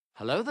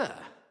Hello there.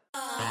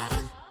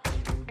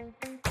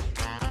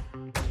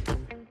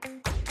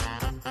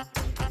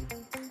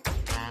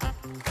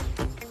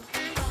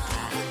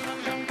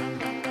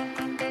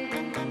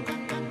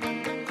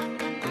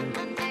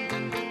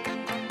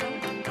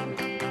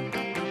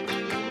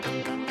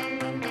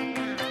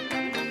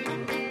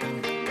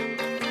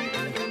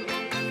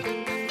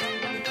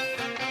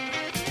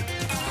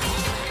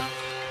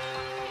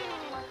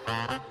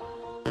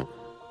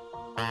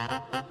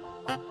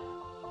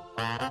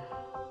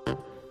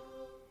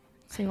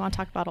 So you want to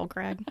talk about old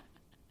Greg?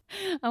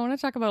 I want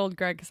to talk about old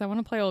Greg because I want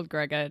to play old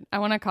Greg I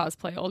want to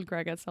cosplay old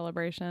Greg at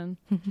Celebration.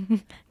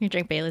 You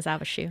drink Bailey's out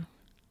of a shoe.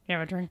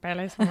 Yeah, I drink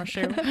Bailey's from a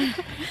shoe.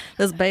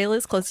 Those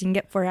Bailey's close you can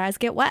get before your eyes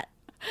get wet.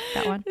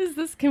 That one.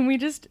 Can we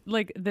just,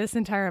 like, this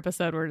entire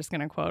episode, we're just going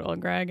to quote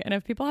old Greg. And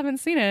if people haven't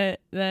seen it,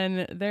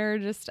 then they're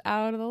just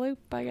out of the loop,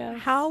 I guess.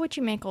 How would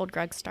you make old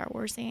Greg Star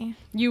Warsy?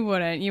 You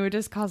wouldn't. You would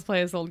just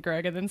cosplay as old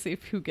Greg and then see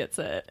who gets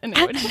it. And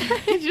it would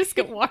you just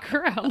go walk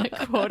around,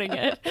 like, quoting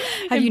it.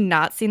 Have you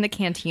not seen the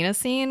cantina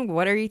scene?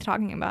 What are you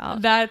talking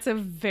about? That's a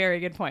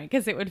very good point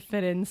because it would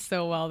fit in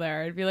so well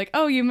there. It'd be like,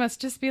 oh, you must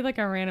just be like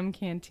a random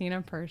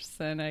cantina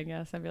person, I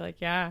guess. I'd be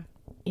like, yeah.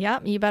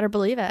 Yep, you better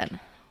believe it.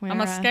 I'm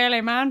a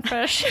scaly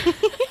manfish.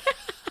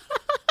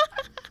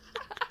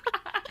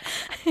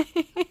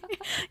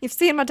 You've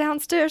seen my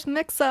downstairs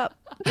mix-up.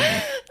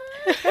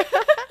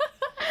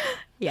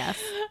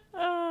 Yes.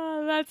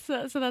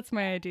 That's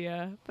my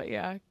idea. But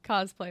yeah,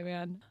 cosplay,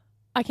 man.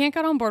 I can't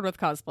get on board with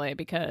cosplay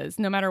because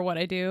no matter what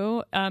I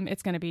do,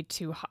 it's gonna be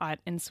too hot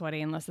and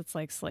sweaty unless it's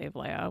like Slave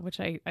Leia, which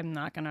I'm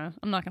not gonna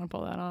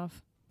pull that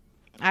off.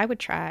 I would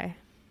try.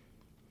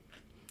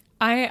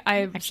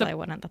 I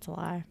wouldn't. That's a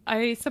lie.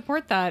 I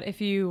support that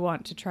if you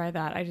want to try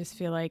that. I just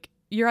feel like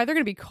you're either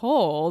going to be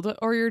cold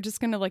or you're just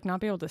going to like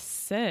not be able to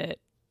sit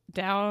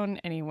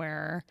down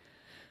anywhere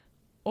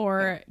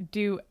or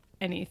do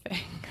anything.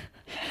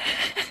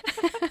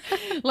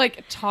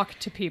 Like talk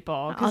to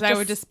people because I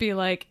would just be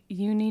like,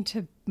 you need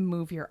to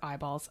move your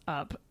eyeballs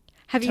up.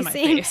 Have you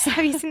seen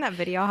that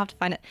video? I'll have to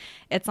find it.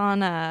 It's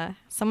on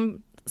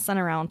some sent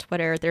around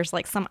Twitter. There's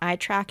like some eye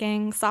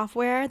tracking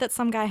software that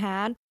some guy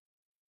had.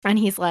 And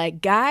he's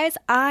like, guys,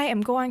 I am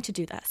going to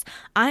do this.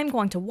 I'm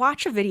going to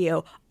watch a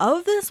video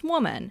of this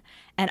woman,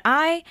 and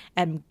I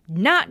am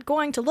not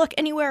going to look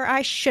anywhere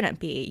I shouldn't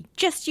be.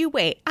 Just you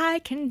wait. I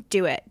can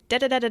do it.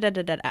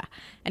 Da-da-da-da-da-da-da.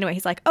 Anyway,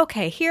 he's like,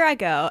 okay, here I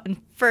go.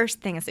 And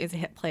first thing as soon as the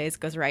hit plays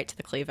goes right to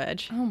the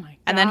cleavage. Oh, my God.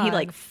 And then he,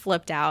 like,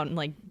 flipped out and,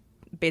 like,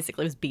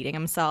 basically was beating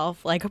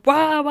himself. Like,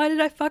 wow, why did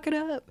I fuck it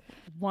up?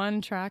 One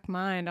track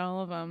mind,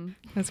 all of them.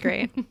 That's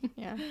great.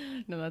 Yeah.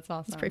 No, that's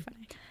awesome. It's pretty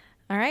funny.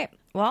 All right.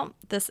 Well,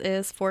 this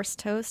is Forced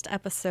Toast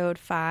episode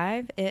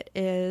 5. It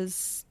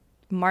is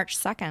March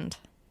 2nd.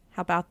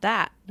 How about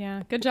that?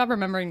 Yeah. Good job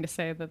remembering to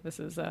say that this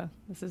is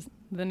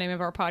the name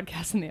of our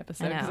podcast in the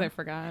episode because I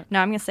forgot. No,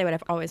 I'm going to say what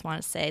I've always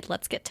wanted to say.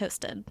 Let's get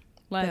toasted.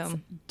 Let's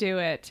do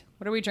it.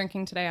 What are we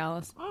drinking today,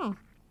 Alice?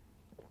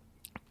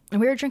 And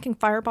we were drinking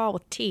Fireball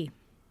with tea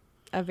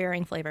of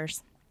varying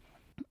flavors.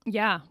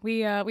 Yeah.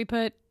 We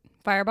put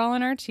Fireball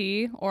in our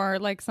tea, or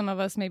like some of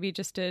us maybe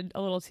just did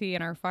a little tea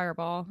in our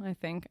Fireball, I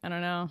think. I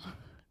don't know.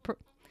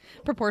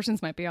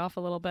 Proportions might be off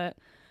a little bit.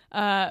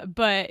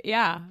 But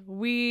yeah,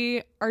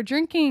 we are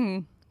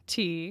drinking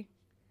tea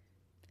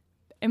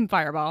in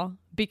Fireball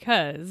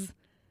because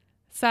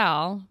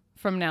Sal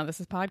from Now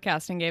This Is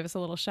Podcasting gave us a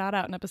little shout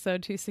out in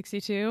episode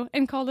 262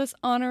 and called us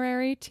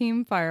honorary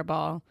Team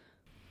Fireball.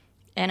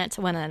 In it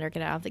to win it or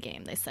get out of the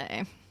game, they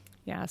say.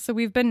 Yeah, so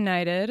we've been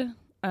knighted.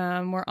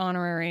 We're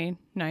honorary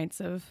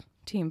knights of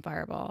Team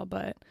Fireball,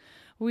 but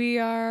we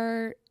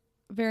are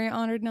very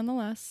honored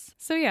nonetheless.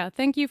 So yeah,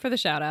 thank you for the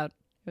shout out.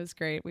 It was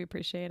great. We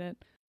appreciate it.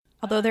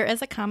 Although there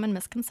is a common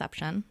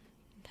misconception.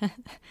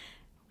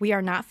 We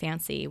are not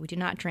fancy. We do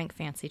not drink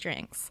fancy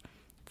drinks.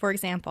 For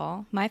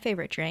example, my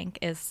favorite drink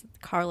is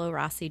Carlo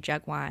Rossi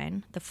jug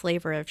wine, the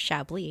flavor of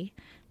Chablis,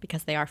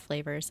 because they are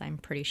flavors, I'm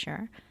pretty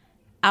sure,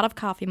 out of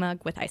coffee mug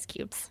with ice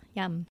cubes.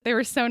 Yum. They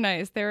were so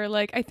nice. They were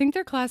like, I think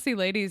they're classy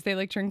ladies. They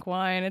like drink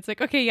wine. It's like,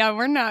 okay, yeah,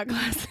 we're not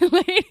classy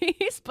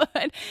ladies,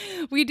 but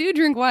we do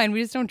drink wine.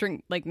 We just don't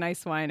drink like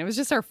nice wine. It was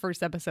just our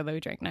first episode that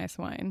we drank nice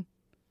wine.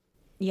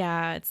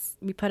 Yeah,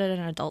 we put it in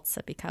adult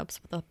sippy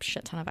cups with a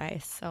shit ton of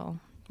ice, so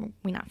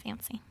we're not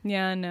fancy.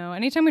 Yeah, no.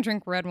 Anytime we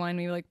drink red wine,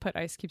 we like put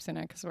ice cubes in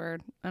it because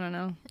I don't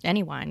know.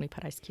 Any wine, we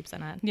put ice cubes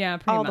in it. Yeah,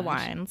 pretty much. All the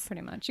wines.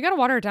 Pretty much. You got to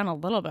water it down a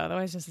little bit,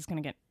 otherwise this is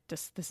going to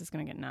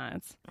get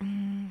nuts.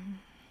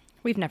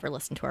 We've never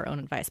listened to our own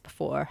advice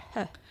before.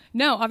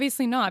 No,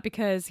 obviously not,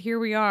 because here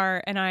we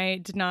are, and I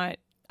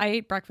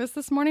ate breakfast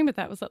this morning, but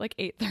that was at like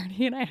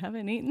 8:30, and I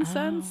haven't eaten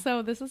since,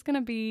 so this is going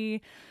to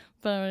be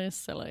very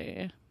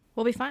silly.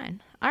 We'll be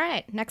fine. All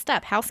right, next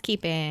up,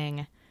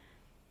 housekeeping.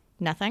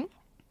 Nothing?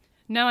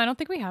 No, I don't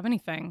think we have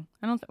anything.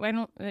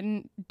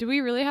 Do we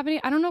really have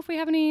any? I don't know if we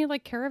have any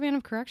like caravan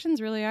of corrections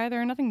really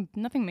either. Nothing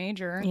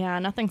major. Yeah,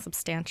 nothing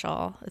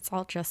substantial. It's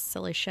all just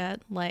silly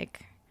shit.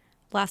 Like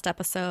last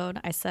episode,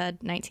 I said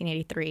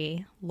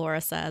 1983. Laura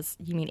says,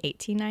 "You mean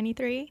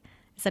 1893?" I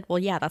said, "Well,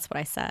 yeah, that's what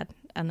I said."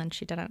 and then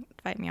she didn't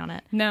invite me on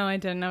it. No, I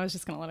didn't. I was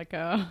just going to let it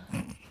go.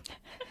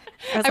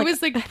 I was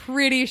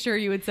pretty sure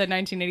you had said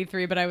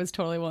 1983, but I was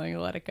totally willing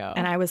to let it go.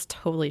 And I was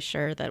totally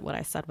sure that what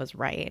I said was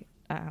right.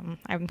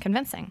 I'm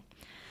convincing.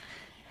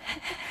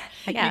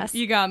 I guess.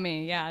 You got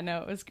me. Yeah,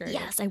 no, it was great.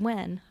 Yes, I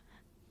win.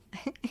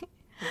 It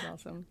was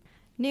awesome.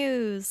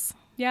 News.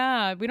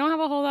 Yeah, we don't have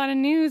a whole lot of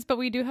news, but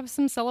we do have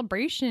some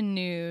celebration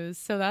news.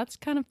 So that's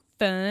kind of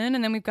fun.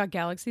 And then we've got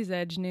Galaxy's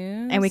Edge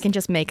news. And we can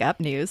just make up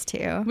news,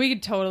 too. We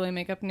could totally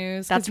make up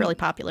news. That's really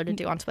popular to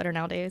do on Twitter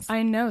nowadays.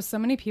 I know. So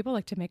many people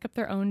like to make up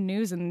their own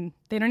news, and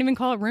they don't even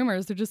call it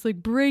rumors. They're just like,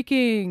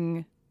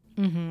 breaking.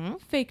 Mm-hmm.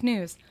 Fake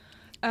news.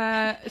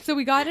 So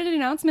we got an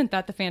announcement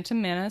that the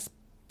Phantom Menace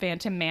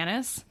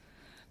panel.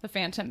 The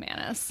Phantom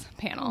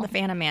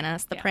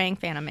Manus, the praying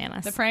Phantom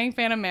Manus. The praying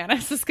Phantom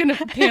Manus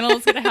panel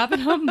is gonna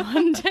happen on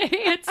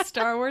Monday at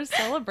Star Wars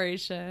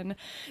Celebration.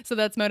 So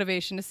that's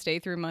motivation to stay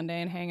through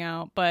Monday and hang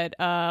out. But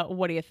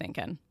what are you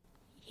thinking?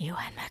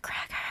 Ewan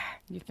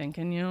McGregor. You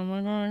thinking Ewan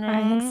McGregor?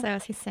 I think so.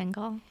 Is he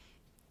single?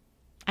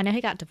 I know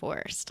he got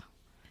divorced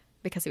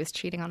because he was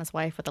cheating on his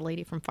wife with a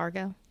lady from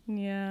Fargo.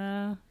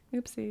 Yeah.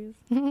 Oopsies.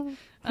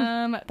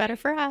 Better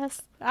for us.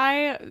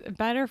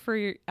 Better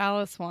for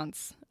Alice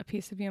wants a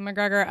piece of Ewan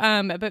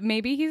McGregor. But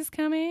maybe he's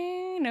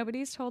coming.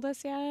 Nobody's told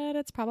us yet.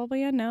 It's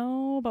probably a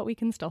no, but we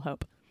can still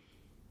hope.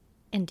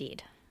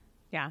 Indeed.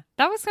 Yeah,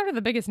 that was kind of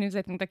the biggest news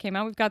I think that came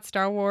out. We've got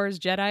Star Wars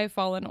Jedi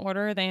Fallen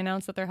Order. They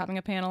announced that they're having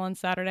a panel on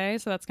Saturday,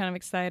 so that's kind of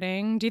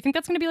exciting. Do you think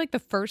that's going to be like the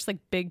first like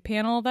big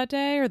panel of that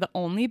day, or the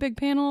only big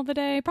panel of the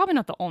day? Probably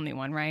not the only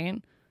one,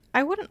 right?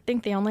 I wouldn't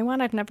think the only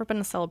one. I've never been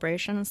to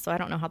Celebrations, so I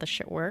don't know how this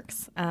shit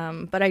works.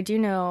 But I do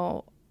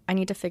know I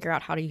need to figure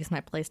out how to use my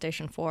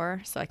PlayStation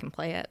 4 so I can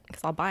play it,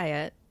 because I'll buy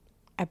it.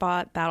 I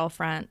bought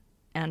Battlefront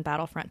and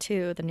Battlefront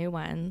 2, the new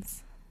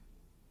ones.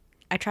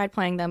 I tried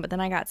playing them, but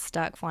then I got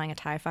stuck flying a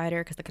TIE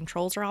fighter because the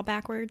controls are all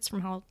backwards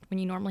from when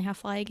you normally have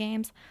fly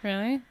games.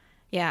 Really?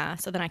 Yeah,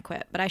 so then I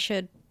quit. But I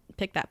should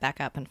pick that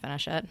back up and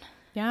finish it.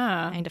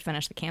 Yeah. I need to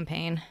finish the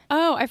campaign.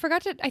 Oh, I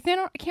forgot to... I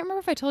can't remember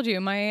if I told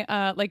you. My,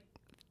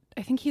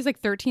 I think he's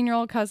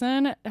 13-year-old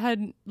cousin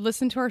had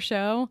listened to our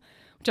show,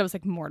 which I was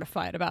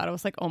mortified about. I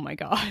was like, oh my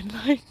God.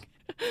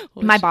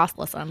 My boss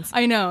listens.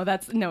 I know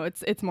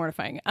it's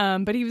mortifying.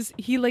 But he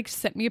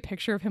sent me a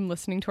picture of him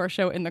listening to our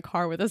show in the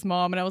car with his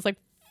mom, and I was like,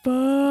 fuck.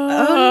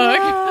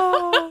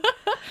 Oh,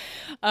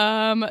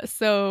 no.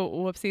 So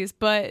whoopsies.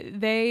 But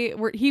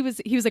he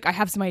was like, I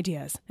have some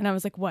ideas. And I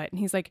was like, what? And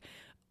he's like,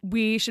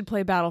 we should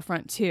play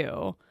Battlefront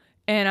 2.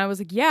 And I was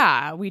like,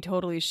 yeah, we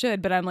totally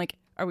should. But I'm like,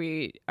 are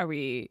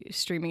we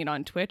streaming it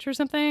on Twitch or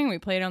something? We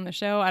play it on the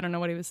show. I don't know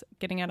what he was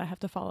getting at. I have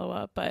to follow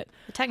up, but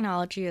the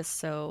technology is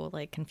so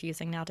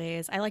confusing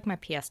nowadays. I like my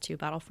PS2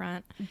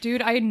 Battlefront.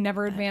 Dude, I had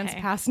never advanced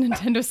past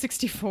Nintendo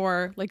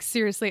 64.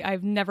 Seriously,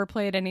 I've never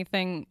played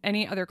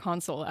any other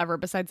console ever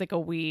besides a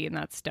Wii, and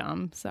that's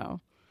dumb.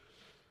 So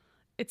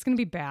it's gonna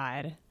be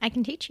bad. I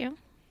can teach you.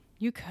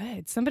 You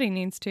could. Somebody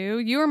needs to.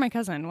 You or my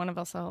cousin. One of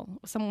us.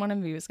 One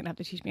of you is going to have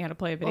to teach me how to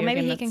play a video game. Well,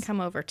 maybe he can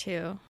come over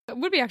too. It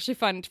would be actually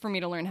fun for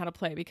me to learn how to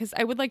play, because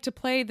I would like to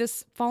play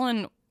this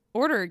Fallen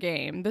Order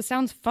game. This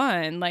sounds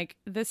fun.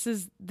 This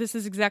is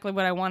exactly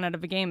what I want out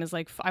of a game. Is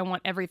I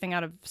want everything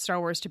out of Star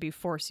Wars to be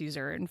Force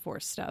user and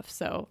Force stuff.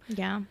 So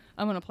yeah,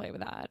 I'm going to play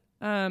with that.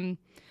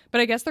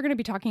 But I guess they're going to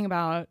be talking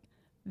about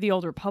the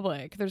Old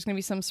Republic. There's going to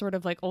be some sort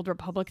of Old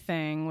Republic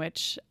thing,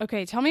 which,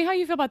 okay, tell me how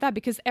you feel about that,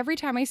 because every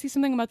time I see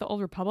something about the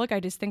Old Republic, I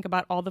just think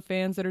about all the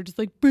fans that are just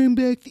bring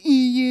back the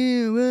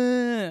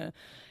EU,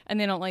 and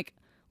they don't like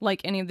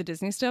any of the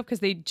Disney stuff because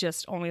they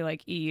just only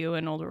like EU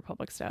and Old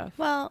Republic stuff.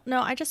 Well,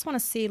 no, I just want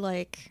to see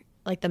like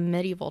the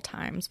medieval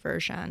times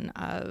version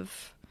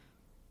of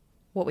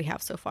what we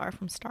have so far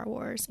from Star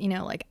Wars.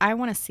 I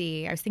want to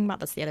see, I was thinking about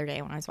this the other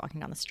day when I was walking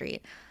down the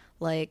street,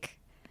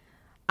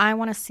 I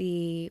want to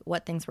see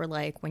what things were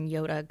like when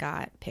Yoda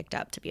got picked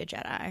up to be a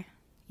Jedi.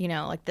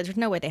 There's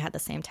no way they had the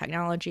same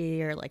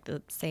technology or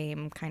the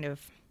same kind of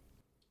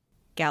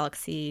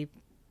galaxy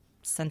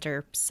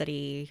center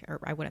city, or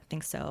I wouldn't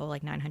think so,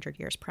 900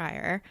 years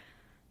prior.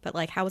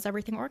 But how was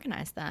everything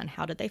organized then?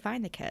 How did they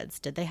find the kids?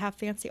 Did they have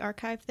fancy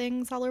archive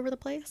things all over the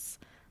place?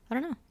 I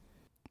don't know.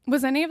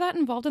 Was any of that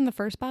involved in the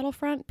first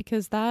Battlefront?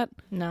 Because that...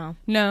 No.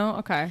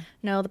 Okay.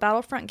 No, the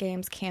Battlefront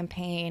games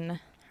campaign...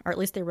 or at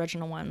least the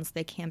original ones,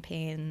 they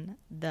campaign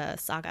the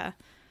saga.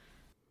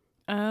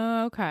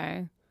 Oh,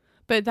 okay.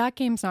 But that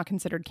game's not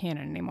considered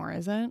canon anymore,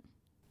 is it?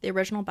 The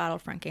original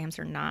Battlefront games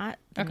are not.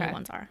 The new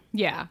ones are.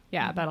 Yeah.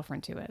 Mm-hmm.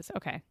 Battlefront 2 is.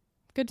 Okay.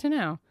 Good to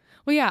know.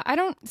 Well, yeah, I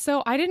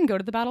didn't go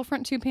to the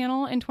Battlefront 2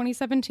 panel in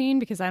 2017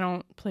 because I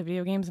don't play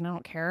video games and I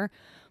don't care.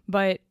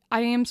 But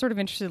I am sort of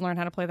interested to learn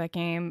how to play that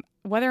game.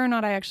 Whether or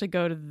not I actually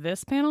go to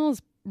this panel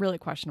is really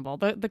questionable.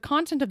 The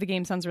content of the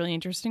game sounds really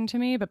interesting to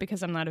me, but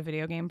because I'm not a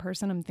video game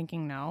person, I'm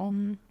thinking no.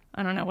 Mm-hmm.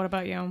 I don't know. What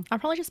about you? I'll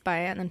probably just buy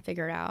it and then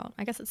figure it out.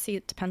 I guess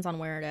it depends on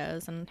where it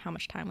is and how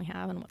much time we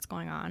have and what's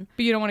going on.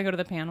 But you don't want to go to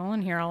the panel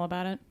and hear all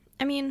about it?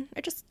 I mean,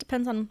 it just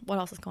depends on what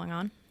else is going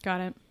on.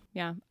 Got it.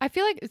 Yeah. I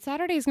feel like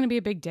Saturday is going to be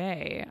a big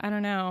day. I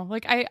don't know.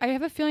 Like, I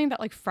have a feeling that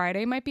like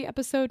Friday might be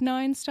episode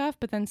 9 stuff,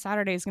 but then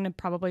Saturday is going to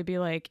probably be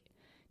like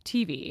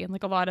TV,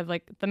 like a lot of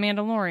like The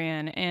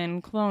Mandalorian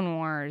and Clone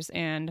Wars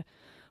and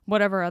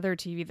whatever other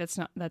TV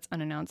that's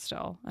unannounced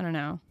still. I don't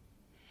know.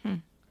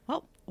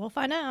 Well, we'll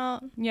find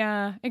out.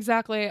 Yeah,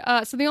 exactly.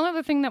 So the only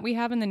other thing that we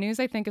have in the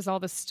news, I think, is all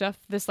this stuff,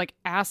 this like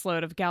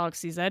assload of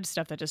Galaxy's Edge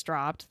stuff that just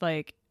dropped.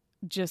 Like,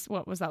 just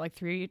what was that, like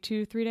 3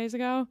 days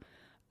ago?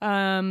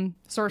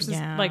 Sources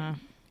like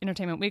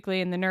Entertainment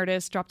Weekly and the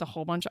Nerdist dropped a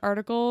whole bunch of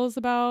articles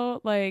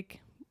about like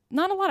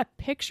not a lot of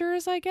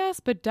pictures, I guess,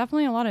 but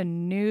definitely a lot of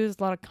news,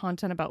 a lot of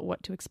content about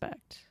what to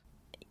expect.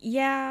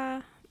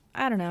 Yeah,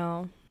 I don't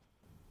know.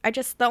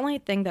 The only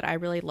thing that I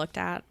really looked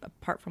at,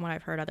 apart from what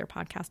I've heard other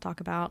podcasts talk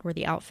about, were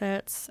the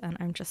outfits, and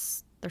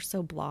they're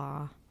so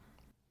blah.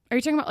 Are you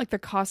talking about like the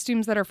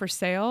costumes that are for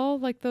sale,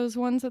 like those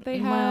ones that they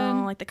had?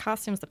 Well, like the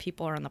costumes the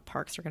people are in the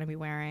parks are going to be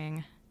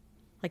wearing,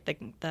 like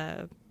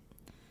the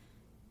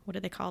what do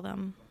they call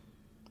them?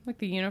 Like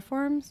the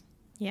uniforms?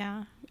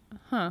 Yeah.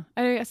 Huh.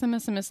 I guess I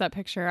must have missed that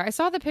picture. I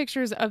saw the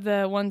pictures of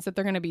the ones that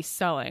they're going to be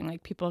selling,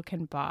 like people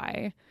can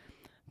buy,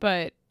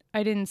 but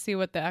I didn't see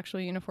what the actual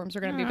uniforms are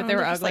going to be. But they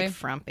were ugly, like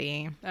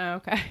frumpy. Oh,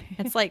 okay.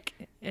 it's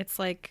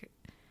like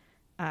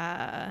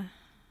I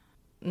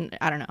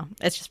don't know.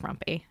 It's just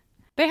frumpy.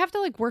 They have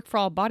to like work for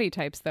all body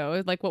types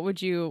though. Like what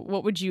would you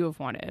have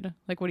wanted?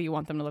 Like what do you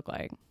want them to look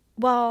like?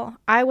 Well,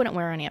 I wouldn't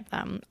wear any of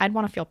them. I'd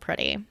want to feel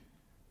pretty.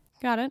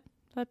 Got it.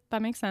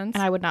 That makes sense.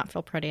 And I would not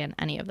feel pretty in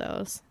any of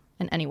those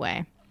in any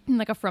way.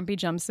 Like a frumpy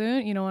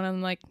jumpsuit, you know, when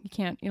I'm like,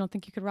 you don't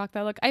think you could rock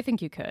that look? I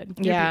think you could.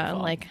 You're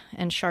beautiful. Like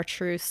in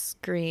chartreuse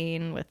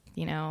green with,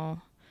 no,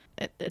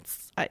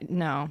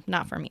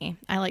 not for me.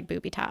 I like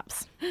booby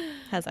tops,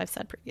 as I've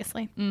said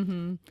previously.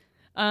 Mm-hmm.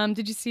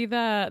 Did you see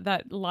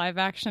that live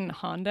action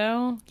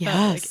Hondo?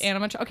 Yes. That,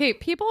 like, okay,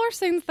 people are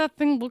saying that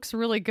thing looks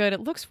really good.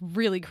 It looks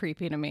really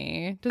creepy to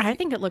me. I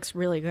think it looks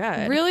really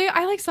good. Really?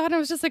 I like saw it and I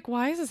was just like,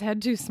 why is his head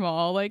too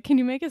small? Like, can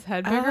you make his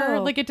head bigger?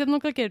 Oh. Like, it didn't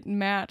look like it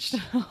matched.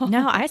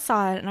 No, I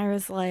saw it and I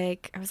was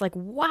like,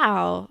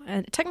 wow.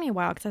 And it took me a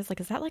while because I was like,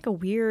 is that like a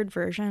weird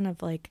version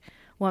of like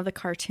one of the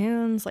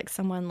cartoons? Like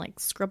someone like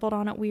scribbled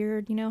on it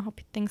weird, you know how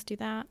things do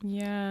that?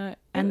 Yeah.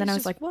 And then I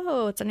was like,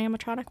 whoa, it's an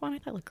animatronic one? I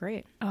thought it looked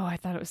great. Oh, I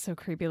thought it was so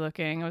creepy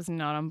looking. I was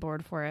not on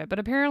board for it. But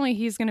apparently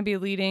he's going to be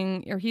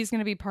he's going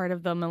to be part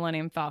of the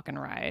Millennium Falcon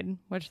ride,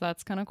 which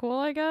that's kind of cool,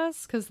 I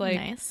guess. Because like,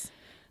 nice.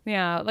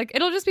 Yeah, like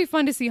it'll just be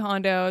fun to see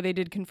Hondo. They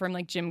did confirm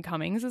like Jim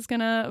Cummings is going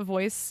to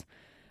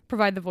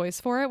provide the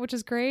voice for it, which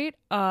is great.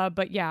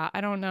 But yeah,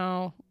 I don't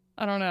know.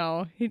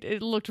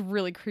 It looked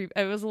really creepy.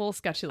 It was a little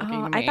sketchy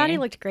looking to me. I thought he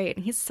looked great.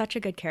 And he's such a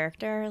good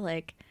character.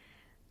 Like,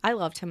 I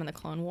loved him in the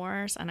Clone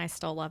Wars, and I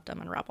still loved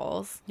him in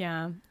Rebels.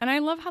 Yeah. And I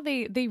love how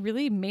they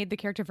really made the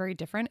character very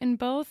different in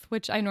both,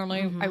 which I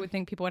normally, I would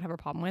think people would have a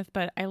problem with.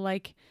 But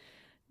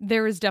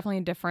there is definitely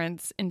a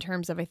difference in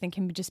terms of, I think,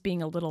 him just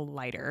being a little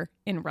lighter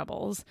in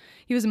Rebels.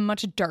 He was a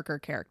much darker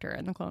character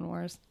in the Clone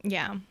Wars.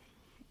 Yeah.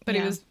 But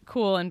he was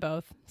cool in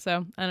both.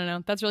 So, I don't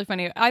know. That's really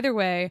funny. Either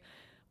way,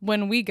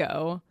 when we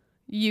go,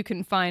 you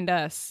can find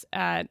us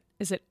at,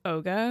 is it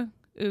Ooga?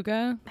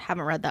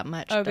 Haven't read that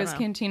much. Oga's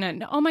Cantina.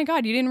 No, oh my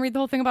God, you didn't read the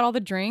whole thing about all the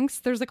drinks?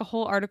 There's like a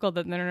whole article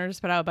that the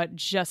Nerdist put out about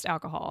just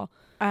alcohol.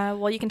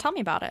 Well, you can tell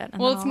me about it.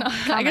 Well, it's not.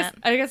 I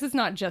guess it's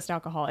not just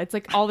alcohol. It's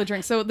like all the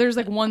drinks. So there's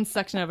like one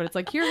section of it. It's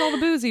like, here's all the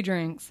boozy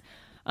drinks.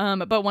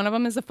 But one of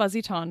them is a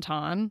fuzzy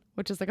tauntaun,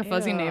 which is like a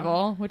fuzzy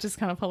navel, which is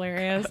kind of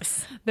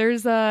hilarious.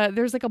 There's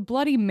like a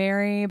Bloody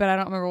Mary, but I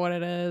don't remember what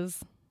it is.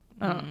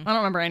 I don't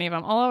remember any of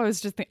them. All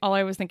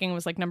I was thinking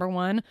was like, number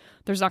one,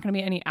 there's not going to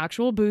be any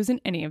actual booze in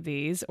any of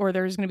these, or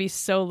there's going to be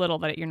so little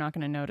that you're not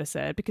going to notice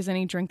it, because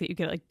any drink that you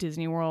get at like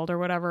Disney World or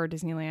whatever, or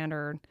Disneyland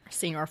or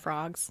Señor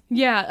Frogs,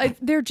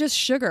 they're just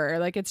sugar.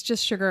 Like it's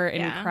just sugar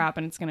and crap,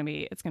 and it's gonna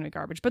be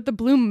garbage. But the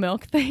blue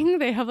milk thing,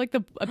 they have like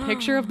a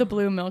picture of the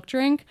blue milk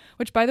drink,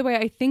 which by the way,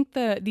 I think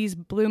these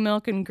blue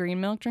milk and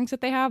green milk drinks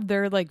that they have,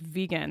 they're like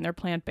vegan, they're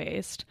plant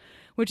based,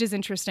 which is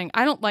interesting.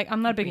 I'm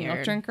not a big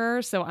milk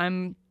drinker, so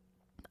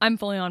I'm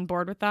fully on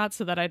board with that,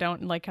 so that I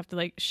don't like have to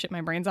like shit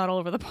my brains out all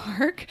over the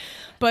park.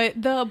 But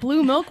the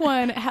blue milk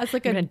one has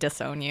like I'm gonna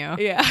disown you.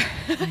 Yeah.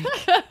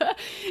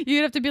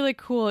 You'd have to be like,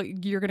 cool,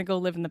 you're gonna go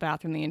live in the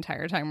bathroom the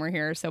entire time we're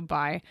here, so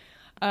bye.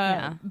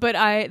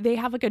 But they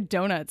have like a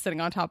donut sitting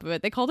on top of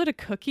it. They called it a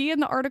cookie in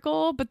the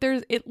article, but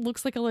it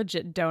looks like a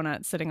legit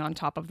donut sitting on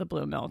top of the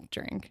blue milk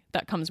drink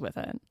that comes with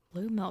it.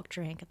 Blue milk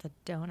drink. It's a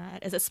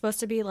donut. Is it supposed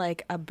to be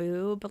like a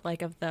boob,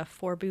 like of the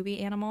 4 booby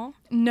animal?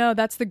 No,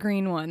 that's the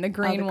green one. The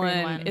green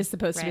one is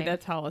supposed to be the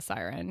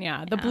Talosiren.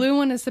 Yeah. The blue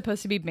one is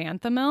supposed to be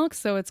bantha milk,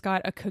 so it's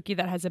got a cookie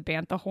that has a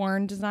bantha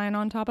horn design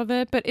on top of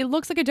it, but it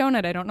looks like a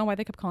donut. I don't know why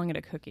they kept calling it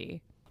a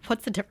cookie.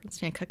 What's the difference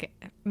between a cookie?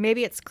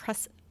 Maybe it's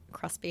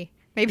crispy.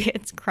 Maybe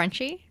it's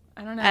crunchy.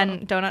 I don't know.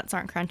 And donuts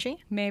aren't crunchy?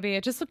 Maybe.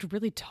 It just looked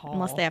really tall.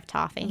 Unless they have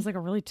toffee. It was like a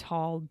really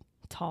tall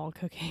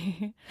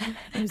cookie.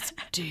 It was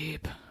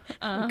deep.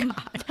 God.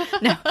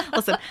 No,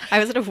 listen, I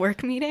was at a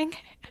work meeting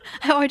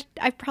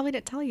I probably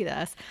didn't tell you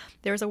this.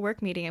 There was a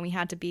work meeting and we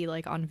had to be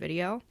like on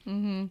video.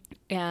 Mm-hmm.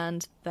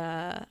 And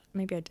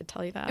maybe I did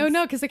tell you that. Oh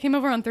no, because I came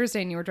over on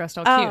Thursday and you were dressed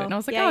all cute, and I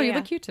was like, you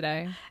look cute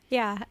today.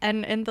 Yeah,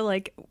 and in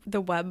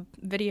the web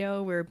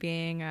video, we're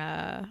being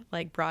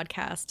like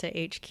broadcast to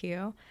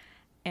HQ,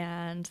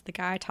 and the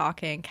guy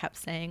talking kept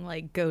saying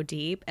like "go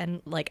deep,"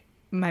 and like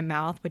my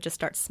mouth would just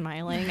start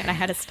smiling, and I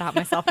had to stop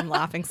myself from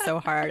laughing so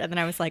hard. And then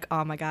I was like,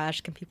 oh my gosh,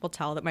 can people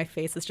tell that my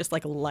face is just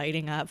like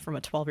lighting up from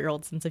a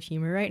 12-year-old sense of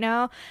humor right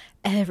now?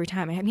 Every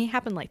time. I mean, it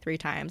happened like 3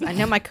 times. I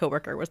know my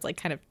coworker was like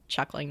kind of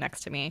chuckling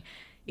next to me.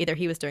 Either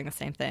he was doing the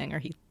same thing or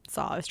he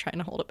saw I was trying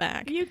to hold it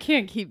back. You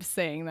can't keep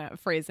saying that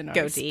phrase and not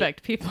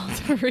expect people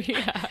to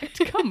react.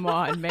 Come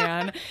on,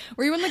 man.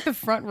 Were you in like the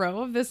front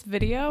row of this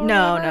video?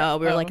 No,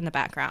 we were like in the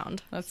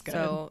background. That's good.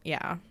 So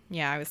yeah,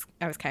 I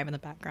was kind of in the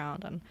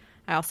background, and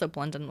I also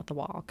blend in with the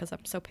wall because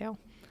I'm so pale.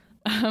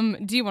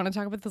 Do you want to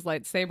talk about this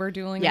lightsaber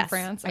dueling in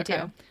France? I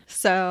do.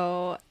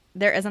 So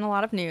there isn't a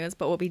lot of news,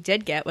 but what we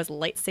did get was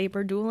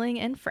lightsaber dueling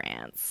in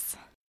France.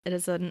 It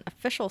is an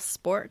official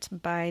sport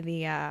by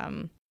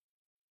the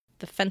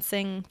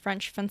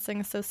French Fencing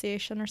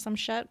Association or some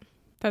shit.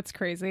 That's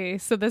crazy.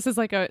 So this is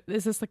like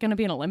is this like going to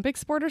be an Olympic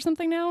sport or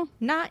something now?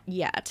 Not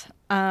yet.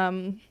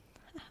 I'm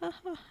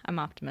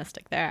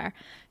optimistic there.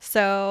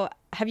 So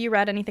have you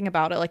read anything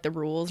about it, like the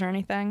rules or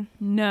anything?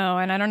 No,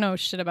 and I don't know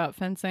shit about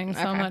fencing,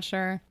 so I'm not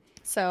sure.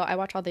 So I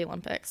watch all the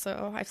Olympics,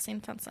 so I've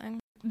seen fencing.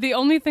 The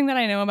only thing that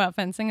I know about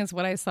fencing is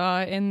what I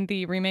saw in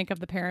the remake of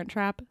The Parent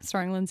Trap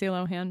starring Lindsay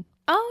Lohan.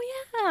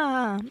 Oh,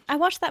 yeah. I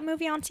watched that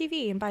movie on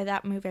TV, and by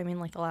that movie, I mean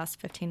like the last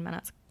 15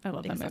 minutes. I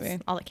love that movie.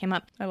 All that came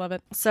up. I love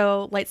it.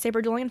 So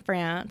lightsaber dueling in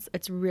France,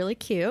 it's really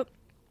cute.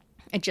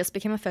 It just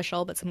became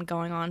official, but it's been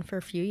going on for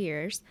a few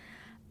years.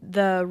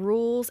 The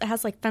rules, it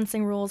has like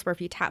fencing rules where if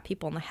you tap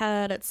people in the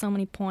head, it's so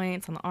many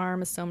points, on the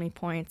arm is so many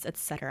points,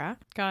 etc.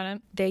 Got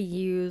it. They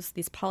use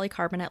these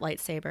polycarbonate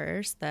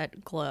lightsabers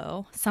that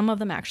glow. Some of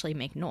them actually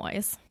make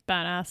noise.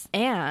 Badass.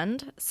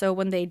 And so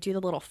when they do the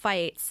little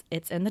fights,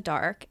 it's in the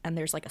dark and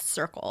there's like a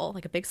circle,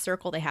 like a big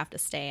circle they have to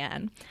stay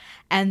in.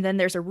 And then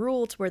there's a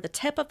rule to where the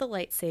tip of the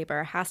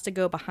lightsaber has to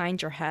go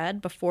behind your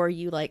head before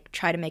you like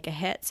try to make a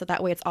hit. So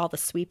that way it's all the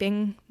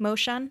sweeping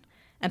motion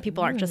and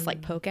people aren't just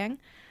like poking.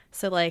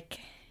 So like...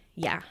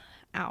 yeah.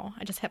 Ow.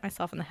 I just hit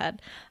myself in the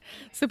head.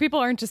 So people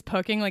aren't just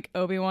poking like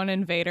Obi-Wan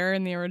and Vader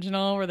in the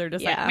original where they're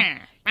just like... Meh,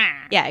 meh,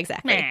 yeah,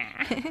 exactly.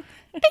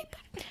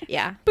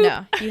 Yeah. Boop.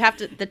 No. You have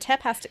to... The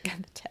tip has to go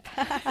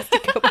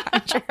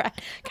behind your head.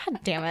 God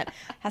damn it.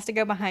 Has to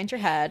go behind your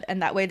head.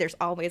 And that way there's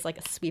always like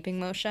a sweeping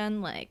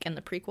motion like in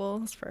the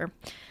prequels for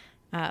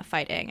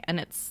fighting.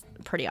 And it's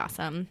pretty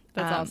awesome.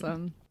 That's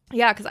awesome.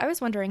 Yeah, because I was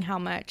wondering how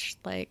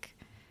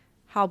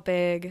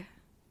big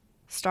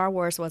Star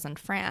Wars was in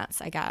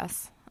France, I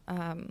guess.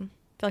 I feel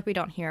like we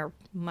don't hear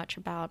much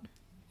about,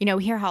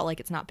 we hear how like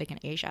it's not big in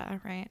Asia,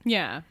 right?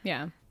 Yeah.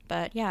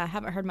 But yeah, I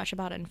haven't heard much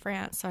about it in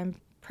France, so I'm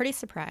pretty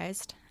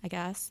surprised, I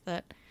guess,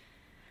 that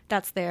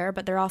that's there.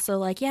 But they're also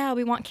like, yeah,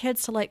 we want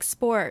kids to like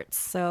sports,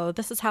 so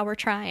this is how we're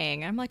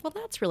trying. I'm like, well,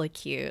 that's really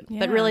cute.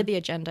 Yeah. But really the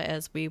agenda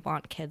is we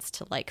want kids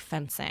to like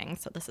fencing,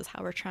 so this is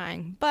how we're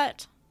trying.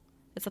 But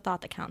it's a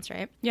thought that counts,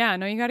 right? Yeah,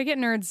 no, you got to get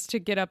nerds to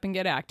get up and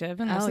get active,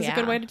 and this is a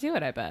good way to do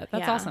it, I bet.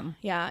 That's awesome.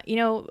 Yeah,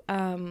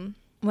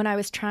 when I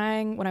was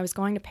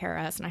going to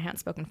Paris and I hadn't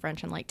spoken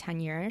French in like 10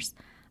 years,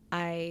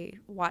 I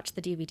watched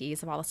the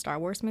DVDs of all the Star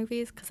Wars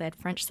movies because I had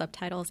French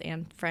subtitles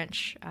and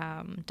French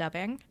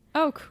dubbing.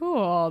 Oh,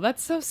 cool.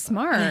 That's so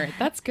smart.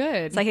 That's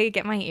good. So I could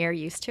get my ear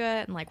used to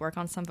it and like work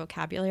on some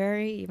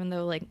vocabulary, even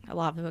though like a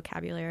lot of the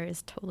vocabulary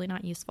is totally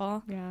not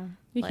useful. Yeah.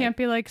 You can't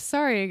be like,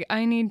 sorry,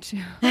 I need to...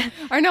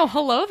 or no,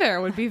 hello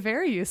there would be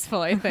very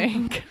useful, I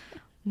think.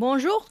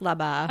 Bonjour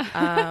là-bas. Wait,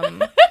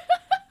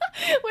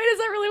 is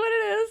that really what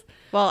it is?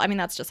 Well, I mean,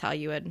 that's just how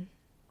you would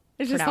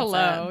It's just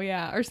hello,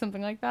 yeah, or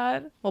something like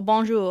that. Well,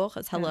 bonjour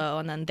is hello,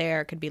 and then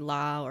there could be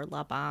la or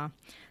là-bas.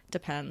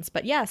 Depends.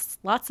 But yes,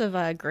 lots of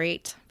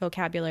great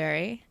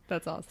vocabulary.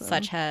 That's awesome.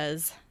 Such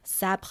as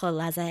sabre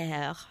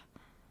laser,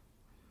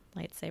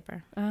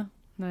 lightsaber. Oh,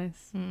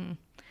 nice.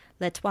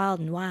 L'étoile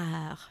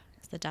noire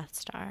is the Death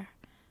Star.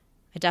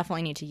 I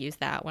definitely need to use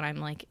that when I'm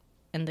like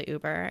in the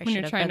Uber. I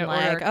should have been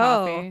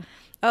like,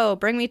 oh,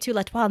 bring me to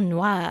l'étoile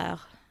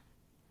noire.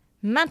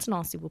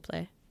 Maintenant, s'il vous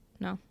plaît.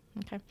 No?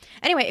 Okay.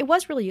 Anyway, it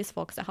was really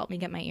useful because it helped me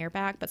get my ear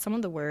back, but some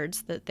of the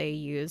words that they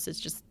use is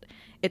just,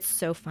 it's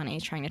so funny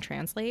trying to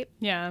translate.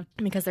 Yeah.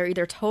 Because they're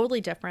either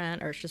totally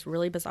different or it's just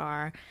really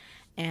bizarre.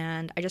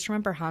 And I just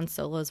remember Han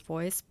Solo's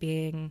voice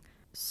being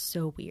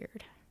so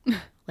weird.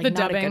 Like the not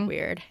dubbing. a good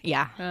weird.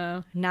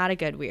 Yeah. Not a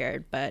good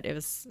weird, but it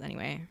was,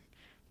 anyway,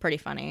 pretty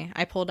funny.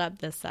 I pulled up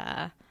this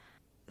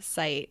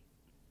site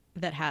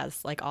that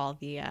has like all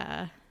the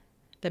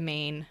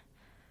main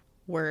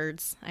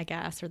words, I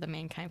guess, or the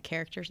main kind of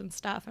characters and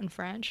stuff in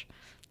French.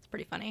 It's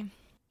pretty funny.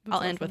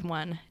 I'll end with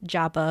one.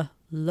 Jabba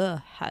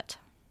le Hutt.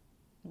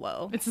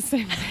 Whoa. It's the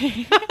same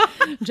thing.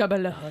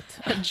 Jabba the Hutt.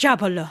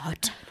 Jabba the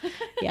Hutt.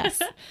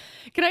 Yes.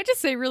 Can I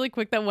just say really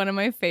quick that one of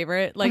my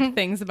favorite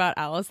things about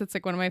Alice, that's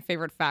like one of my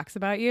favorite facts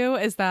about you,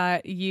 is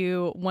that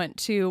you went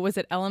to, was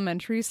it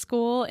elementary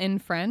school in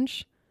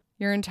French?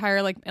 Your entire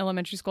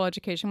elementary school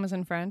education was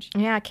in French?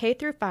 Yeah, K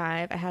through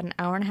 5. I had an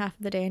hour and a half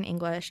of the day in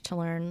English to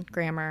learn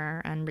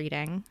grammar and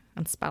reading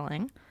and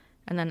spelling.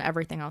 And then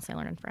everything else I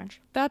learned in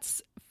French.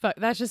 That's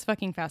just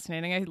fucking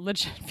fascinating. I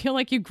legit feel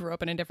like you grew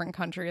up in a different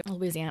country.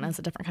 Louisiana is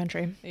a different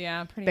country.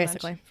 Yeah, pretty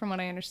basically. much, from what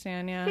I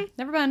understand, yeah.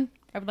 Never been.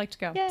 I would like to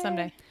go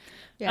someday.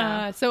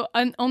 Yeah. So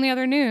on the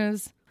other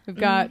news, we've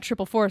got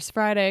Triple Force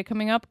Friday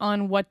coming up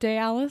on what day,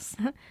 Alice?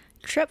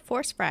 Trip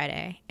Force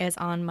Friday is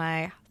on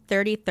my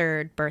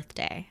 33rd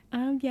birthday.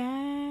 Oh,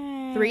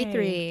 yeah.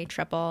 3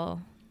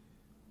 triple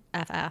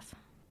FF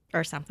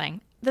or something.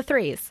 The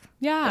threes.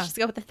 Yeah. Let's just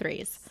go with the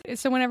threes.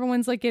 So when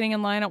everyone's getting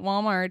in line at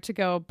Walmart to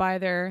go buy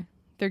their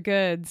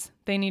goods,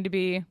 they need to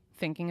be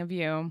thinking of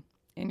you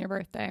in your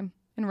birthday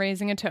and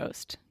raising a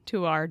toast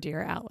to our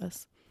dear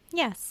Alice.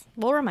 Yes.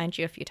 We'll remind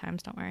you a few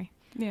times, don't worry.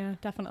 Yeah,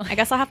 definitely. I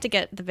guess I'll have to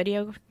get the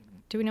video.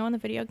 Do we know when the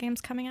video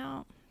game's coming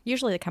out?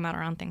 Usually they come out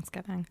around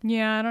Thanksgiving.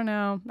 Yeah, I don't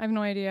know. I have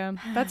no idea.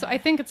 I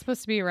think it's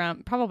supposed to be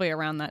probably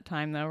around that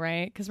time though,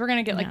 right? Because we're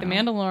going to get the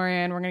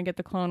Mandalorian, we're going to get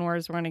the Clone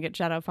Wars, we're going to get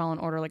Jedi Fallen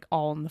Order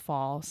all in the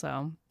fall.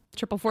 So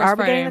Triple Force Are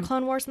we Friday. getting the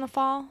Clone Wars in the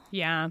fall?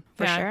 Yeah.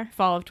 For sure.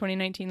 Fall of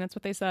 2019, that's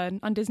what they said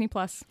on Disney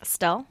Plus.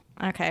 Still?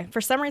 Okay.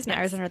 For some reason,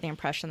 I was under the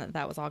impression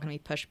that was all going to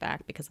be pushed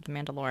back because of the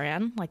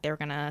Mandalorian. They were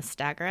going to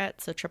stagger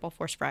it. So Triple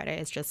Force Friday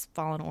is just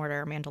Fallen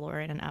Order,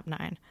 Mandalorian, and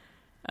Ep9.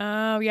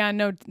 Oh, yeah.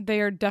 No, they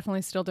are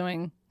definitely still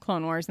doing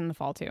Clone Wars in the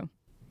fall too.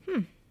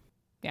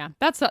 Yeah,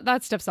 that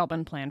stuff's all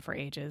been planned for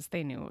ages.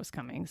 They knew it was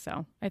coming,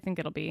 so I think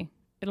it'll be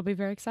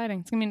very exciting.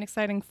 It's gonna be an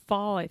exciting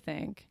fall, I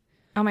think.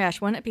 Oh my gosh,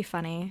 wouldn't it be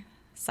funny?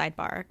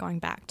 Sidebar, going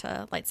back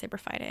to lightsaber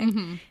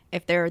fighting,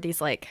 if there are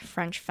these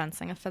French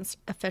fencing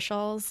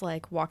officials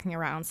walking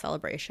around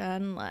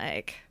Celebration,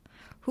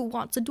 who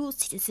wants a dual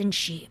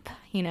citizenship?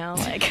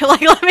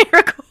 Let me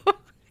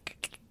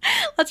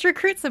let's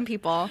recruit some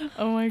people.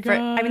 Oh my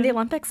god! I mean, the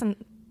Olympics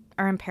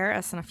are in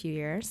Paris in a few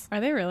years.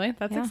 Are they really?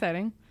 That's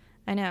exciting.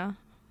 I know.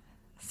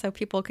 So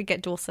people could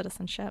get dual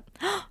citizenship.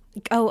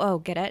 Oh,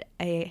 get it?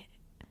 A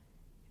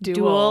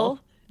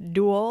dual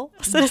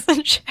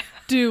citizenship.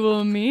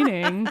 Dual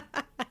meaning.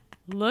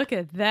 Look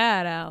at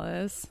that,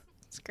 Alice.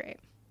 It's great.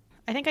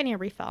 I think I need a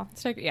refill.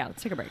 Let's take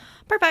a break.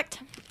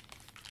 Perfect.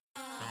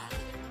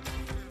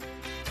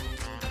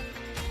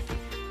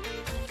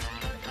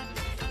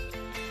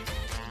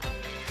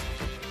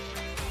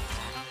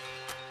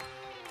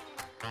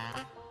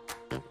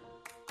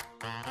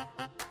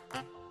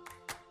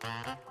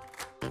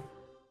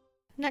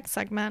 Next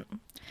segment,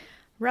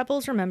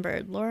 Rebels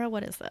Remembered. Laura,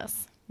 what is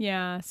this?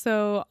 Yeah,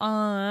 so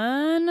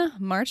on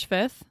March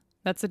 5th,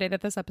 that's the day that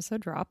this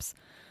episode drops,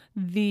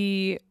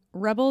 the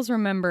Rebels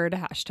Remembered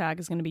hashtag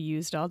is going to be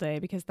used all day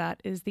because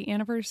that is the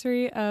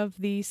anniversary of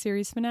the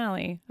series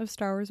finale of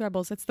Star Wars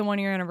Rebels. It's the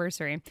 1-year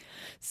anniversary.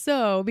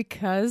 So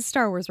because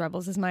Star Wars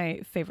Rebels is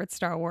my favorite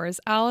Star Wars,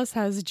 Alice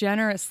has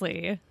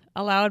generously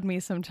allowed me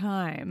some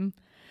time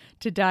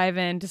to dive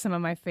into some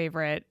of my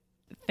favorite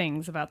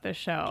things about this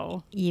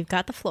show. You've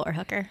got the floor,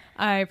 hooker.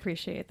 I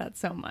appreciate that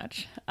so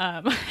much.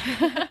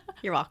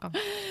 You're welcome.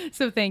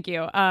 So thank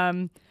you.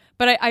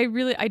 But I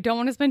don't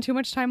want to spend too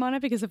much time on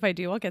it because if I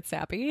do, I'll get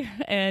sappy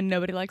and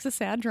nobody likes a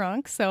sad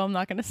drunk. So I'm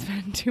not going to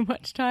spend too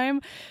much time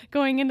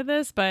going into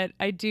this, but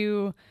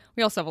we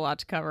also have a lot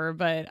to cover,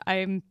 but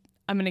I'm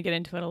going to get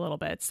into it a little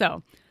bit.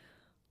 So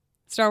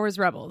Star Wars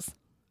Rebels.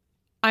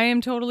 I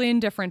am totally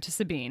indifferent to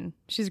Sabine.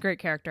 She's a great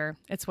character.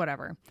 It's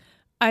whatever.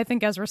 I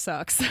think Ezra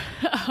sucks.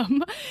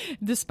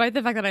 Despite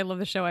the fact that I love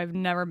the show, I've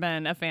never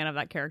been a fan of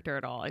that character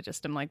at all. I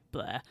just am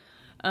bleh.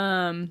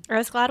 I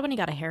was glad when he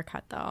got a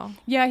haircut, though.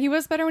 Yeah, he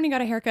was better when he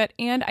got a haircut.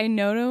 And I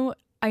know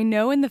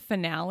in the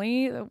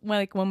finale,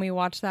 when we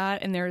watch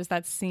that, and there's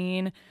that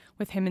scene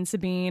with him and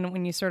Sabine,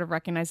 when you sort of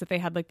recognize that they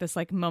had this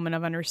moment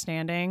of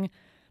understanding,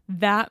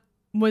 that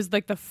was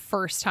the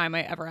first time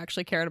I ever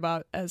actually cared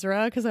about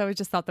Ezra, because I always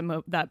just thought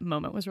that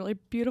moment was really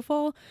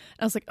beautiful.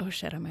 I was like, oh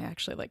shit, I might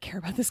actually care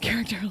about this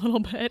character a little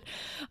bit.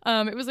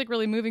 It was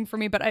really moving for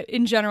me, but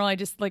in general, I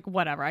just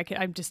whatever. I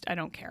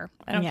don't care.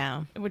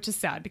 Yeah, which is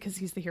sad because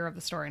he's the hero of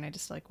the story, and I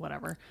just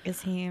whatever. Is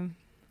he?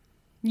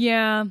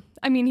 Yeah,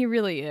 I mean, he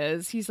really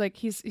is. He's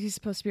he's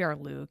supposed to be our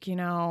Luke,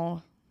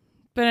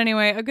 But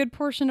anyway, a good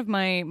portion of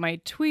my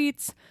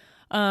tweets.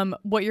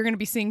 What you're going to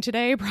be seeing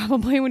today,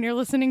 probably when you're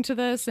listening to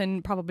this,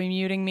 and probably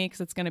muting me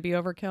because it's going to be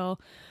overkill.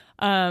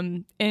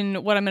 And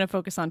what I'm going to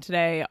focus on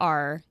today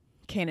are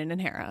Kanan and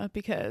Hera,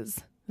 because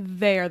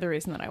they are the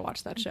reason that I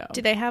watched that show.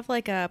 Do they have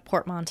a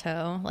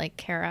portmanteau like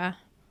Cara?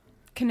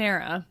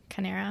 Canera.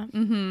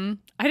 Mm-hmm.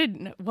 I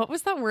didn't. What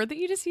was that word that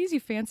you just used, you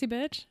fancy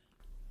bitch?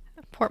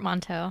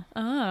 Portmanteau.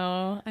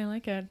 Oh, I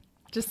like it.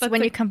 Just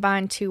when you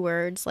combine two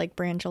words like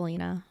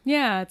Brangelina.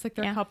 Yeah, it's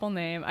their couple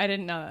name. I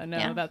didn't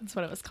know that's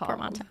what it was called.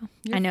 Portmanteau.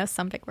 I know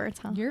some big words,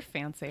 huh? You're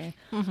fancy.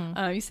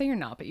 Mm-hmm. You say you're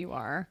not, but you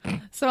are.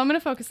 So I'm going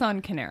to focus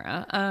on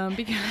Canera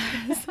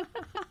because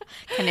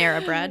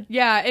Panera bread.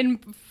 Yeah,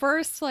 and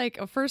first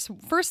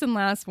and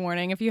last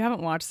warning, if you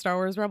haven't watched Star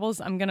Wars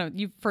Rebels,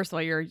 first of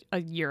all, you're a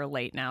year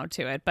late now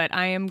to it, but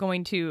I am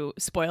going to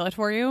spoil it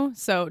for you.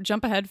 So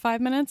jump ahead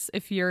 5 minutes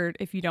if you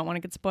don't want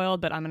to get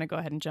spoiled, but I'm going to go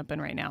ahead and jump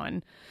in right now,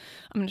 and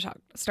I'm going to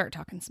start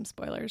talking some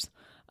spoilers.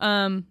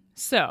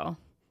 So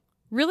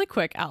really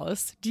quick,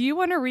 Alice, do you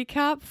want to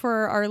recap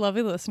for our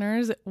lovely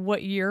listeners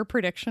what your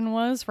prediction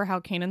was for how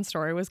Kanan's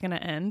story was going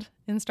to end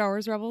in Star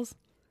Wars Rebels?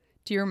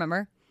 Do you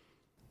remember?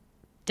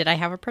 Did I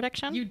have a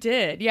prediction? You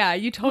did. Yeah,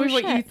 you told me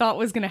what shit. you thought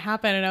was going to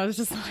happen, and I was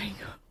just like,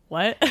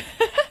 what?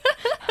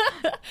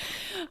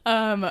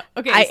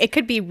 Okay. It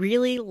could be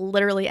really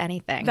literally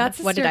anything. That's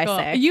what did I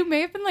say? You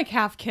may have been like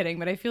half kidding,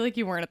 but I feel like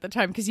you weren't at the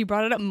time because you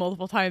brought it up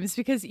multiple times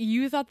because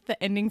you thought that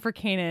the ending for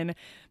Kanan,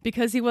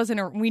 because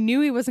we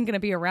knew he wasn't going to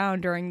be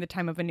around during the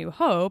time of A New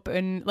Hope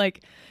and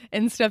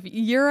stuff.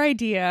 Your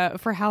idea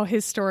for how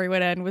his story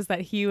would end was that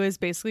he was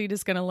basically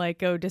just going to like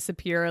go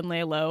disappear and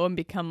lay low and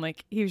become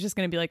like, he was just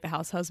going to be like the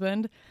house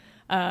husband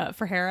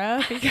for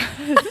Hera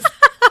because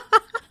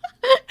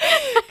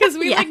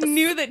we like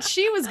knew that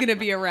she was going to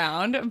be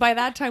around. By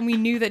that time, we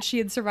knew that she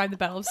had survived the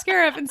Battle of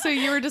Scarif, and so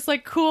you were just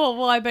like, "Cool.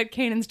 Well, I bet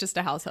Kanan's just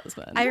a house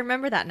husband." I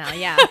remember that now.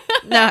 Yeah.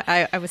 No,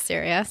 I was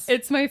serious.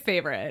 It's my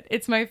favorite.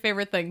 It's my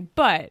favorite thing.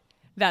 But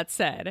that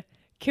said,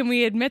 can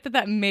we admit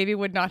that maybe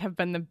would not have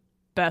been the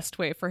best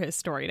way for his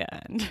story to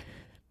end?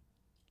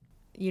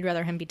 You'd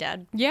rather him be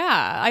dead?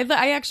 Yeah,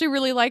 I actually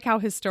really like how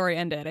his story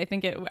ended. I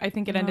think it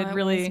ended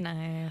really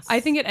nice. I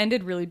think it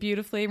ended really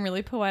beautifully and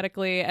really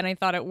poetically, and I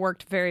thought it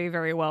worked very,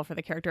 very well for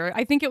the character.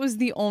 I think it was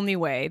the only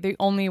way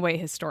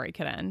his story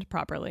could end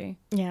properly.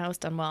 Yeah, it was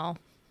done well.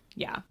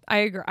 Yeah,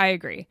 I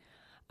agree.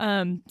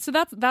 So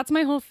that's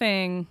my whole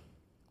thing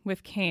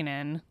with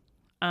Kanan.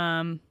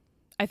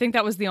 I think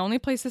that was the only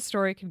place his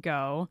story could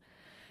go.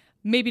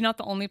 Maybe not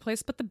the only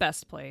place, but the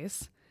best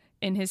place.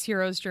 In his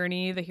hero's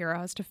journey, the hero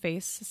has to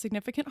face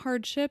significant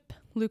hardship.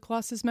 Luke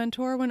lost his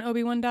mentor when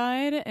Obi-Wan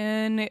died,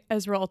 and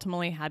Ezra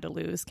ultimately had to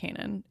lose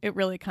Kanan. It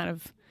really kind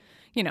of,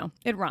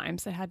 it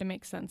rhymes. It had to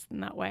make sense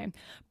in that way.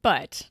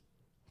 But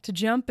to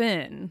jump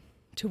in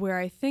to where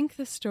I think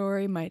the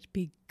story might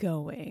be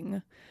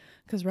going,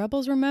 because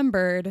Rebels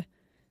Remembered,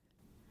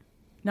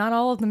 not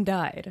all of them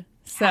died.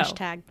 So,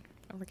 Hashtag,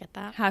 don't forget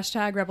that.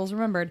 Hashtag Rebels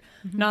Remembered.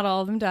 Mm-hmm. Not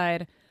all of them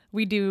died.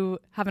 We do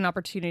have an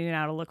opportunity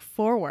now to look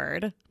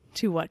forward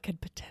to what could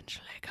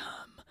potentially come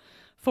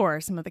for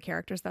some of the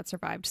characters that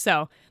survived.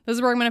 So this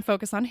is where I'm going to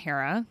focus on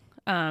Hera,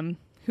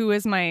 who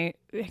is my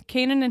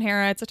Kanan and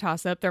Hera. It's a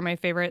toss-up. They're my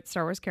favorite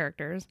Star Wars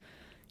characters.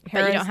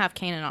 But you don't have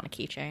Kanan on a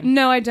keychain.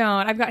 No, I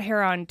don't. I've got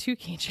Hera on 2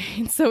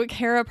 keychains, so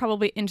Hera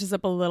probably inches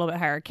up a little bit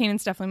higher.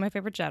 Kanan's definitely my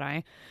favorite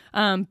Jedi.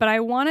 But I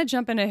want to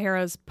jump into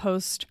Hera's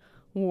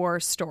post-war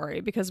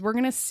story because we're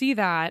going to see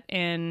that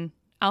in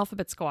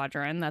Alphabet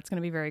Squadron. That's going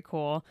to be very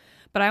cool.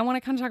 But I want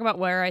to kind of talk about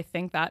where I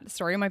think that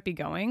story might be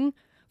going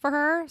for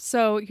her.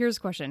 So here's a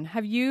question.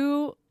 Have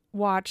you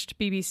watched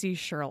BBC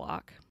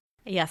Sherlock?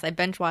 Yes, I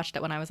binge watched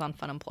it when I was on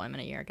Fun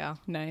Employment a year ago.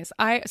 Nice.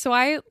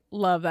 I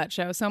love that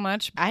show so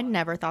much. I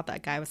never thought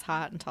that guy was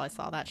hot until I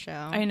saw that show.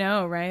 I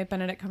know, right?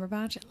 Benedict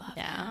Cumberbatch. I love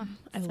him.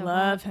 I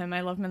love him. I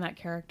love him in that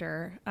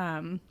character.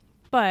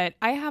 But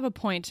I have a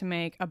point to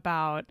make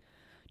about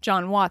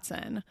John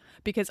Watson,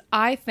 because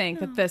I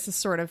think that this is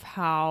sort of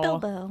how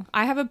Bilbo.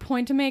 I have a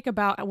point to make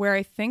about where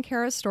I think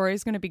Hera's story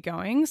is going to be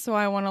going. So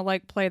I want to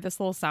play this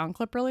little sound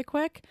clip really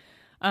quick.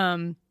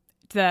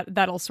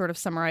 That'll sort of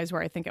summarize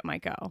where I think it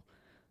might go.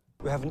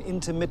 You have an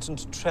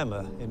intermittent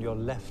tremor in your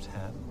left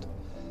hand.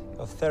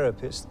 Your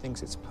therapist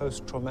thinks it's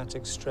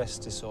post-traumatic stress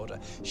disorder.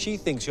 She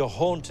thinks you're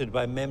haunted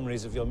by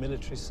memories of your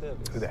military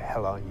service. Who the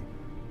hell are you?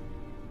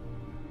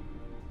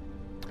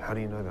 How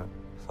do you know that?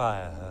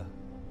 Fire her.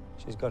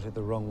 She's got it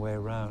the wrong way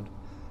around.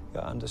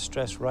 You're under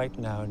stress right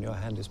now and your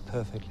hand is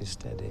perfectly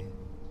steady.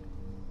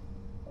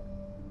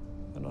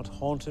 You're not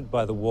haunted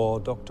by the war,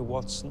 Dr.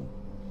 Watson.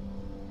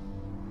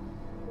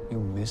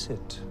 You miss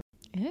it.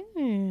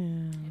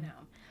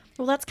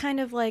 Well, that's kind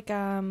of like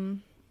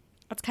an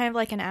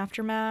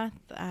Aftermath,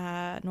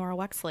 Nora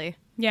Wexley.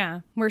 Yeah,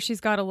 where she's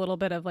got a little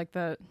bit of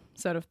the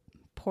sort of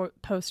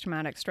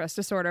post-traumatic stress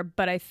disorder,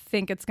 but I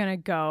think it's going to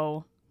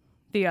go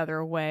the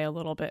other way a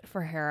little bit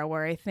for Hera,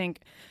 where I think,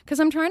 because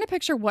I'm trying to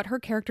picture what her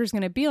character is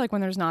going to be like when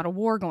there's not a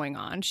war going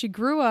on. She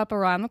grew up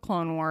around the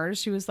Clone Wars.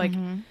 She was a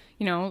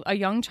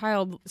young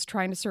child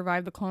trying to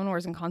survive the Clone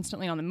Wars and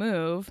constantly on the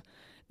move.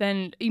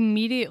 Then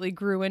immediately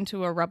grew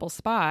into a rebel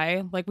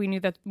spy. We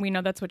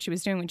know that's what she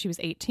was doing when she was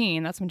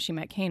 18. That's when she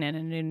met Kanan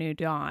in A New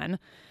Dawn.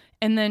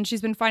 And then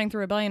she's been fighting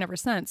through rebellion ever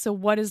since. So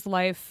what is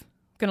life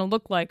going to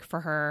look like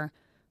for her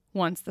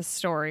once the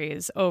story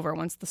is over,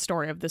 once the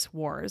story of this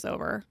war is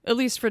over? At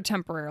least for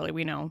temporarily.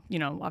 We know,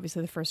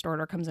 obviously the First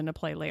Order comes into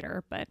play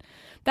later, but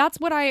that's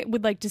what I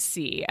would like to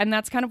see. And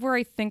that's kind of where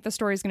I think the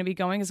story is going to be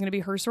going, is going to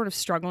be her sort of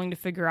struggling to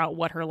figure out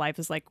what her life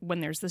is like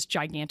when there's this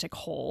gigantic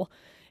hole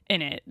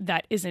in it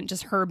that isn't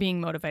just her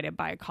being motivated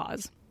by a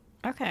cause.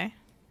 Okay.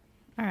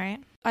 All right.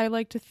 I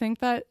like to think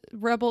that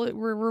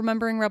we're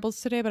remembering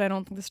Rebels today, but I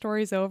don't think the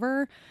story's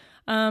over.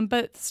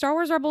 But Star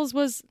Wars Rebels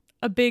was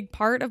a big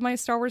part of my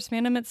Star Wars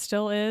fandom. It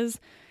still is.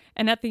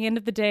 And at the end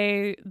of the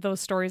day,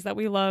 those stories that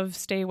we love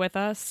stay with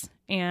us.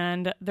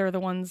 And they're the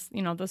ones,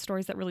 those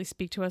stories that really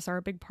speak to us are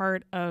a big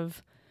part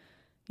of,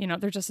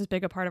 they're just as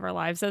big a part of our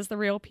lives as the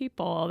real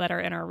people that are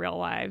in our real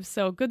lives.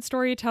 So good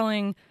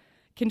storytelling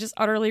can just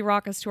utterly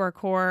rock us to our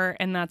core.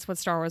 And that's what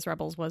Star Wars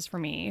Rebels was for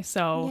me.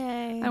 So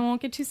Yay. I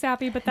won't get too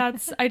sappy, but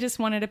I just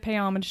wanted to pay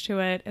homage to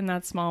it in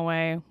that small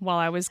way while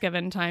I was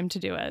given time to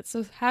do it.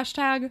 So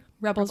hashtag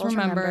Rebels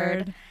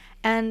Remembered.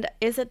 And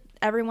is it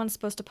everyone's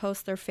supposed to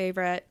post their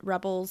favorite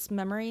Rebels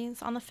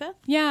memories on the 5th?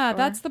 Yeah,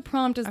 that's the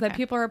prompt, is that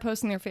people are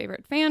posting their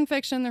favorite fan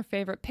fiction, their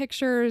favorite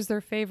pictures, their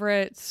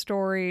favorite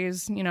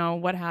stories,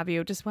 what have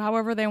you. Just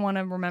however they want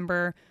to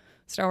remember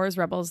Star Wars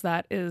Rebels.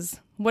 That is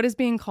what is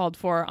being called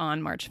for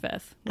on March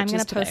 5th. I'm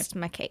going to post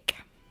my cake.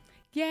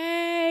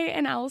 Yay!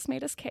 And Alice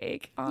made us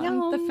cake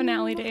on the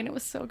finale day, and it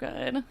was so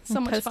good.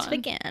 So much fun. Post it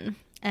again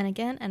and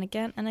again and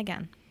again and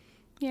again.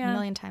 Yeah. A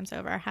million times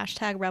over.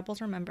 Hashtag Rebels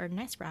Remembered.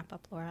 Nice wrap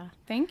up, Laura.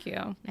 Thank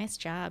you. Nice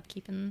job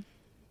keeping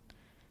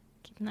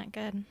that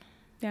good.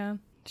 Yeah.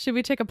 Should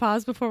we take a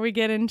pause before we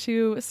get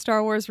into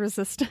Star Wars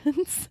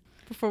Resistance?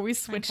 Before we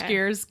switch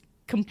gears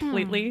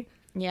completely?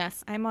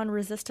 Yes. I'm on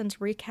Resistance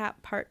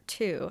Recap Part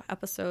 2,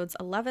 episodes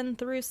 11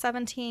 through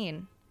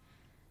 17.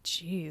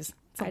 Jeez.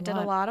 I did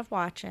a lot of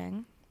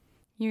watching.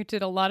 You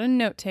did a lot of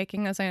note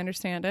taking, as I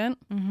understand it.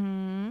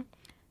 Mm-hmm.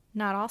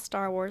 Not all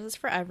Star Wars is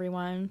for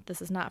everyone.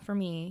 This is not for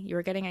me. You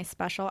are getting a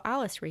special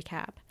Alice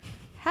recap.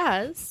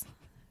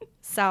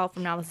 Sal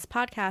from Now This Is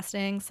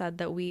Podcasting said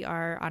that we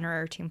are on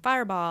our Team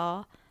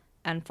Fireball,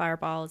 and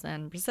Fireball is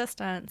in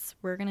Resistance.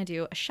 We're going to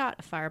do a shot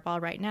of Fireball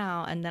right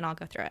now, and then I'll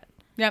go through it.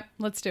 Yep,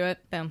 let's do it.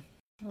 Boom.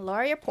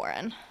 Laura, you're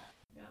pouring.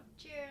 Yep.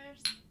 Cheers.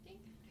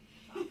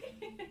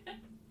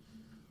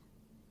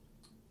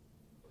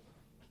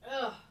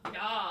 Ugh,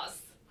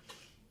 yes.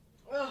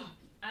 Ugh,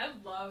 I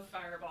love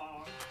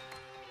Fireball.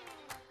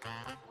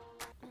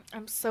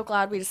 I'm so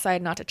glad we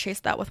decided not to chase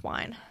that with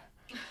wine.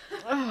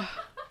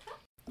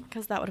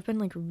 Because that would have been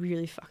like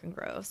really fucking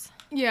gross.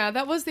 Yeah,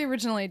 that was the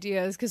original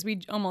idea, is because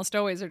we almost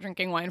always are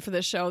drinking wine for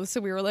this show. So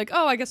we were like,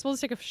 I guess we'll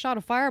just take a shot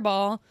of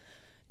Fireball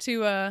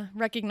to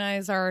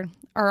recognize our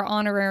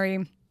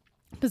honorary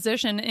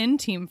position in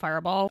Team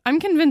Fireball. I'm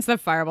convinced that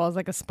Fireball is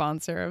like a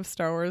sponsor of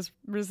Star Wars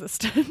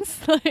Resistance.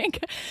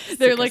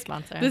 They're like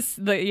sponsor.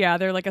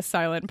 They're like a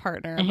silent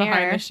partner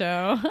behind the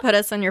show. Put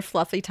us in your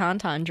fluffy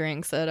tauntaun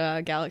drinks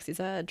at Galaxy's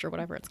Edge or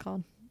whatever it's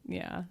called.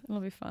 Yeah, it'll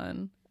be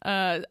fun.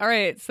 All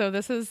right, so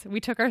we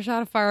took our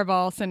shot of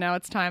Fireball, so now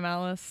it's time,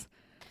 Alice.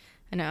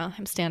 I know,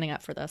 I'm standing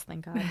up for this,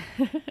 thank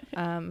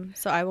God.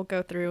 So I will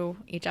go through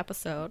each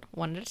episode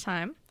one at a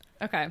time.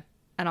 Okay.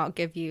 And I'll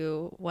give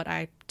you what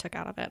I took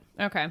out of it.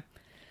 Okay.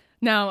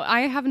 Now,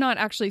 I have not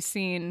actually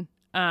seen,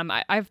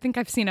 I think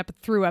I've seen up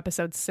through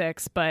episode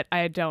 6, but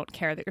I don't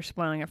care that you're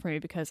spoiling it for me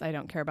because I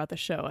don't care about the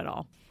show at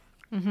all.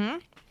 Mm-hmm.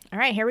 All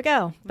right, here we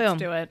go. Boom. Let's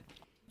do it.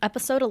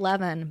 Episode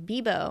 11,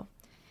 Beebo.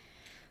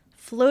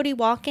 Floaty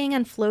walking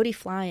and floaty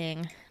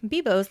flying.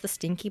 Beebo's the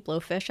stinky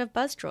blowfish of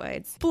buzz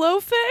droids.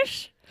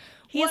 Blowfish?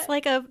 He's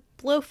like a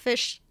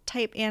blowfish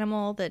type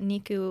animal that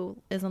Niku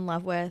is in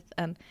love with,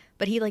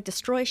 but he like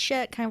destroys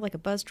shit, kind of like a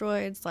buzz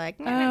droid. It's like,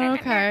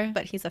 okay,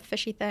 but he's a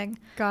fishy thing.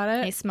 Got it.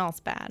 And he smells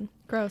bad.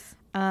 Gross.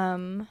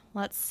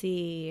 Let's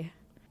see.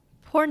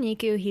 Poor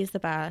Niku, he's the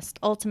best.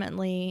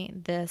 Ultimately,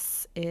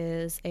 this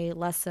is a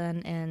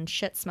lesson in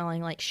shit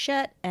smelling like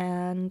shit,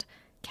 and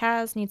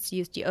Kaz needs to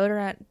use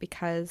deodorant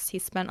because he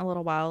spent a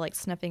little while like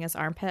sniffing his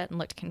armpit and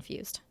looked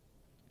confused.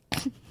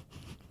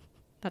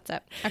 That's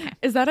it. Okay.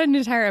 Is that an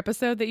entire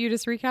episode that you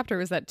just recapped, or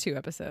was that 2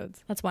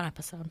 episodes? That's one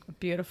episode.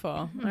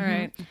 Beautiful. Mm-hmm. All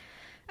right.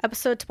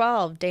 Episode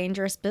 12,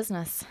 Dangerous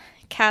Business.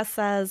 Kaz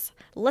says,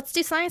 let's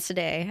do science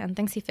today, and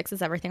thinks he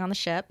fixes everything on the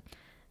ship.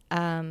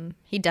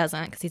 He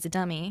doesn't because he's a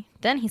dummy.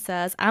 Then he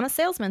says, I'm a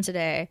salesman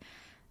today.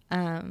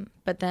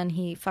 But then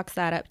he fucks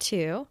that up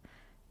too.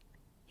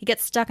 He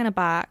gets stuck in a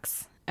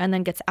box and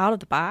then gets out of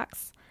the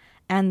box.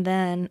 And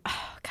then,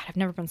 oh God, I've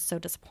never been so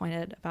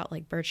disappointed about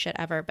like bird shit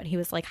ever. But he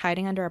was like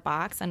hiding under a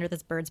box under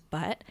this bird's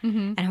butt.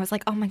 Mm-hmm. And I was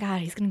like, oh my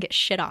God, he's going to get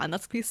shit on.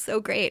 That's going to be so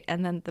great.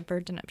 And then the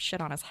bird didn't have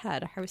shit on his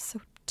head. I was so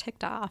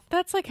ticked off.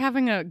 That's like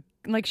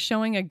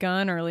showing a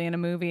gun early in a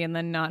movie and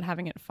then not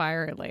having it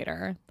fire it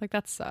later. Like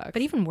that sucks.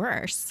 But even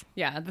worse.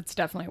 Yeah, that's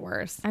definitely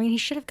worse. I mean, he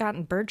should have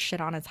gotten bird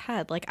shit on his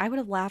head. Like I would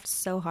have laughed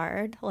so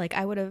hard. Like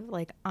I would have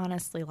like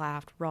honestly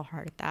laughed real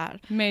hard at that.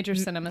 Major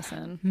cinema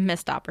sin.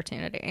 Missed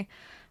opportunity.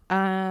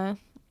 And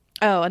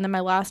then my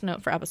last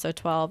note for episode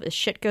 12 is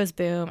shit goes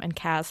boom and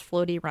Kaz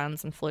floaty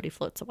runs and floaty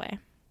floats away.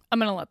 I'm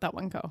going to let that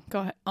one go. Go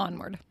ahead.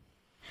 Onward.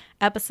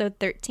 Episode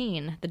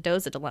 13, the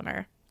Doza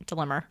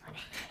Dilemma.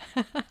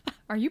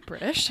 Are you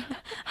British?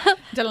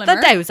 Dilemma.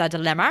 The Doza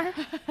Dilemma.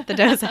 The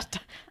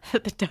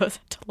Doza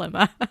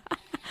Dilemma.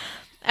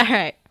 All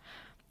right.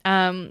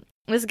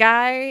 This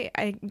guy,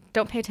 I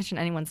don't pay attention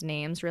to anyone's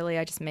names, really.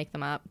 I just make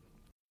them up.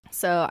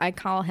 So I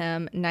call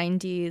him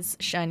 90s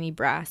shiny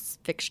brass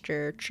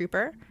fixture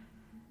trooper.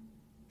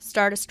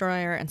 Star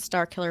Destroyer, and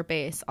Star Killer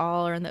Base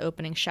all are in the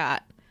opening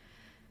shot.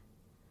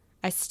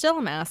 I still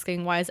am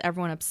asking, why is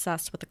everyone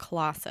obsessed with the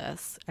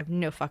Colossus? I have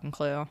no fucking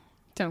clue.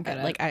 Don't get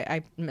it. Like,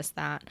 I missed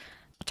that.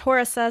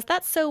 Tora says,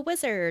 that's so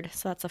wizard.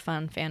 So that's a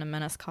fun Phantom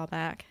Menace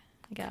callback,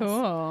 I guess.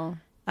 Cool.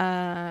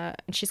 And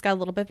she's got a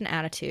little bit of an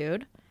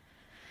attitude.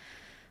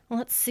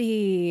 Let's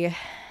see.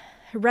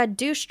 Red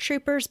Douche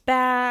Trooper's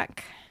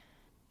back.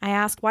 I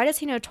ask, why does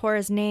he know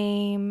Tora's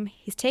name?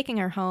 He's taking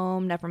her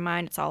home. Never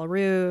mind, it's all a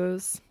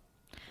ruse.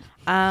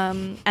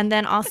 And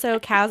then also,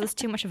 Kaz is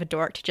too much of a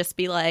dork to just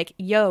be like,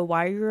 yo,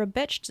 why are you a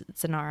bitch,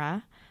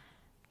 Zanara?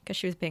 Because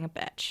she was being a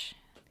bitch.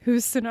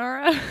 Who's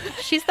Sonara?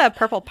 She's the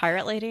purple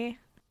pirate lady.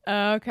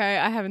 Okay,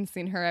 I haven't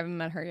seen her. I haven't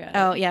met her yet.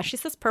 Oh, yeah,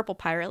 she's this purple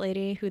pirate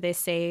lady who they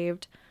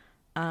saved,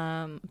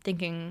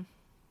 thinking,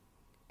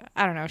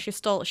 I don't know,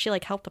 she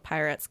like helped the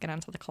pirates get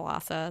into the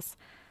Colossus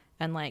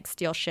and like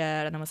steal shit,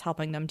 and then was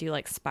helping them do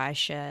like spy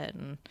shit.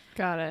 And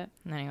got it.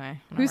 Anyway,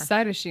 whose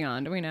side is she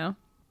on? Do we know?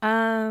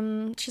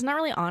 She's not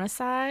really on a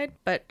side,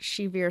 but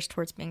she veers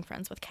towards being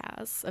friends with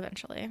Kaz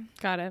eventually.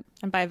 Got it.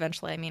 And by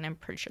eventually, I mean, I'm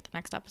pretty sure the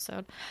next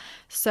episode.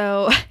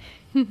 So,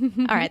 all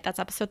right, that's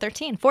episode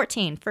 13.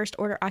 14, First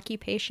Order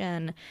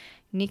Occupation.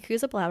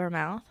 Niku's a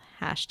blabbermouth.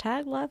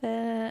 # love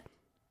it.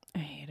 I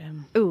hate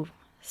him. Ooh,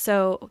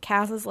 so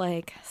Kaz is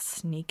like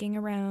sneaking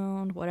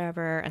around,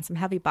 whatever, and some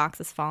heavy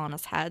boxes fall on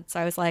his head. So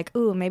I was like,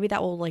 ooh, maybe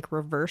that will like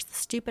reverse the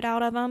stupid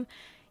out of him.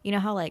 You know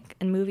how, like,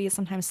 in movies,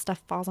 sometimes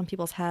stuff falls on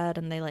people's head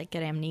and they, like,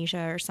 get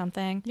amnesia or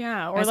something?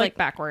 Yeah, or, like,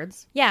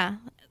 backwards. Yeah.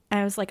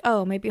 And I was like,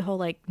 oh, maybe he'll,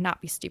 like, not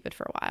be stupid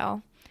for a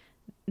while.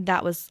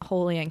 That was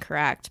wholly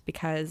incorrect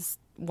because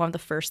one of the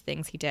first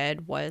things he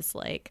did was,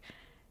 like,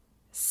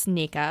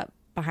 sneak up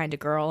behind a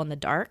girl in the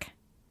dark.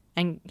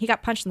 And he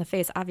got punched in the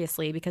face,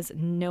 obviously, because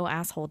no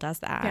asshole does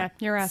that. Yeah,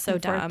 you're asking so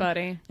for dumb. it,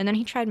 buddy. And then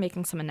he tried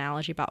making some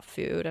analogy about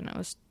food, and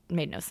it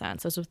made no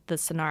sense. It was with the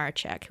Sonara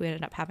chick who he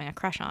ended up having a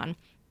crush on,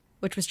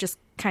 which was just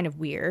kind of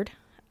weird.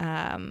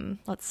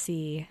 Let's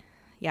see.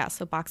 Yeah,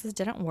 so boxes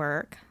didn't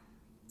work.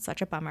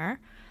 Such a bummer.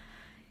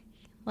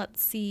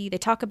 Let's see. They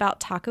talk about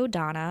Taco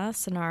Donna,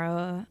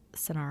 Sonara.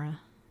 Is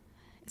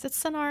it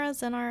Sonara?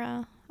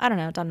 Zenara? I don't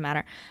know. It doesn't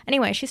matter.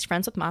 Anyway, she's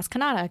friends with Maz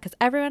Kanata because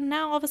everyone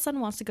now all of a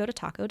sudden wants to go to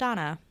Taco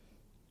Donna.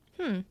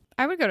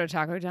 I would go to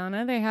Taco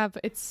Donna. They have,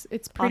 it's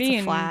pretty. Lots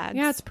of flags.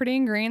 Yeah, it's pretty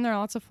and green. There are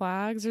lots of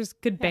flags. There's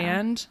good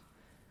band.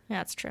 Yeah,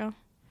 that's true.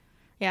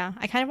 Yeah,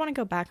 I kind of want to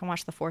go back and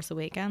watch The Force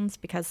Awakens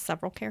because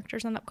several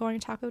characters end up going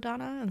to Taco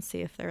Donna and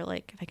see if they're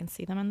like, if I can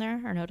see them in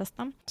there or notice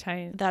them.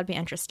 Tight. That'd be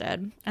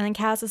interested. And then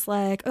Kaz is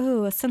like,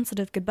 oh, a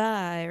sensitive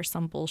goodbye or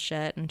some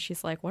bullshit. And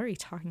she's like, what are you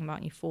talking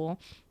about, you fool?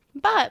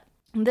 But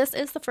this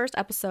is the first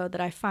episode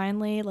that I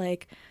finally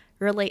like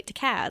relate to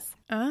Kaz.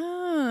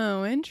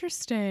 Oh,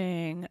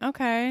 interesting.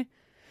 Okay.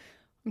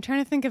 I'm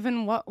trying to think of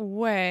in what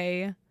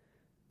way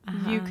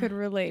you could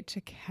relate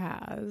to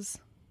Kaz.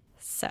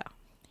 So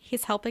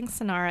he's helping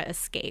Sonara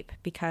escape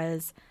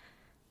because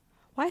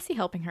why is he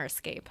helping her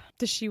escape?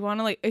 Does she want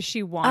to, like, is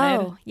she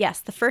wanted? Oh,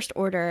 yes. The First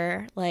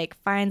Order, like,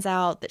 finds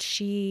out that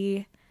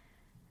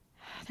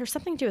there's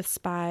something to do with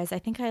spies. I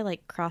think I,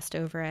 like, crossed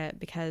over it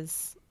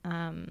because,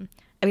 I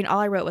mean, all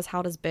I wrote was,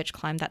 how does bitch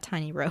climb that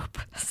tiny rope?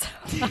 So,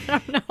 I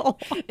don't know.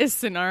 Is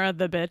Sonara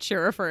the bitch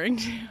you're referring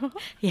to?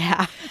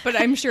 Yeah. But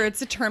I'm sure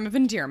it's a term of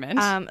endearment.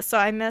 So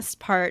I missed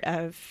part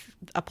of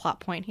a plot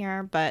point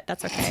here, but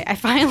that's okay. I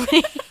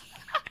finally...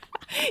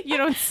 You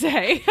don't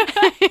say. So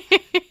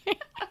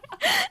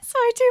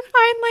I do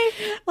finally,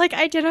 like,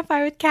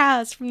 identify with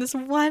Kaz from this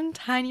one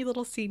tiny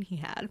little scene he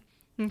had.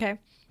 Okay.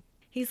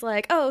 He's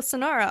like, oh,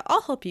 Sonara,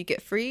 I'll help you get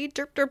free.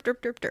 Derp, derp,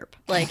 derp, derp, derp.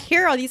 Like,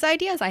 here are all these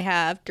ideas I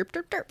have. Derp,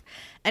 derp, derp.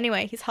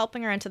 Anyway, he's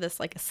helping her into this,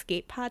 like,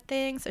 escape pod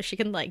thing so she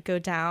can, like, go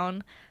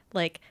down,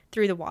 like,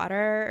 through the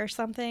water or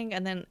something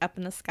and then up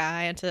in the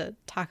sky into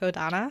Taco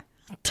Donna.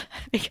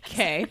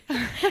 Okay.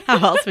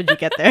 How else would you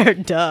get there?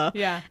 Duh.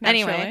 Yeah.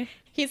 Naturally. Anyway,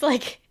 he's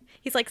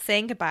like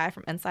saying goodbye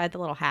from inside the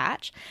little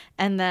hatch,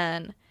 and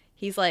then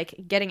he's like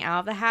getting out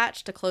of the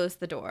hatch to close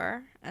the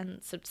door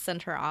and so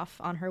send her off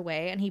on her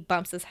way, and he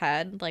bumps his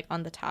head like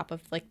on the top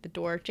of like the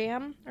door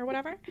jamb or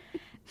whatever,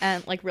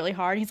 and like really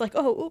hard. He's like,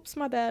 oh, oops,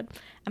 my bad.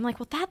 I'm like,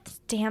 well, that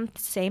damn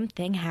same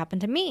thing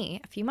happened to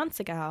me a few months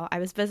ago. I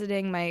was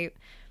visiting my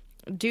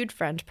dude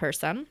friend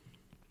person.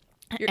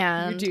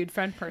 Your dude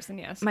friend person,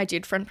 yes. My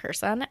dude friend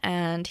person,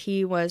 and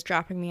he was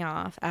dropping me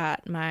off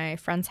at my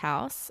friend's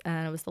house,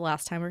 and it was the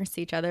last time we were going to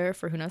see each other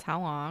for who knows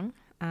how long,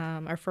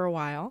 or for a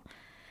while.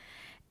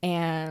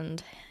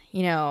 And,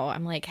 you know,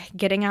 I'm like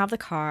getting out of the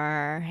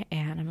car,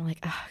 and I'm like,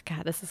 oh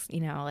God, this is, you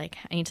know, like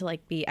I need to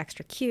like be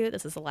extra cute.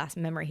 This is the last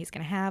memory he's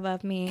going to have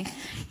of me.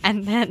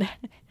 And then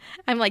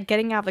I'm like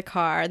getting out of the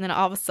car, and then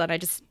all of a sudden I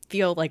just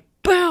feel like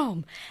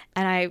boom,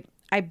 and I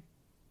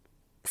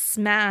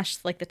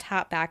smashed like the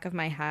top back of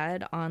my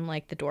head on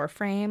like the door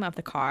frame of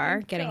the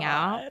car getting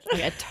out.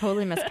 Like, I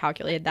totally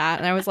miscalculated that,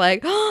 and I was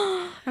like,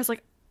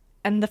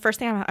 and the first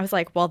thing I was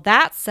like, well,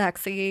 that's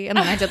sexy, and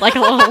then I did like a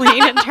little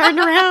lean and turned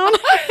around.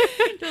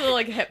 Did a little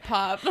like hip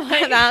hop.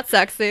 That's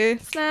sexy.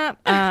 Snap.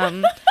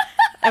 I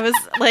was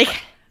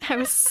like, I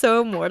was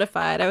so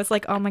mortified. I was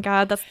like, oh my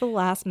God, that's the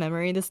last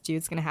memory this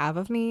dude's going to have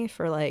of me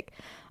for like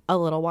a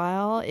little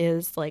while,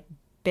 is like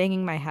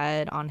banging my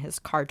head on his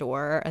car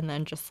door and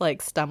then just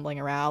like stumbling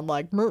around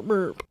like merp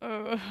merp.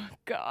 Oh,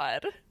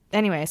 God.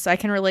 Anyway, so I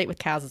can relate with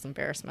Kaz's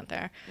embarrassment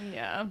there.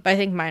 Yeah. But I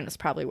think mine was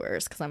probably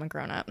worse because I'm a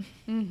grown-up.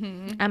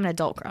 Mm-hmm. I'm an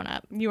adult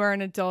grown-up. You are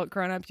an adult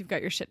grown up. You've got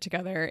your shit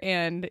together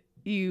and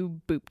you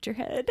booped your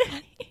head.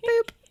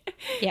 Boop.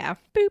 Yeah.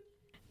 Boop.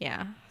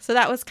 Yeah. So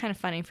that was kind of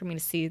funny for me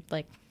to see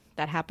like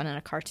that happen in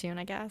a cartoon,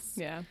 I guess.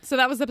 Yeah. So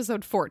that was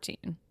episode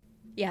 14.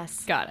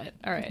 Yes. Got it.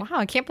 All right. Wow,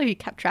 I can't believe you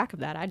kept track of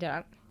that. I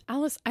didn't.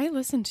 Alice, I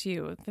listen to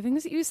you. The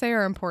things that you say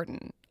are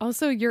important.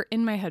 Also, you're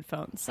in my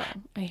headphones, so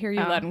I hear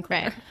you loud and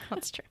clear. Right.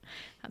 That's true.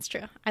 That's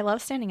true. I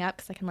love standing up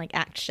because I can like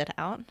act shit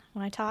out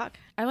when I talk.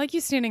 I like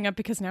you standing up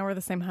because now we're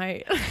the same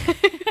height.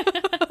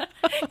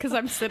 Because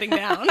I'm sitting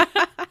down.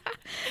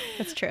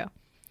 That's true.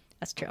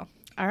 That's true.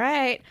 All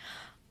right.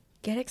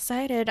 Get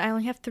excited. I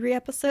only have 3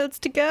 episodes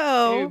to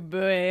Oh,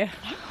 go.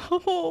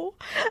 boy.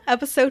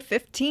 Episode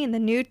 15, The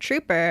New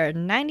Trooper.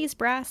 90s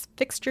brass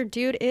fixture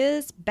dude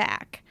is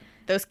back.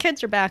 Those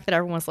kids are back that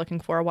everyone was looking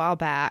for a while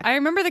back. I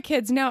remember the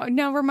kids.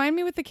 Now remind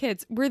me with the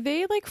kids. Were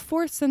they like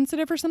force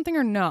sensitive or something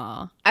or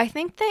nah? I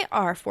think they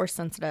are force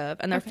sensitive,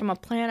 and they're from a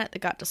planet that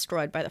got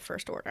destroyed by the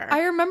First Order.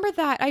 I remember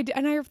that. I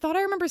thought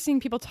I remember seeing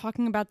people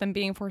talking about them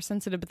being force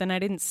sensitive, but then I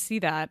didn't see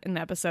that in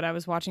the episode I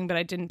was watching, but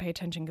I didn't pay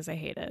attention because I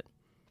hate it.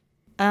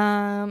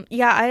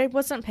 Yeah, I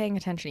wasn't paying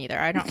attention either.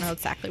 I don't know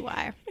exactly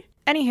why.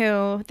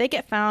 Anywho, they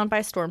get found by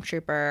a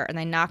stormtrooper, and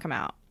they knock him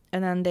out.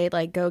 And then they,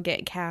 like, go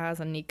get Kaz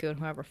and Niku and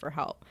whoever for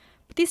help.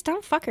 But these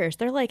dumb fuckers,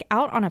 they're, like,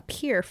 out on a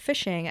pier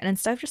fishing, and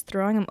instead of just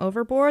throwing him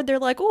overboard, they're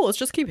like, oh, let's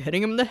just keep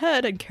hitting him in the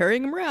head and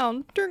carrying him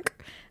around. Dunk.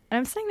 And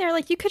I'm sitting there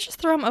like, you could just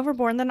throw him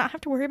overboard and then not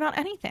have to worry about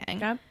anything.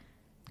 Yeah.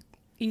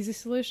 Easy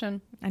solution.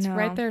 I It's know.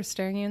 right there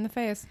staring you in the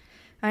face.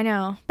 I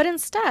know. But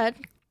instead,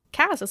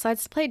 Kaz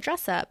decides to play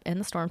dress up in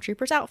the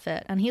stormtrooper's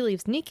outfit, and he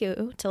leaves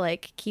Niku to,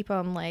 like, keep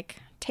him,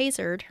 like,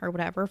 tasered or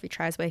whatever if he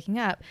tries waking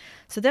up.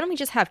 So then we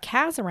just have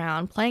Kaz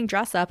around playing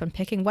dress up and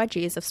picking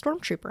wedgies of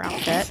stormtrooper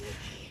outfit.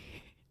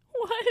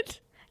 What?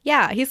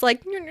 Yeah, he's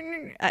like,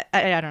 I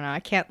don't know, I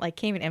can't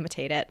even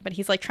imitate it, but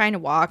he's like trying to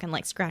walk and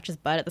like scratch his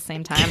butt at the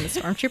same time in the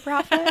stormtrooper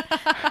outfit.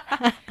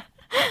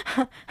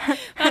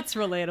 That's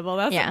relatable.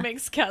 That's Yeah. what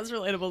makes Kaz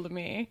relatable to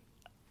me.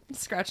 I'm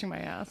scratching my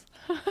ass.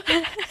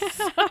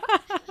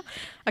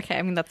 Okay,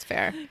 I mean that's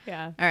fair.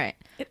 Yeah. All right.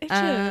 It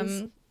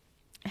itches.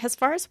 As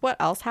far as what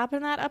else happened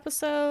in that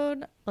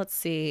episode, let's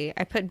see.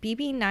 I put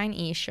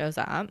BB9E shows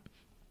up.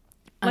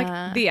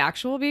 Like the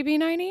actual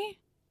BB-90?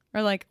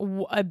 Or like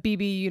a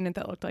BB unit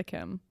that looked like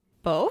him?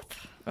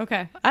 Both?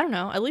 Okay. I don't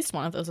know. At least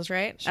one of those is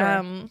right.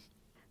 Sure.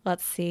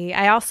 Let's see.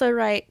 I also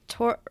wrote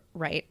Tora's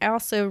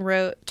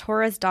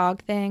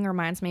dog thing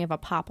reminds me of a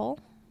popple.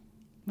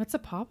 What's a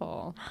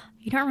popple?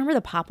 You don't remember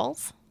the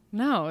popples?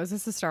 No. Is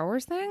this a Star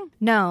Wars thing?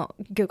 No,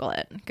 Google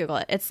it.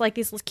 It's like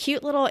these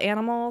cute little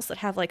animals that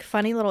have like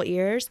funny little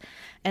ears,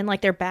 and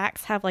like their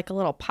backs have like a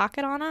little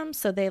pocket on them,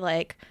 so they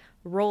like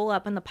roll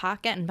up in the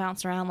pocket and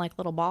bounce around like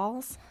little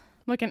balls.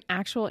 Like an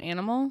actual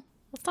animal? Well,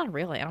 it's not a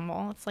real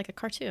animal. It's like a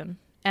cartoon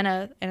and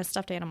a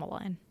stuffed animal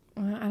line.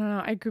 I don't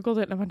know. I Googled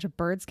it and a bunch of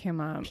birds came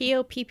up.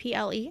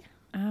 Popple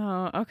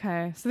Oh,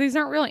 okay. So these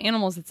aren't real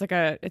animals. It's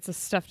a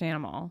stuffed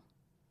animal.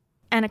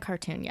 and a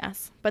cartoon,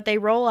 yes, but they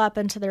roll up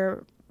into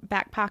their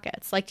back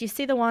pockets. Like, do you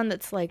see the one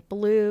that's like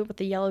blue with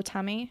the yellow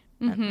tummy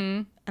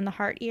and the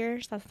heart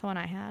ears? That's the one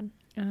I had.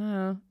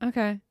 Oh,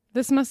 okay.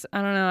 This must.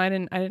 I don't know. I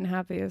didn't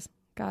have these.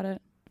 Got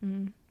it.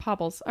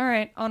 Popples. All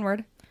right.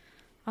 Onward.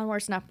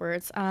 Onwards and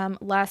upwards.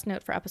 Last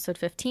note for episode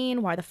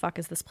 15. Why the fuck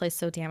is this place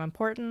so damn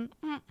important?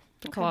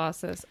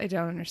 Colossus. I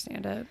don't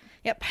understand it.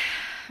 Yep.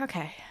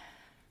 Okay.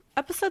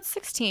 Episode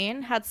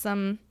 16 had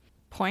some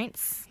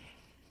points,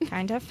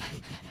 kind of.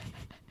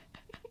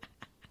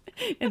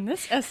 In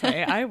this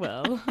essay, I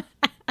will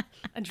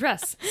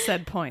address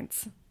said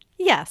points.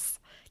 Yes.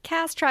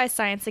 Kaz tries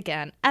science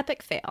again.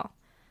 Epic fail.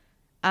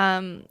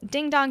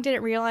 Ding Dong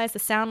didn't realize the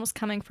sound was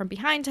coming from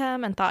behind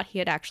him and thought he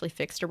had actually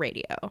fixed a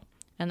radio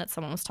and that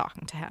someone was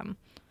talking to him.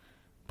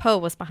 Poe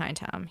was behind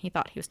him. He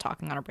thought he was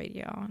talking on a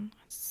radio.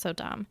 So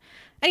dumb.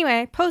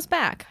 Anyway, Poe's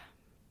back.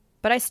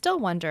 But I still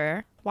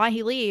wonder why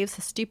he leaves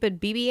his stupid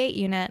BB-8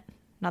 unit.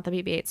 Not the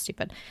BB-8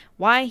 stupid.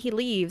 Why he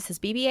leaves his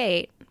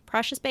BB-8,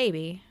 precious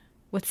baby,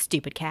 with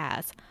stupid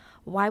Kaz.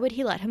 Why would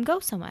he let him go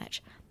so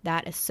much?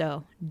 That is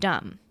so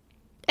dumb.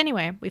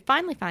 Anyway, we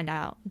finally find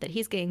out that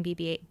he's getting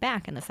BB-8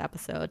 back in this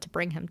episode to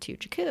bring him to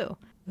Jakku.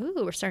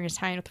 Ooh, we're starting to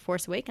tie in with The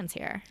Force Awakens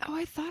here. Oh,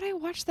 I thought I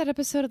watched that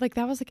episode. Like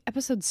that was like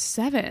episode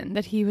 7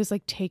 that he was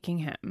like taking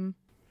him.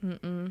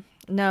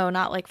 No,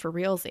 not like for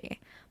realsy.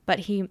 But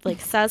he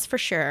like says for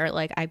sure,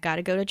 like, I've got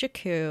to go to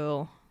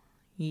Jakku,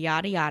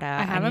 yada yada.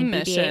 I have a need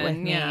BB-8 mission, with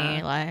me,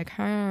 yeah. like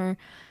her.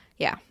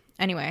 Yeah.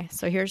 Anyway,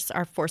 so here's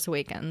our Force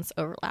Awakens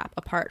overlap.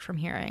 Apart from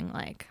hearing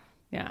like,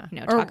 Yeah.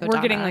 You know, or Taco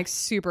we're getting Donna. like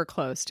super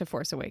close to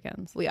Force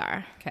Awakens. we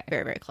are Okay.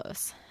 very very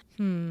close.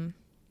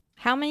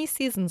 How many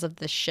seasons of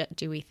this shit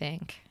do we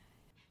think?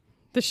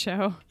 The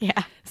show.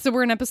 Yeah. So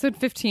we're in episode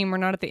 15. We're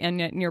not at the end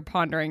yet, and you're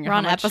pondering. We're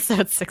on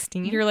episode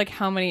 16. You're like,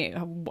 how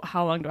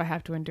long do I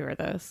have to endure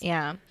this?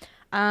 Yeah.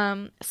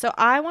 So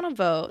I want to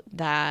vote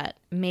that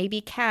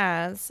maybe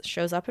Kaz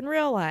shows up in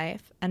real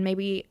life, and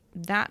maybe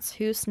that's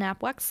who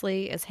Snap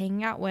Wexley is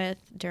hanging out with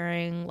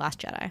during Last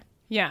Jedi.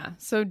 Yeah.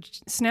 So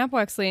Snap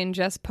Wexley and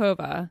Jess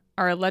Pova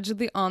are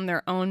allegedly on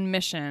their own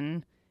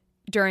mission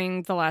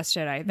during The Last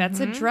Jedi. That's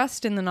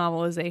addressed in the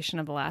novelization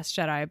of The Last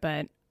Jedi,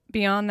 but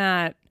beyond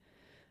that,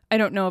 I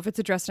don't know if it's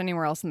addressed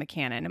anywhere else in the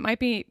canon. It might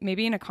be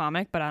maybe in a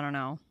comic, but I don't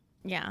know.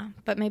 Yeah,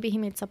 but maybe he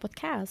meets up with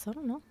Kaz. I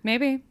don't know.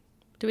 Maybe.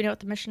 Do we know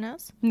what the mission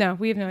is? No,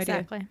 we have no idea.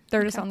 Exactly.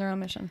 They're just on their own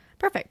mission.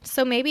 Perfect.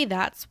 So maybe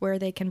that's where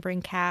they can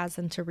bring Kaz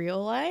into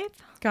real life.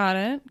 Got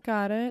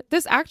it.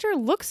 This actor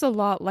looks a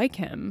lot like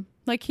him.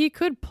 Like he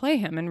could play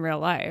him in real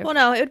life. Well,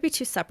 no, it would be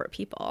two separate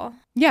people.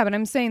 Yeah, but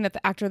I'm saying that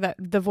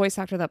the voice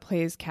actor that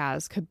plays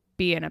Kaz could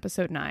be in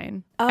episode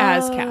 9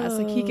 as Kaz.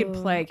 Like he could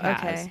play Kaz.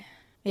 Okay.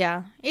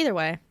 Yeah. Either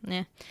way.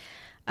 Yeah.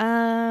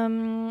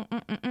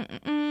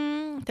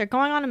 They're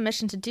going on a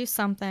mission to do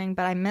something,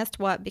 but I missed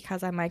what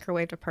because I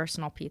microwaved a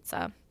personal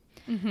pizza.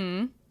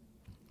 Mm-hmm.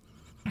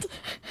 That's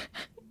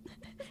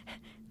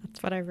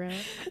what I wrote.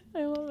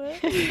 I love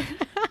it.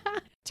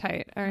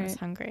 Tight. All right. I was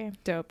hungry.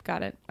 Dope.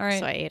 Got it. All right.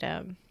 So I ate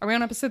them. Are we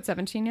on episode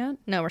 17 yet?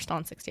 No, we're still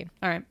on 16.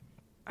 All right.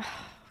 God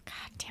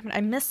damn it.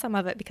 I missed some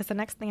of it because the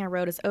next thing I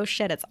wrote is, oh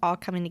shit, it's all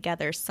coming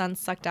together. Sun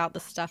sucked out the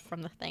stuff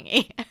from the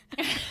thingy.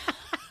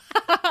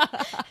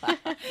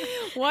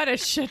 What a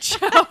shit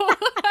show.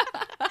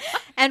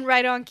 And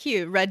right on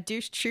cue, Red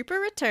Douche Trooper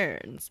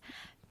returns.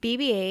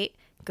 BB-8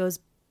 goes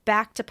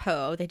back to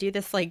Poe. They do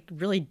this like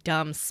really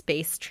dumb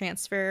space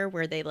transfer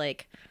where they're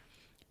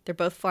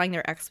both flying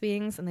their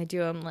X-Wings and they do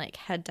them like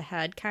head to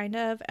head kind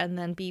of. And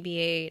then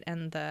BB-8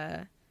 and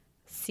the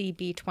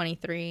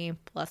CB-23,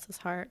 bless his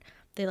heart,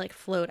 they like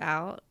float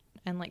out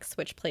and like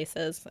switch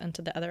places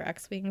into the other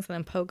X-Wings. And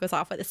then Poe goes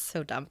off with, it's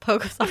so dumb. Poe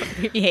goes off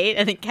with BB-8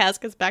 and then Kaz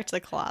goes back to the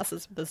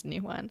Colossus with this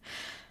new one.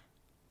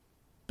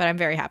 But I'm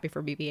very happy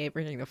for BB-8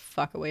 bringing the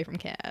fuck away from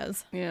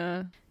Kaz.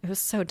 Yeah. It was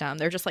so dumb.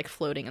 They're just like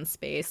floating in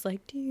space,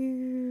 like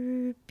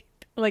dude.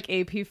 Like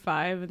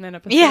AP5 and then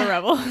episode Yeah. of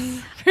Rebels.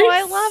 Oh,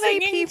 I love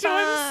Singing AP5. to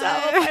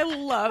himself. I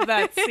love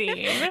that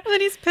scene. And then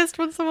he's pissed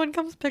when someone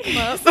comes pick him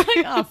up. Like,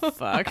 oh,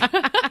 fuck. I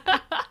love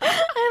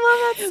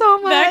that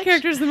so much. That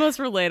character is the most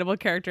relatable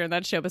character in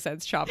that show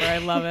besides Chopper. I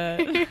love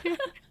it.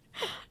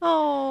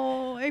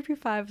 Oh,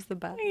 AP5 is the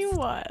best. He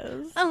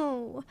was.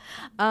 Oh.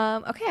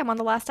 Okay, I'm on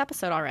the last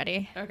episode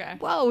already. Okay.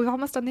 Whoa, we've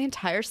almost done the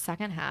entire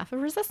second half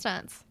of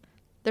Resistance.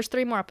 There's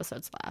 3 more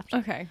episodes left.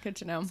 Okay, good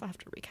to know. So I have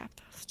to recap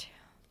those too.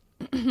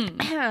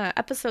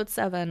 Episode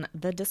 7,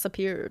 The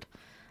Disappeared. I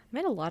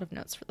made a lot of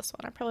notes for this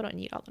one. I probably don't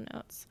need all the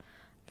notes.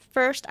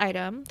 First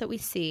item that we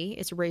see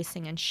is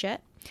racing and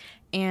shit.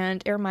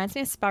 And it reminds me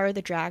of Spyro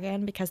the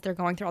Dragon because they're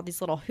going through all these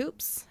little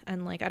hoops.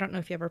 And, like, I don't know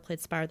if you ever played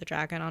Spyro the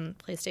Dragon on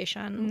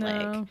PlayStation. No.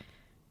 Like,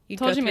 you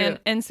Told you, man.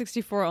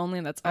 N64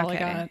 only. That's all I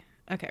got.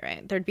 Okay,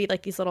 right. There'd be,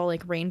 like, these little,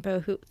 like, rainbow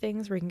hoop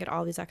things where you can get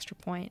all these extra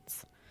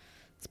points.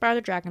 Spyro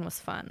the Dragon was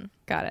fun.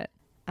 Got it.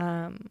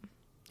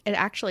 It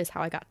actually is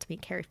how I got to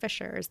meet Carrie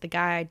Fisher. Is the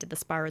guy I did the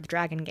Spyro the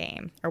Dragon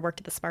game, or worked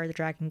at the Spyro the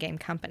Dragon game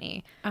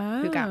company,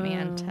 who got me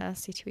into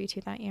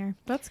C2E2 that year.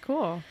 That's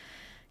cool.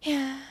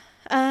 Yeah.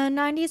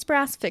 90s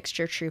brass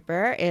fixture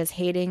trooper is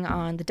hating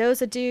on the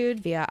Doza dude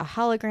via a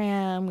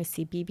hologram. We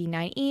see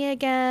BB-9E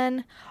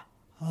again.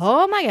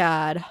 Oh my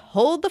god.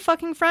 Hold the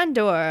fucking front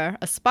door.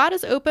 A spot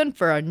is open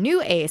for a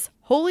new ace.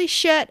 Holy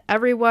shit,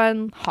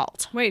 everyone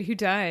halt. Wait, who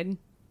died?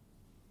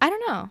 I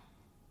don't know.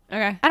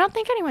 Okay. I don't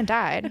think anyone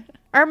died.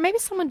 Or maybe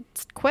someone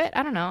quit.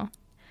 I don't know.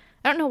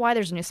 I don't know why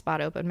there's a new spot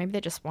open. Maybe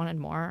they just wanted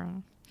more.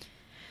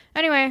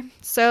 Anyway,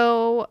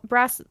 so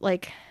Brass,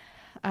 like,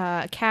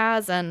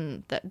 Kaz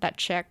and that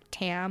chick,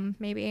 Tam,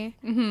 maybe.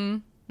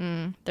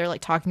 They're,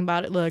 like, talking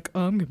about it like,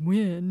 I'm gonna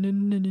win.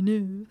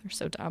 No. They're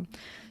so dumb.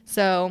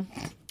 So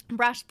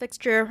Brass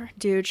Fixture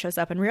dude shows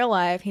up in real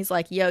life. He's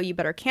like, yo, you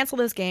better cancel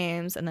those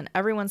games. And then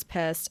everyone's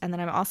pissed. And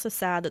then I'm also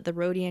sad that the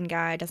Rodian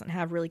guy doesn't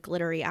have really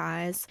glittery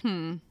eyes.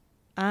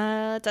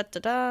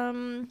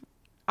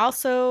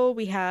 Also,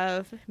 we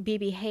have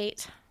BB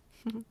Hate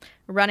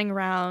running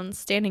around,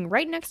 standing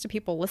right next to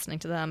people listening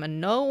to them, and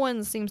no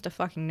one seems to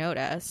fucking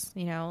notice.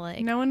 You know,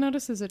 like, No one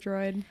notices a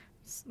droid.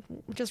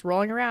 just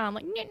rolling around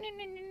like.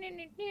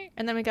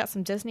 And then we got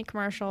some Disney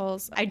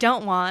commercials. I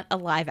don't want a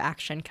live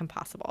action Kim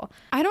Possible.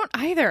 I don't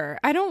either.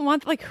 I don't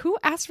want, like, who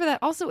asked for that?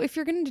 Also, if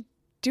you're going to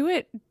do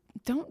it,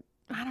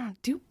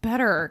 do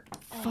better.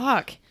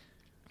 Fuck.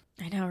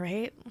 I know,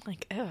 right?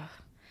 Like, ugh.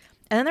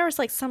 And then there was,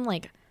 like, some,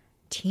 like,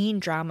 teen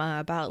drama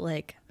about,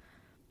 like,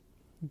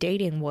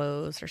 dating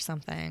woes or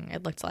something.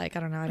 It looked like. I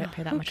don't know. I didn't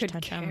pay that much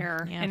attention.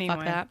 Care? Yeah, Anyway.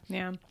 fuck that.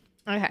 Yeah.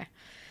 Okay.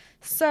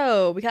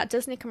 So we got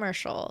Disney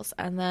commercials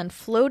and then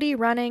Floaty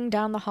running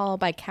down the hall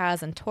by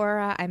Kaz and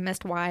Tora. I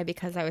missed why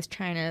because I was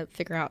trying to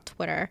figure out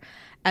Twitter.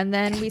 And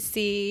then we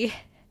see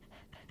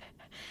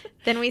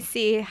Then we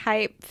see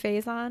Hype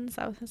Phazon. Is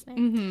that what his name?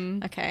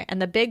 Mm-hmm. Okay.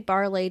 And the big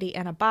bar lady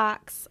in a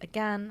box.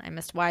 Again, I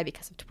missed why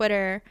because of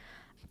Twitter.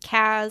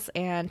 Kaz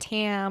and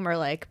Tam are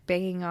like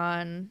banging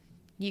on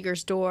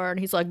Yeager's door, and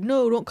he's like,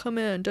 "No, don't come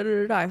in." Da, da,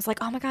 da, da. I was like,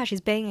 "Oh my gosh,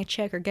 he's banging a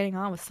chick or getting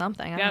on with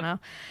something." I don't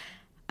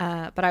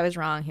know. But I was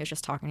wrong. He was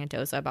just talking to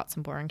Doza about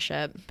some boring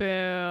shit. Boo.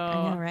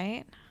 I know,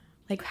 right?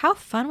 Like, how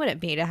fun would it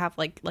be to have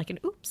like an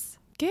oops?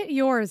 Get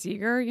yours,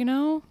 Yeager, you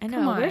know? I know.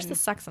 Come on. Where's the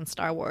sex in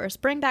Star Wars?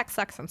 Bring back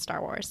sex in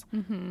Star Wars.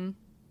 Mm-hmm.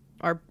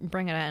 Or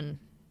bring it in,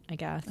 I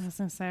guess. I was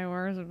going to say,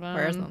 where's it been?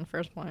 Where's it in the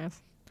first place?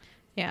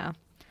 Yeah.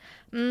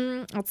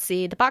 Let's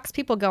see. The box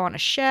people go on a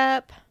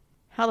ship.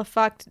 How the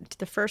fuck did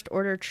the First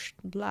Order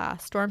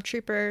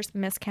stormtroopers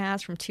miss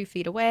Kaz from 2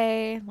 feet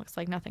away? Looks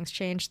like nothing's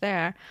changed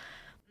there.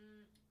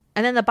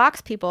 And then the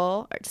box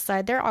people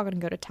decide they're all going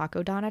to go to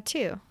Takodana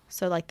too.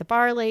 So like the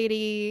bar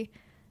lady,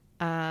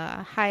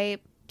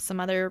 Hype, some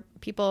other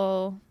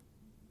people,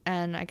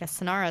 and I guess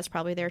Sonara is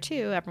probably there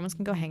too. Everyone's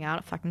going to go hang out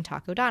at fucking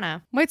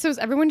Takodana. Wait, so is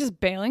everyone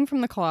just bailing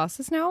from the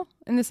Colossus now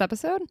in this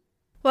episode?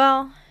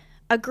 Well,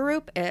 a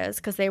group is,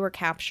 because they were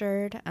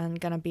captured and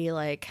going to be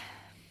like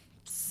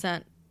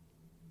sent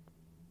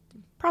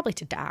probably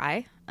to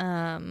die.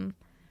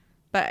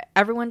 But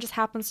everyone just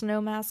happens to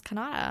know Maz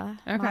Kanata.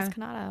 Okay. Maz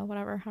Kanata,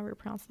 whatever, however you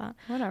pronounce that.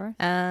 Whatever.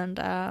 And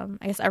I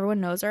guess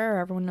everyone knows her, or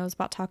everyone knows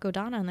about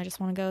Takodana, and they just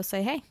want to go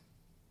say, hey.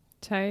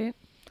 Tight.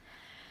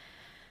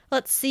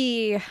 Let's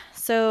see.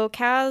 So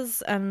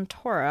Kaz and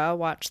Tora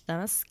watch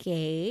them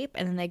escape,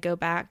 and then they go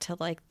back to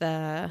like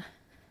the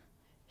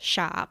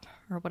shop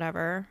or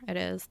whatever it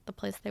is, the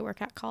place they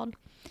work at called.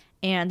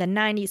 And the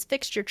 90s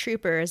fixture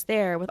trooper is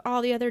there with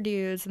all the other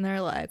dudes, and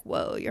they're like,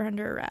 whoa, you're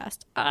under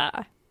arrest.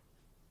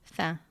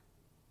 Fin.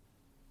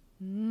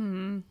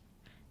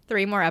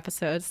 3 more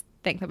episodes.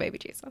 Thank the baby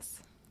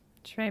Jesus.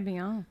 Très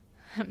bien.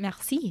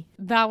 Merci.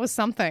 That was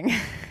something.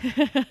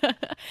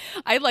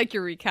 I like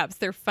your recaps.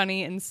 They're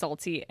funny and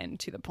salty and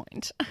to the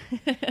point.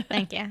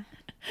 Thank you.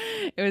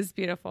 It was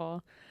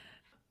beautiful.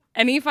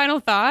 Any final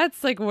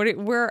thoughts? Like,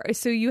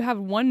 so you have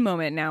one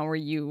moment now where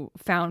you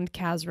found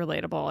Kaz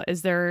relatable.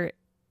 Is there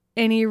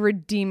any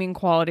redeeming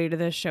quality to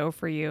this show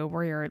for you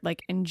where you're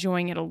like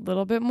enjoying it a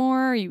little bit more?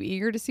 Are you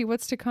eager to see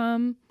what's to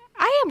come?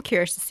 I am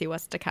curious to see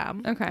what's to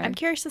come. Okay. I'm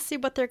curious to see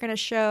what they're going to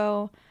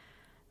show,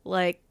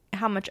 like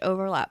how much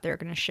overlap they're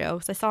going to show.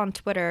 Because I saw on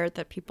Twitter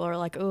that people are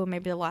like, oh,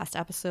 maybe the last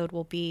episode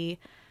will be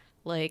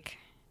like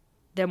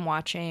them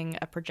watching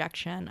a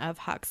projection of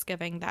Hux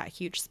giving that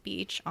huge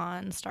speech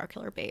on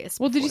Starkiller Base.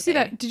 Well, did you see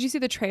before that? Did you see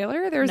the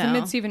trailer? There was a No.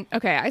 mid-season.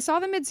 Okay, I saw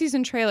the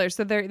mid-season trailer.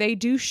 So they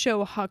do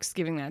show Hux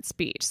giving that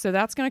speech. So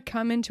that's going to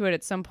come into it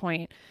at some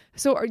point.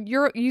 So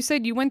you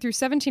said you went through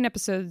 17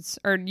 episodes,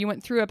 or you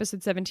went through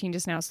episode 17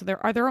 just now. So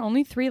are there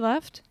only 3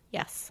 left?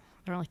 Yes,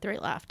 there are only 3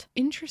 left.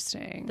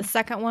 Interesting. The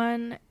second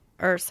one,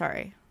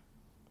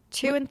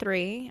 2 and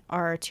 3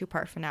 are a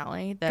 2-part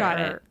finale that Got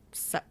are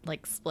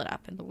it. split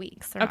up in the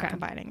weeks. They're Okay. not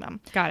combining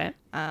them. Got it.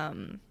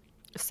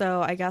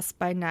 So I guess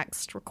by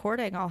next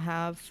recording, I'll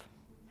have.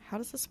 How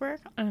does this work?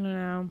 I don't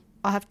know.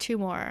 I'll have 2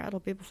 more. It'll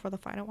be before the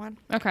final one.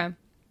 Okay.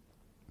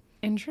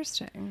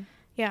 Interesting.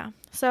 Yeah.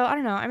 So I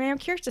don't know. I mean, I'm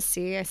curious to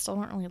see. I still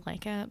don't really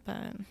like it,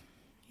 but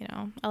you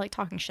know, I like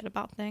talking shit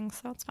about things,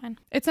 so it's fine.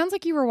 It sounds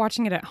like you were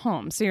watching it at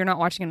home, so you're not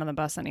watching it on the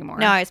bus anymore.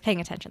 No, I was paying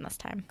attention this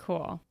time.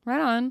 Cool. Right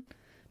on.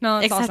 No,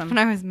 that's Except awesome. when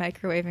I was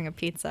microwaving a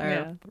pizza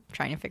Yeah. or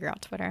trying to figure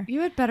out Twitter.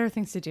 You had better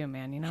things to do,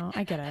 man. You know,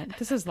 I get it.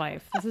 This is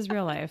life. This is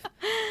real life.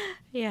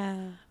 Yeah.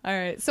 All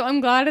right. So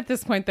I'm glad at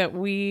this point that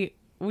we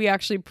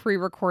actually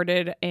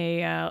pre-recorded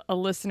a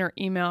listener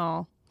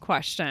email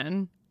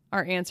question,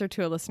 our answer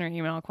to a listener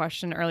email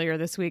question earlier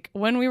this week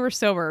when we were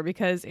sober,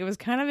 because it was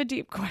kind of a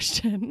deep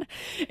question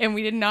and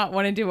we did not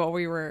want to do what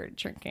we were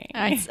drinking.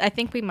 I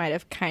think we might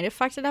have kind of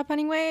fucked it up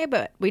anyway,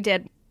 but we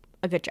did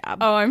a good job.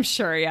 Oh, I'm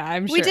sure. Yeah,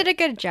 I'm sure. We did a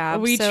good job.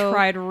 We so,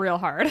 tried real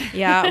hard.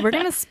 Yeah, we're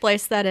going to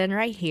splice that in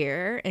right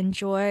here.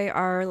 Enjoy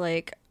our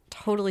like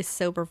totally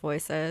sober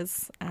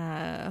voices.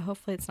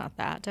 Hopefully it's not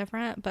that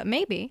different, but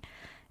maybe.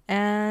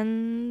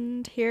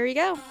 And here you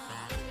go.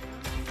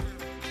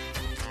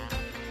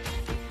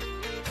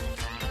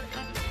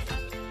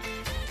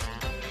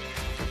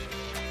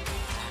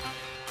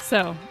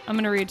 So I'm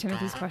going to read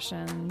Timothy's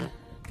question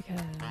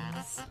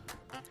because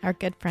Our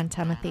good friend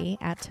Timothy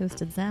at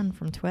Toasted Zen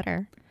from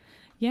Twitter.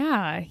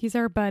 yeah, he's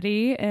our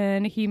buddy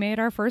and he made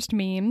our first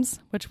memes,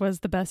 which was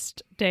the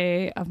best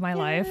day of my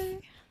life.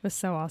 It was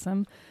so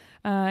awesome.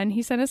 And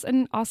he sent us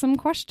an awesome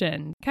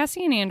question.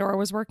 Cassian Andor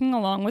was working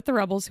along with the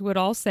rebels who would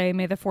all say,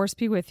 "May the Force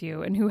be with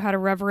you," and who had a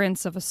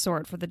reverence of a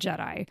sort for the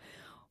Jedi.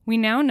 We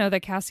now know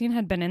that Cassian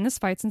had been in this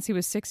fight since he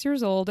was 6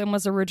 years old and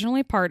was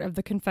originally part of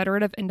the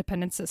Confederate of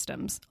Independent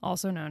Systems,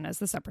 also known as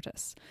the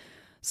Separatists.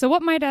 So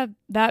what might have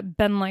that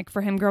been like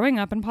for him growing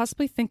up and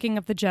possibly thinking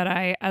of the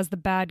Jedi as the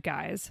bad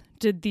guys?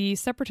 Did the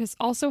Separatists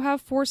also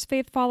have Force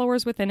faith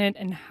followers within it,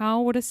 and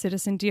how would a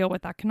citizen deal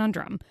with that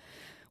conundrum?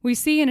 We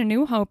see in A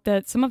New Hope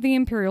that some of the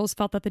Imperials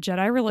felt that the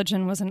Jedi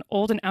religion was an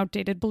old and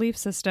outdated belief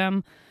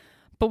system,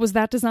 But was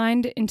that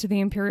designed into the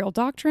Imperial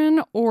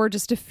doctrine or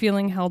just a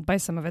feeling held by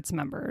some of its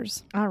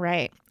members? All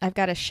right. I've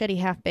got a shitty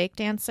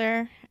half-baked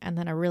answer and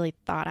then a really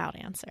thought-out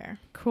answer.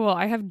 Cool.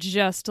 I have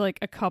just like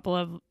a couple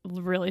of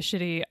really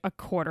shitty, a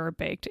quarter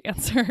baked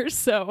answers.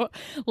 So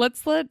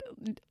let's have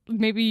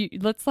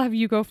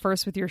you go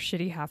first with your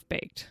shitty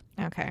half-baked.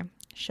 Okay.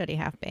 Shitty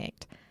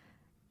half-baked.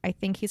 I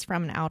think he's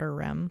from an outer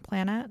rim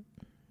planet,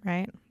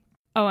 right?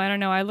 Oh, I don't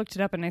know. I looked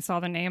it up and I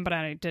saw the name, but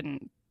I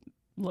didn't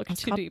look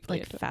It's too called, deeply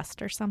like into it.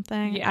 Fest or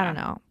something. Yeah. I don't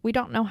know. We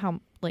don't know how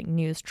like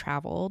news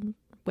traveled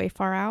way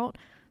far out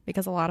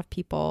because a lot of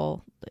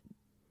people,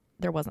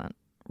 there wasn't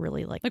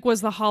really like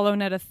Was the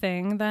HoloNet a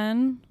thing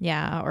then?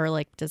 yeah, or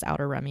like does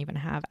Outer Rim even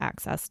have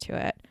access to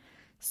it?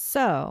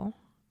 So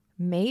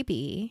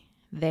maybe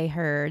they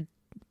heard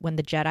when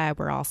the Jedi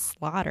were all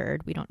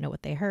slaughtered. We don't know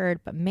what they heard,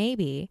 but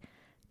maybe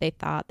they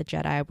thought the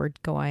Jedi were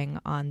going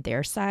on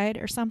their side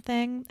or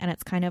something. And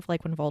it's kind of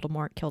like when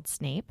Voldemort killed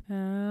Snape.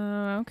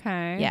 Oh,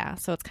 okay. Yeah,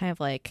 so it's kind of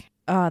like,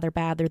 oh, they're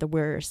bad, they're the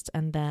worst,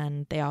 and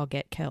then they all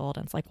get killed.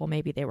 And it's like, well,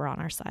 maybe they were on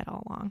our side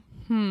all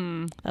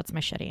along. That's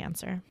my shitty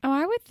answer. Oh,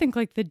 I would think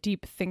like the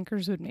deep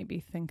thinkers would maybe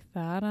think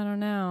that. I don't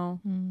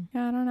know.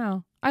 Yeah, I don't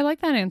know. I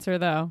like that answer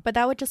though. But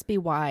that would just be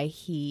why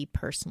he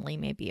personally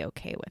may be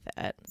okay with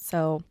it.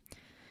 So,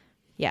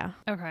 yeah.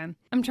 Okay.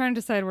 I'm trying to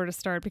decide where to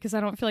start because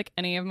I don't feel like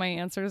any of my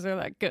answers are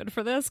that good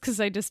for this because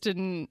I just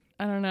didn't,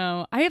 I don't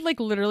know. I had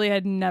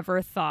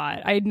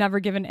I had never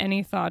given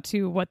any thought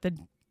to what the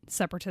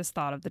Separatists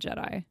thought of the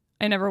Jedi.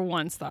 I never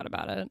once thought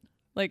about it.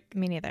 Like,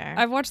 Me neither.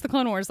 I've watched the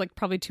Clone Wars like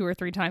probably 2 or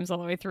 3 times all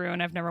the way through,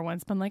 and I've never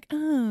once been like,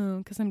 oh,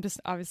 because I'm just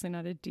obviously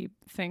not a deep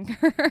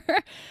thinker.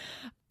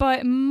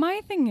 But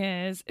my thing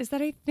is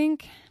that I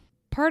think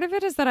part of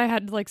it is that I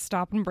had to like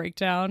stop and break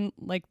down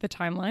like the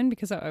timeline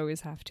because I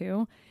always have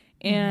to.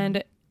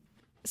 And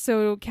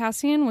so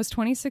Cassian was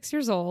 26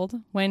 years old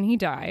when he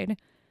died.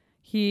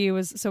 He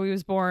was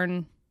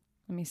born,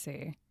 let me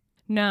see.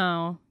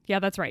 No. Yeah,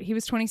 that's right. He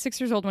was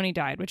 26 years old when he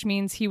died, which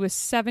means he was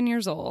 7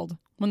 years old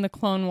when the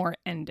Clone War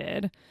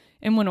ended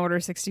and when Order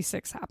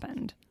 66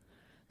 happened.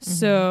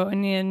 So,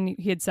 and then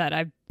he had said,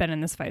 I've been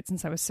in this fight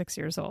since I was 6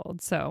 years old.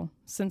 So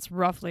since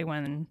roughly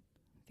when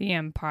the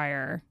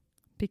Empire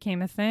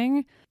became a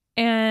thing.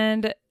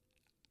 And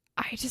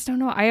I just don't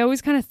know. I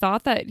always kind of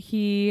thought that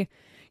he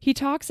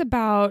talks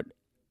about,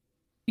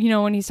 you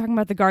know, when he's talking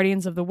about the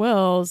Guardians of the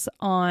Whills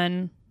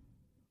on,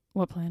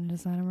 what planet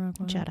is that in Rogue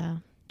One?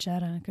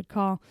 Jeddah, good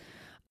call.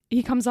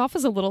 He comes off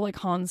as a little like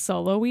Han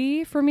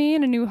Solo-y for me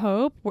in A New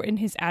Hope, in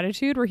his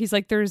attitude where he's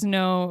like,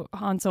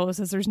 Han Solo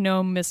says there's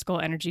no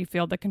mystical energy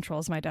field that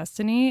controls my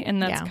destiny.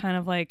 And that's kind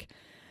of like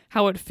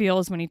how it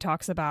feels when he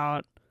talks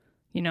about,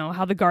 you know,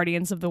 how the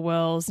Guardians of the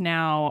Whills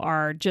now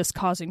are just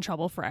causing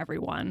trouble for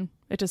everyone.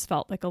 It just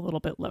felt like a little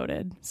bit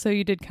loaded. So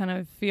you did kind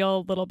of feel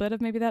a little bit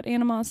of maybe that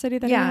animosity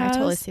that he has. Yeah, I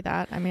totally see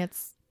that. I mean,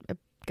 it's a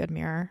good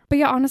mirror. But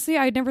yeah, honestly,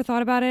 I'd never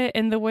thought about it.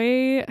 And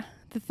the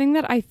thing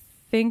that I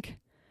think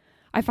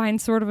I find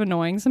sort of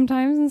annoying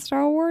sometimes in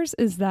Star Wars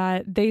is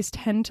that they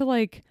tend to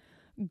like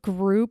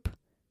group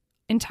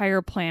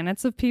entire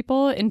planets of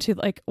people into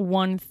like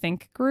one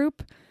think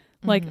group.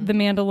 Like the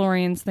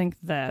Mandalorians think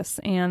this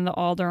and the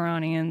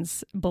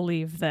Alderaanians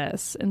believe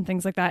this and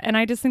things like that. And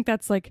I just think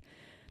that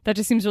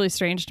just seems really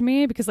strange to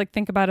me because like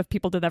think about if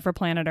people did that for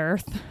planet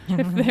Earth.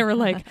 If they were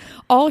like,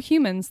 all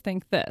humans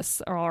think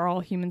this or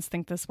all humans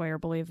think this way or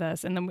believe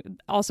this. And then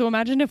also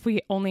imagine if we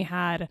only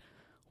had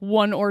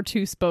 1 or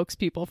 2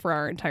 spokespeople for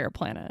our entire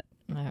planet.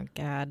 Oh,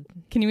 God.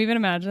 Can you even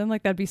imagine?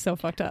 Like, that'd be so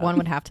fucked up. One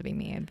would have to be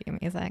me. It'd be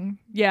amazing.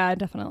 Yeah,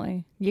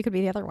 definitely. You could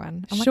be the other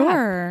one. Oh my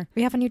Sure. God.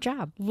 We have a new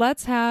job.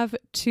 Let's have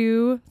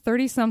 2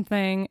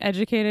 30-something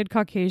educated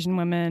Caucasian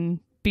women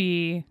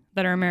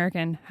that are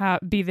American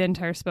be the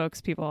entire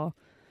spokespeople.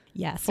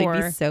 Yes. We'd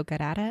be so good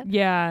at it.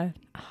 Yeah.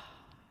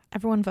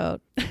 Everyone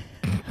vote.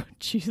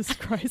 Jesus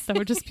Christ. That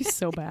would just be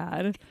so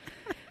bad.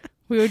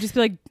 We would just be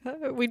like,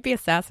 we'd be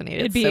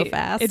assassinated so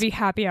fast. It'd be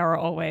happy hour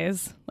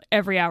always.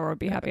 Every hour would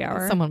be happy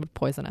hour. Someone would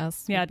poison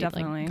us. Yeah, We'd be,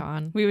 definitely. like,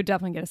 gone. We would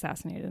definitely get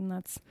assassinated, and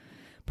that's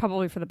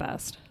probably for the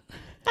best.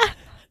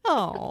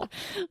 Oh.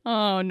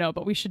 Oh, no,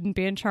 but we shouldn't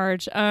be in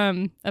charge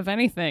of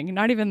anything,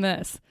 not even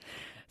this.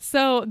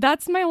 So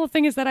that's my whole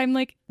thing is that I'm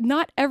like,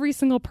 not every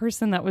single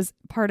person that was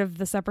part of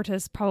the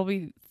Separatists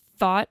probably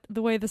thought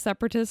the way the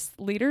Separatist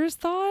leaders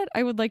thought.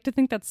 I would like to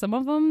think that some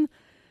of them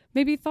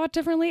maybe thought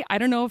differently. I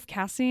don't know if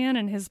Cassian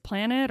and his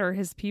planet or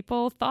his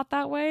people thought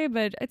that way,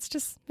 but it's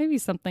just maybe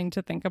something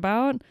to think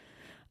about.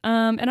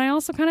 And I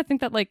also kind of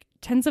think that like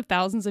tens of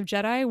thousands of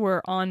Jedi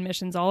were on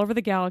missions all over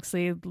the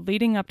galaxy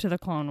leading up to the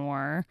Clone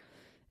War.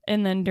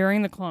 And then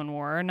during the Clone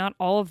War, not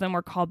all of them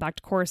were called back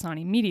to Coruscant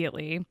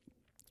immediately.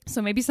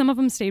 So maybe some of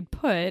them stayed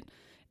put,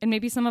 and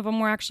maybe some of them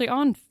were actually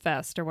on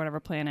Fest or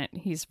whatever planet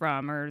he's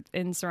from or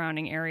in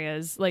surrounding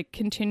areas, like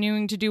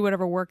continuing to do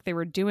whatever work they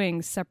were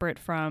doing separate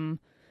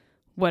from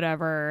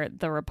whatever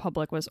the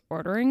Republic was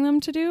ordering them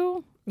to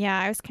do. Yeah,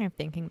 I was kind of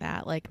thinking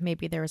that, like,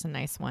 maybe there was a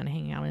nice one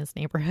hanging out in his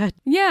neighborhood.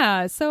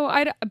 Yeah, so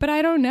but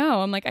I don't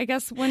know. I'm like, I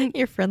guess when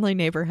Your friendly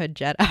neighborhood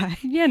Jedi.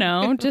 you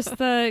know, just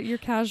your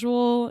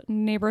casual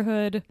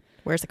neighborhood.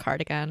 Wears a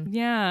cardigan.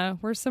 Yeah,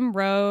 wears some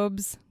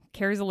robes,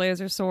 carries a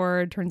laser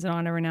sword, turns it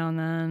on every now and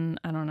then.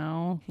 I don't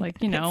know,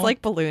 like, you know, It's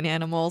like balloon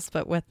animals,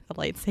 but with a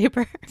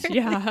lightsaber.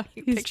 yeah,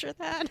 You he's, picture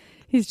that?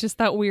 he's just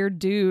that weird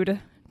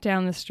dude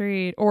down the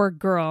street, or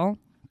girl,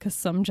 because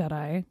some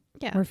Jedi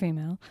Yeah. were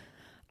female.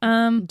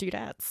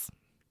 Dudettes.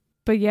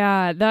 But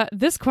yeah,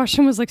 this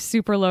question was like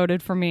super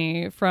loaded for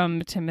me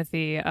from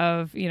Timothy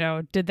of, you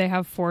know, did they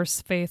have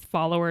Force faith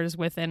followers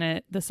within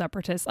it, the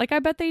Separatists? Like, I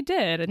bet they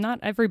did. And not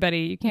everybody,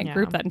 you can't Yeah.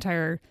 group that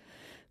entire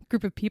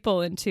group of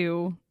people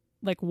into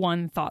like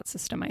one thought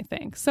system, I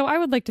think. So I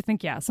would like to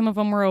think, yeah, some of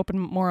them were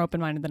more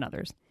open-minded than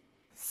others.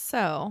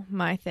 So,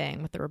 my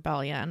thing with the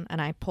rebellion,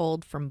 and I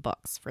pulled from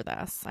books for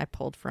this. I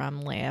pulled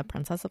from Leia,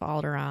 Princess of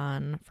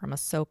Alderaan, from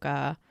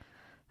Ahsoka,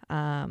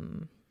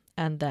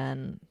 and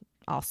then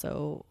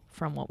also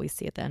from what we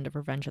see at the end of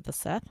Revenge of the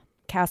Sith.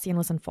 Cassian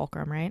was in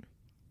Fulcrum, right?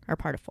 Or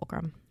part of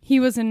Fulcrum.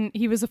 He was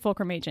a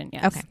Fulcrum agent,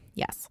 yes. Okay,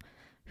 yes.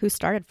 Who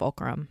started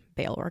Fulcrum?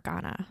 Bail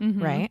Organa,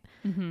 right?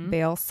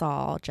 Bail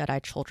saw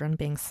Jedi children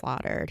being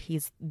slaughtered.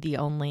 He's the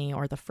only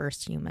or the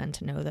first human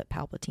to know that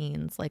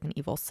Palpatine's like an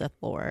evil Sith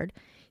Lord.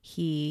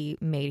 He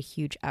made a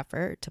huge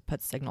effort to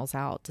put signals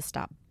out to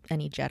stop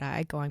any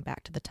Jedi going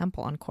back to the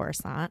temple on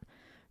Coruscant,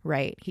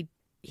 right?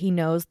 He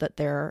knows that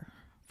there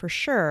for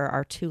sure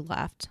are 2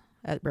 left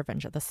at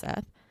Revenge of the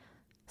Sith,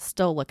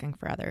 still looking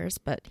for others,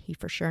 but he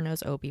for sure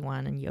knows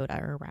Obi-Wan and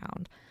Yoda are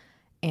around.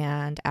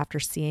 And after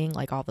seeing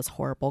like all this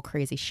horrible,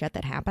 crazy shit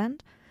that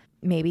happened,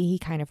 maybe he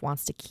kind of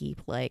wants to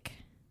keep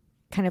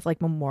kind of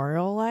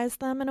memorialize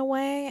them in a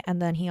way.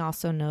 And then he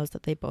also knows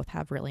that they both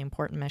have really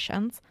important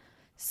missions.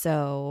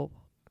 So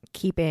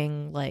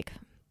keeping like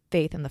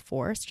faith in the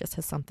Force just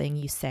as something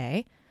you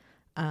say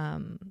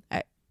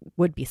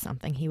would be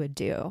something he would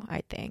do,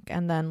 I think.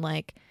 And then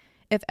like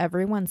if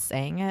everyone's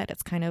saying it,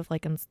 it's kind of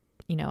like in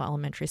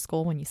elementary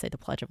school when you say the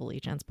Pledge of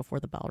Allegiance before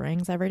the bell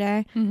rings every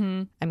day.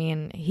 I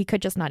mean, he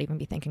could just not even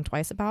be thinking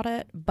twice about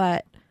it.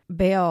 But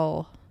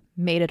Bail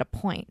made it a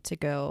point to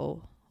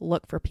go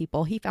look for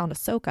people. He found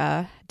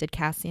Ahsoka. Did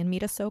Cassian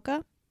meet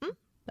Ahsoka?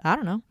 I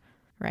don't know.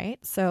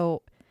 Right?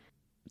 So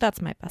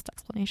that's my best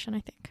explanation,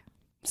 I think.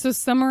 So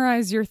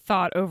summarize your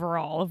thought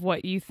overall of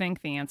what you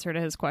think the answer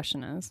to his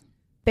question is.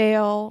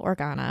 Bail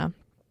Organa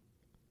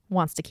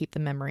wants to keep the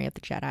memory of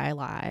the Jedi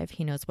alive.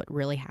 He knows what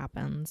really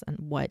happens and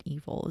what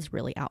evil is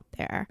really out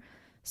there.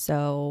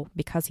 So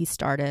because he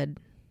started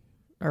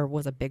or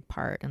was a big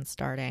part in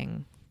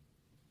starting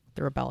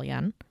the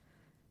rebellion,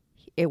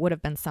 it would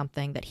have been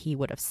something that he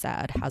would have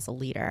said as a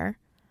leader.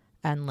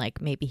 And like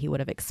maybe he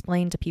would have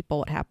explained to people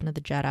what happened to the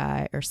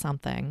Jedi or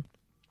something.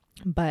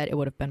 But it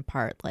would have been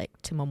part like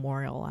to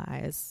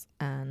memorialize,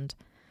 and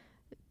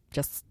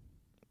just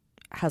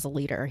as a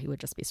leader, he would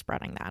just be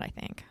spreading that, I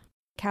think.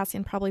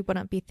 Cassian probably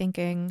wouldn't be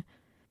thinking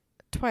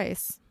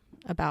twice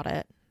about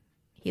it.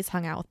 He's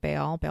hung out with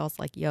Bail. Bail's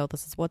like, yo,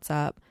 this is what's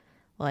up.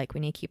 Like, we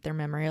need to keep their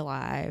memory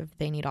alive.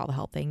 They need all the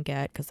help they can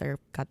get because they've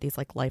got these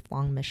like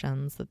lifelong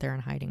missions that they're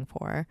in hiding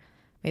for.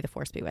 May the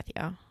Force be with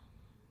you.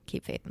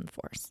 Keep faith in the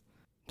Force.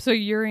 So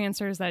your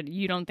answer is that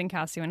you don't think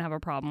Cassian would have a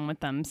problem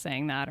with them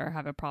saying that, or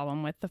have a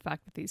problem with the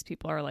fact that these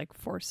people are like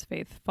Force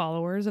faith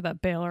followers, or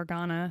that Bail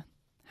Organa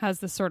has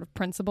this sort of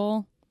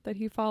principle that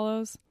he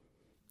follows?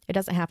 It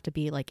doesn't have to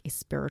be like a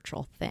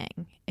spiritual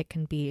thing. It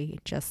can be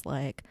just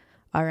like,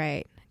 all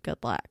right, good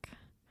luck.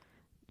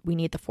 We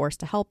need the Force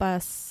to help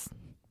us.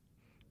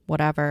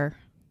 Whatever.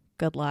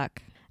 Good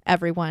luck.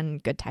 Everyone,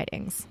 good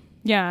tidings.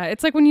 Yeah,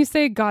 it's like when you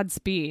say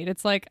Godspeed.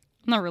 It's like,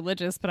 I'm not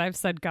religious, but I've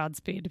said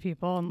Godspeed to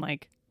people and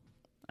like,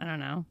 I don't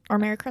know. Or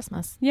Merry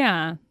Christmas.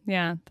 Yeah,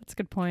 that's a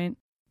good point.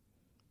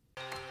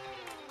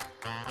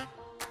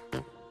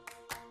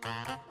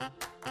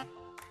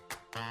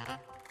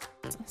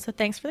 So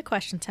thanks for the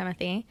question,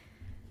 Timothy.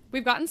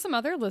 We've gotten some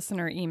other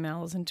listener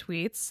emails and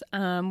tweets.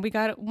 We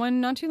got one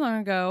not too long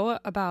ago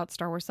about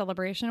Star Wars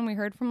Celebration. We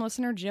heard from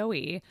listener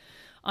Joey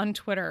on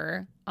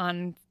Twitter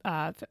on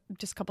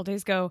just a couple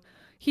days ago.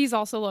 He's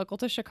also local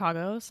to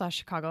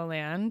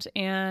Chicago/Chicagoland.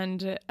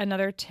 And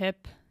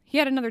he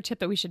had another tip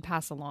that we should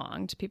pass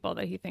along to people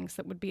that he thinks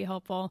that would be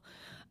helpful.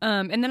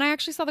 And then I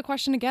actually saw the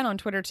question again on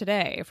Twitter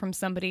today from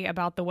somebody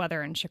about the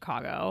weather in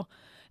Chicago.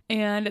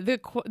 And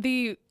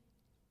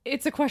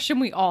it's a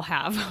question we all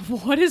have.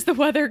 What is the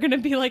weather going to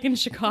be like in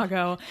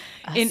Chicago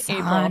in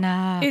April?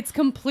 It's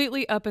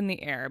completely up in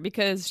the air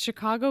because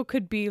Chicago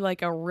could be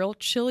like a real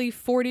chilly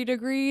 40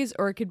 degrees,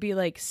 or it could be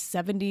like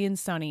 70 and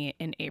sunny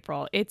in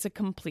April. It's a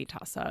complete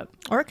toss up.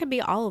 Or it could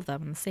be all of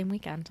them in the same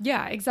weekend.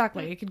 Yeah,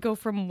 exactly. It could go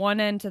from one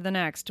end to the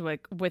next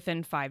like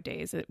within 5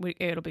 days.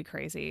 It'll be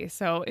crazy.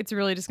 So it's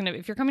really just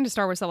if you're coming to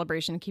Star Wars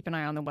Celebration, keep an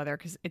eye on the weather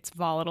because it's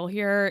volatile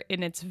here,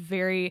 and it's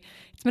been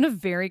a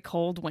very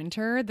cold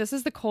winter. This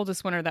is the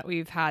coldest winter winter that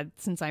we've had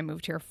since I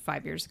moved here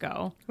 5 years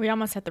ago. We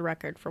almost hit the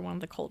record for one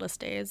of the coldest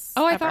days.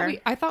 Oh, ever.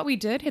 I thought we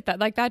did hit that.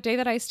 Like that day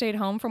that I stayed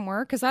home from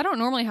work, because I don't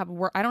normally have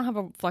work. I don't have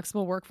a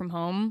flexible work from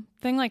home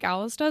thing like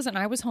Alice does, and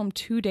I was home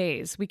 2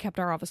 days. We kept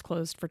our office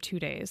closed for 2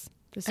 days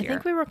this year. I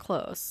think we were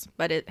close,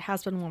 but it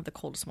has been one of the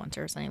coldest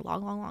winters in a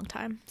long, long, long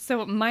time.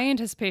 So my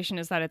anticipation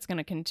is that it's going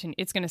to continue.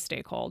 It's going to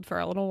stay cold for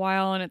a little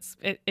while, and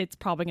it's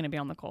probably going to be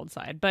on the cold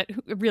side. But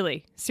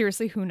really,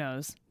 seriously, who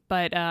knows?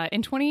 But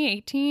in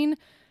 2018,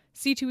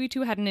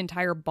 C2E2 had an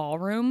entire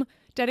ballroom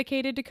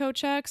dedicated to coat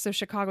check. So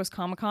Chicago's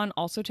Comic-Con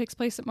also takes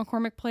place at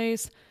McCormick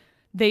Place.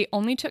 They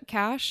only took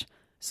cash.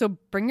 So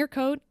bring your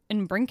coat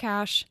and bring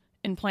cash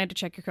and plan to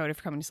check your coat if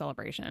you're coming to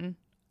Celebration.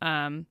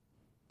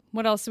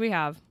 What else do we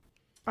have?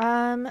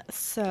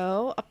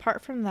 So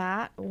apart from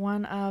that,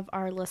 one of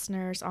our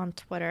listeners on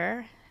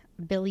Twitter,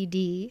 Billy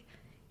D,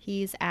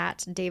 he's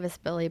at Davis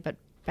Billy, but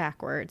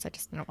backwards. I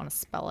just didn't want to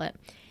spell it.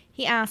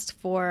 He asked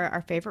for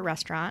our favorite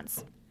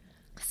restaurants.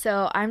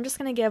 So I'm just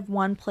going to give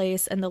one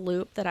place in the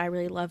Loop that I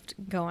really loved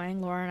going.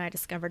 Laura and I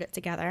discovered it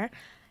together.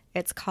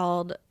 It's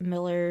called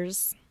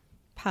Miller's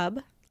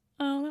Pub.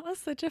 Oh, that was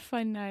such a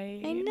fun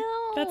night. I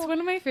know. That's one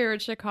of my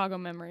favorite Chicago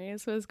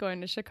memories was going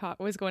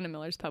to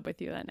Miller's Pub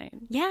with you that night.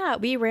 Yeah,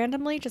 we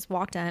randomly just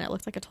walked in. It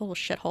looked like a total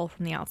shithole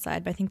from the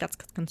outside, but I think that's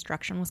because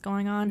construction was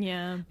going on.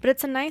 Yeah. But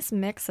it's a nice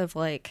mix of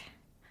like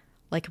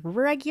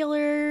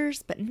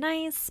regulars, but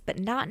nice, but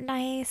not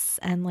nice,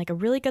 and like a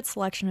really good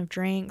selection of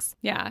drinks.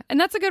 Yeah, and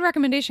that's a good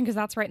recommendation because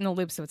that's right in the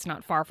Loop, so it's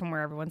not far from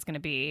where everyone's going to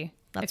be.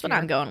 That's what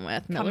I'm going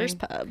with. Miller's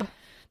Pub.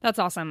 That's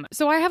awesome.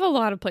 So I have a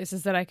lot of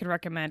places that I could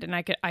recommend, and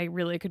I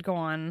really could go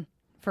on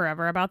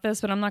forever about this,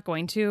 but I'm not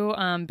going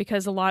to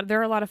because there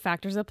are a lot of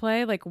factors at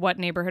play, like what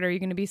neighborhood are you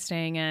going to be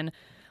staying in?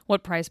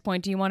 What price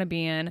point do you want to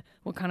be in?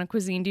 What kind of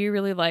cuisine do you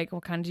really like?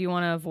 What kind do you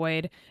want to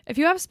avoid? If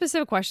you have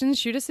specific questions,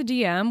 shoot us a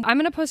DM. I'm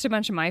going to post a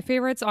bunch of my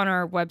favorites on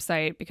our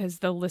website because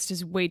the list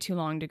is way too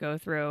long to go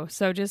through.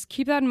 So just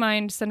keep that in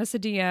mind. Send us a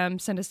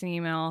DM, send us an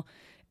email,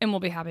 and we'll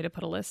be happy to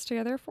put a list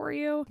together for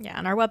you. Yeah,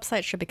 and our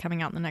website should be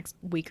coming out in the next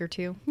week or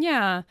two.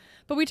 Yeah,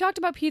 but we talked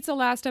about pizza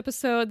last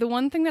episode. The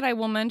one thing that I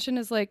will mention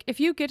is like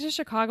if you get to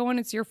Chicago and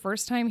it's your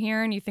first time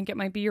here and you think it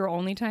might be your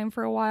only time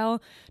for a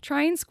while,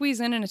 try and squeeze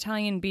in an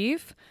Italian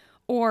beef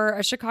or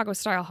a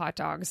Chicago-style hot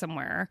dog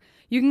somewhere.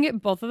 You can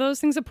get both of those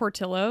things at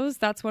Portillo's.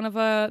 That's one of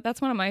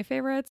my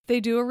favorites. They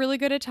do a really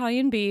good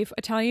Italian beef.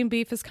 Italian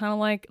beef is kind of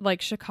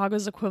like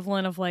Chicago's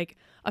equivalent of like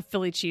a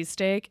Philly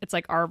cheesesteak. It's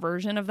like our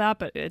version of that,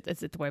 but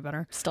it's way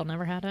better. Still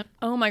never had it.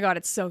 Oh my God,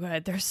 it's so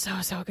good. They're so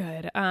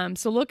good.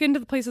 So look into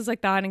the places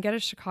like that and get a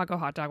Chicago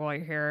hot dog while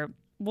you're here.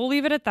 We'll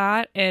leave it at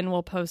that, and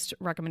we'll post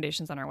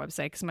recommendations on our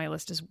website because my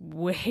list is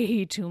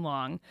way too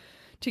long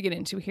to get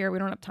into here. We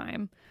don't have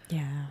time.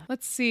 Yeah.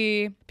 Let's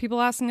see.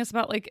 People asking us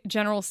about like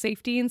general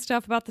safety and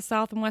stuff about the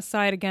South and West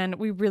Side. Again,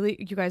 we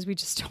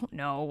just don't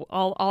know.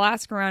 I'll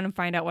ask around and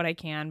find out what I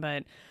can,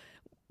 but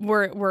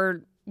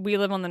we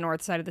live on the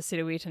north side of the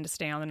city. We tend to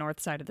stay on the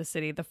north side of the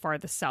city. The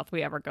farthest south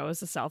we ever go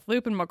is the South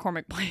Loop and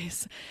McCormick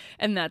Place,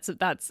 and that's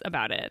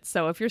about it.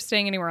 So if you're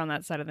staying anywhere on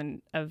that side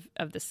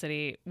of the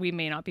city, we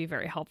may not be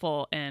very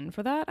helpful, and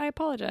for that, I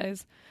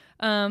apologize.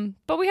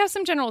 But we have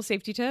some general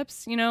safety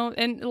tips,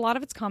 and a lot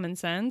of it's common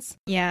sense.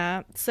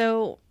 Yeah.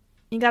 So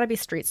you got to be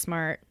street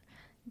smart.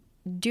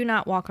 Do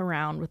not walk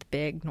around with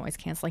big noise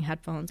canceling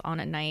headphones on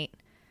at night.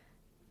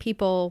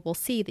 People will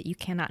see that you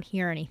cannot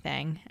hear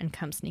anything and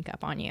come sneak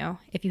up on you.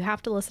 If you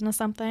have to listen to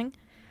something,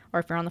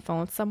 or if you're on the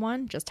phone with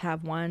someone, just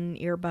have one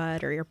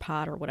earbud or ear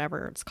pod or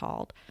whatever it's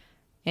called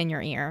in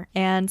your ear,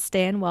 and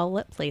stay in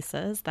well-lit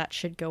places. That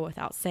should go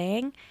without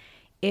saying.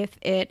 If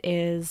it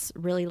is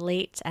really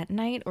late at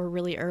night or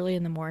really early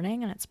in the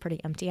morning and it's pretty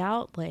empty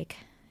out, like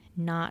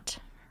not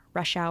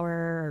rush hour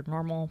or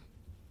normal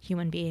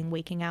human being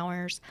waking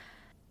hours,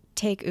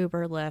 take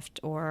Uber, Lyft,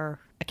 or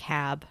a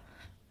cab.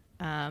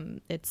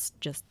 It's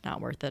just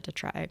not worth it to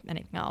try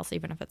anything else,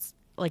 even if it's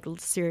like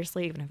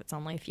seriously, even if it's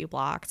only a few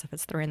blocks, if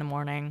it's 3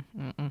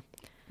 a.m.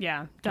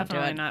 Yeah,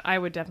 definitely not. I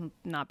would definitely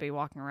not be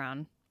walking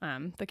around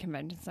the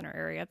convention center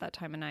area at that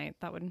time of night.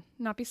 That would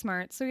not be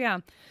smart. So yeah,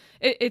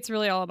 it's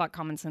really all about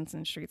common sense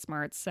and street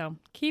smarts. So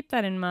keep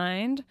that in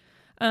mind.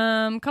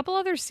 Couple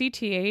other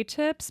CTA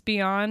tips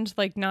beyond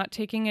like not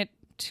taking it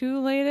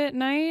too late at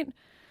night.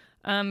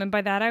 And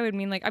by that I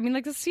mean the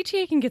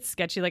CTA can get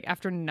sketchy like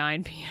after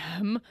 9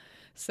 p.m.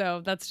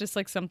 So that's just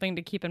like something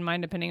to keep in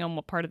mind depending on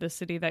what part of the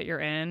city that you're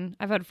in.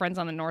 I've had friends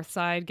on the north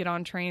side get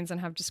on trains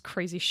and have just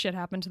crazy shit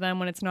happen to them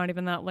when it's not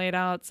even that late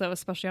out. So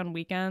especially on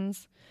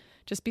weekends,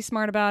 just be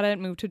smart about it.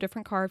 Move to a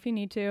different car if you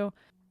need to.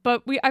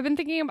 But I've been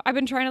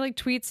trying to like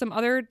tweet some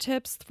other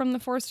tips from the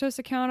Forced Toast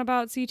account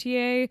about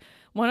CTA.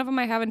 One of them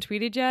I haven't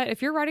tweeted yet.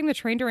 If you're riding the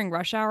train during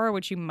rush hour,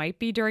 which you might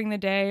be during the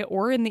day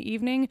or in the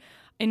evening,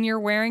 and you're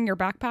wearing your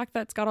backpack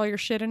that's got all your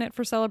shit in it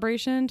for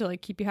Celebration to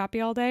like keep you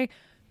happy all day,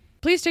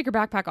 please take your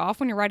backpack off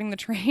when you're riding the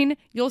train.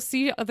 You'll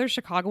see other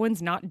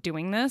Chicagoans not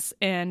doing this,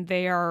 and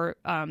they are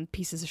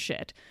pieces of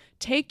shit.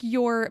 Take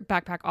your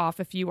backpack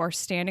off if you are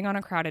standing on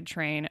a crowded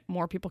train.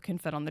 More people can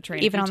fit on the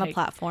train. Even on the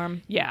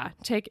platform. Yeah,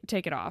 take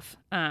it off.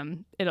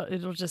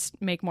 It'll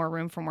just make more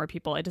room for more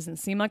people. It doesn't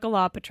seem like a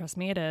lot, but trust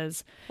me, it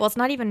is. Well, it's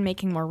not even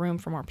making more room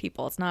for more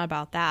people. It's not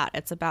about that.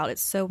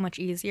 It's so much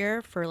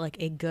easier for like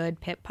a good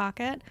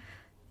pickpocket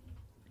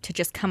to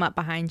just come up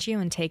behind you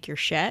and take your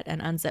shit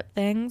and unzip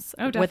things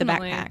with a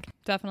backpack.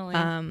 Definitely.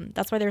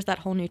 That's why there's that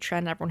whole new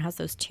trend. Everyone has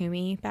those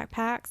Toomey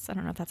backpacks. I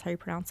don't know if that's how you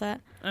pronounce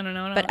it. I don't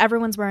know. But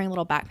everyone's wearing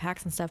little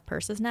backpacks and stuff,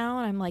 purses now.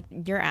 And I'm like,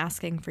 you're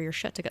asking for your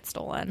shit to get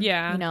stolen.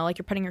 Yeah. You know, like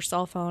you're putting your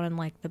cell phone in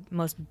like the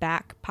most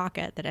back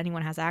pocket that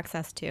anyone has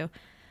access to.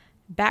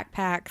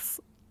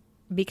 Backpacks,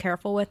 be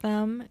careful with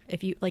them.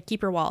 If you like,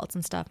 keep your wallets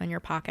and stuff in your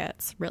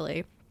pockets,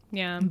 really.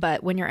 Yeah.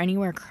 But when you're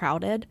anywhere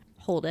crowded,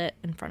 hold it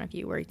in front of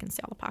you where you can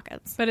see all the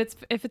pockets. But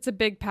if it's a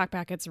big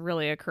backpack, it's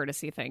really a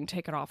courtesy thing.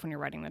 Take it off when you're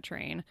riding the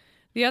train.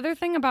 The other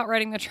thing about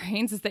riding the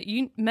trains is that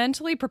you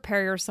mentally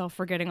prepare yourself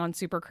for getting on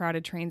super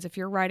crowded trains if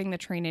you're riding the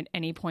train at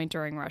any point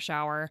during rush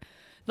hour.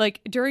 Like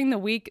during the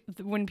week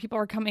when people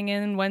are coming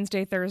in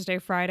Wednesday, Thursday,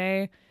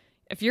 Friday,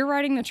 if you're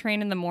riding the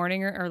train in the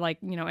morning or like,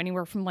 you know,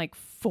 anywhere from like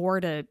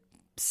 4 to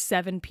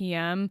 7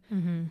 p.m.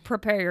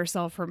 Prepare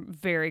yourself for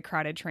very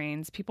crowded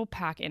trains. People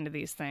pack into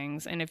these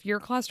things, and if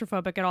you're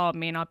claustrophobic at all, it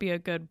may not be a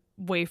good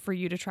way for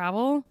you to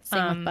travel.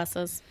 Same with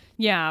buses.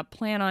 Yeah,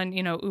 plan on,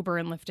 you know, Uber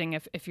and lifting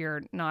if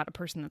you're not a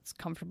person that's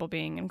comfortable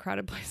being in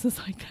crowded places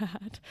like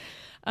that,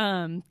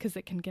 because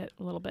it can get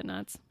a little bit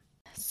nuts.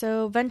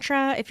 So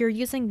Ventra, if you're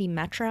using the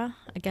Metra,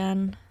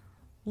 again,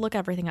 look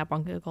everything up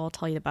on Google. It'll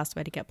tell you the best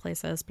way to get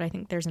places. But I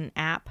think there's an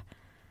app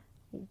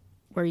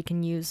where you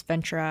can use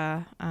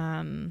Ventra.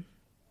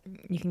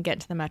 You can get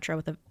into the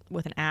Metro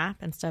with an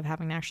app instead of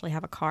having to actually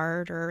have a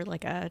card or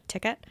like a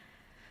ticket.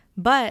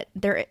 But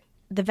the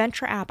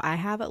Ventra app I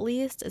have at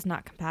least is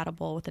not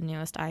compatible with the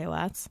newest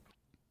iOS.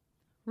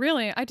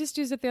 Really? I just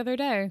used it the other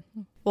day.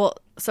 Well,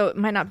 so it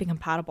might not be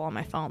compatible on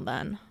my phone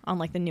then, on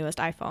like the newest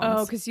iPhones.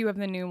 Oh, because you have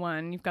the new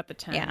one. You've got the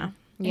 10. Yeah.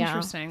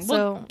 Interesting. So,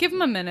 well, give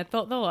them a minute.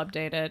 They'll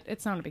update it.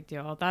 It's not a big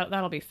deal.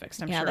 That'll be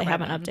fixed, I'm sure. Yeah, they by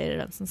haven't then.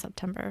 updated it since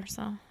September,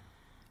 so...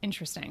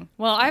 Interesting.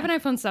 Well, I have an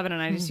iPhone 7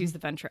 and I just used the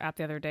Ventra app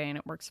the other day and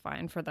it works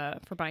fine for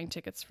buying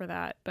tickets for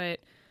that. But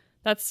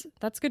that's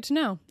good to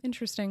know.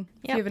 Interesting.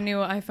 If you have a new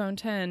iPhone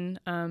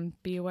 10,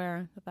 be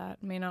aware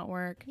that may not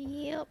work.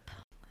 Yep.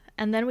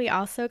 And then we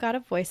also got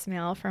a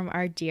voicemail from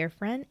our dear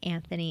friend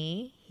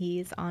Anthony.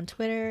 He's on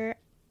Twitter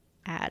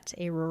at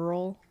a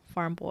rural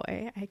farm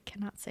boy. I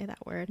cannot say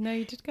that word. No,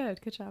 you did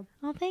good. Good job.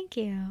 Oh, thank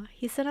you.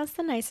 He sent us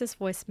the nicest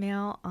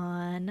voicemail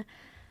on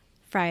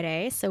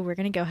Friday, so we're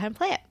going to go ahead and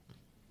play it.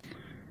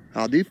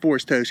 I'll do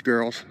Force Toast,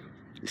 girls.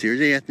 Here's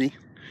Anthony.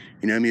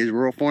 You know me as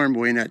Rural Farm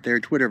Boy in that there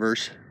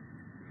Twitterverse.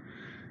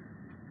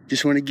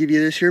 Just want to give you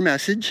this here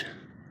message.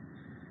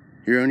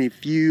 You're only a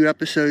few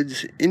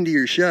episodes into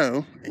your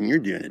show, and you're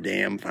doing a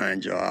damn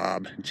fine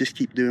job. Just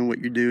keep doing what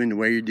you're doing the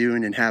way you're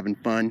doing and having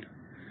fun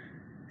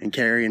and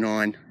carrying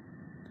on.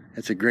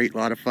 It's a great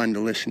lot of fun to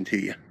listen to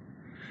you.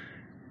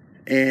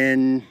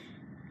 And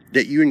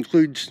that you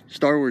include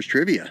Star Wars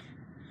trivia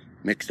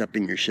mixed up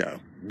in your show.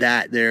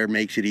 That there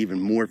makes it even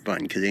more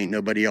fun because ain't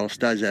nobody else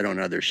does that on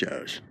other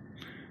shows.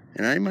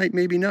 And I might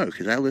maybe know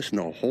because I listen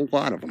to a whole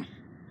lot of them.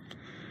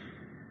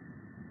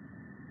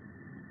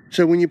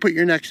 So when you put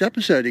your next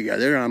episode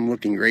together, I'm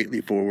looking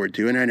greatly forward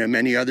to, and I know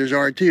many others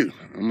are too.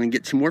 I'm going to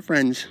get some more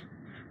friends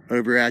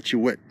over at you.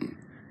 What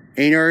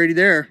ain't already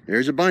there?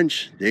 There's a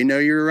bunch. They know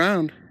you're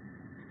around.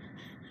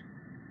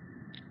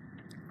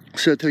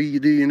 So till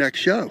you do your next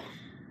show,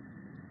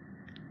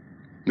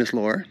 Miss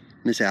Laura,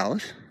 Miss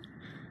Alice,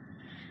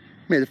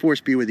 may the force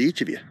be with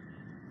each of you.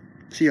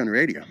 See you on the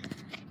radio.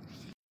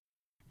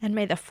 And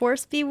may the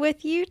force be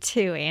with you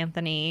too,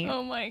 Anthony.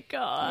 Oh my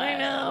God. I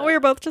know. We were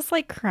both just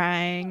like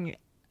crying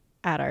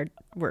at our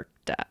work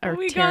or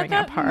we tearing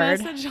got up that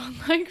hard. message on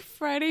like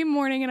Friday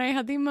morning, and I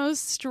had the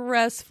most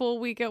stressful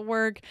week at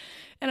work.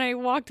 And I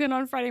walked in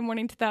on Friday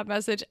morning to that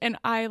message, and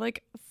I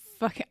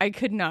I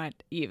could not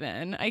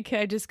even. I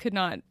just could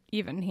not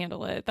even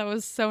handle it. That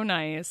was so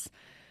nice.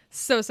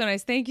 So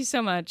nice. Thank you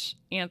so much,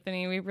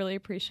 Anthony. We really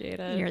appreciate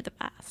it. You're the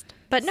best.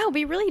 But no,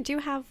 we really do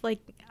have like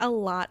a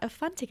lot of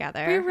fun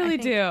together. We really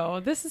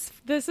do. This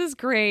is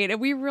great.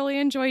 We really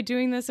enjoy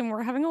doing this, and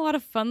we're having a lot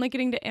of fun, like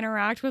getting to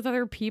interact with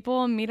other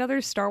people and meet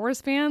other Star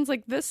Wars fans.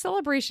 Like this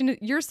celebration,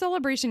 your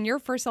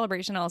first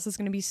celebration, Alice, is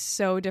going to be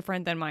so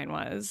different than mine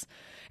was.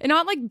 And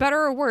not like better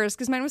or worse,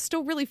 because mine was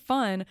still really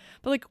fun.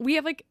 But like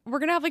we're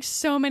gonna have like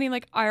so many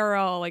like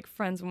IRL like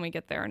friends when we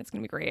get there, and it's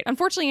gonna be great.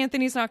 Unfortunately,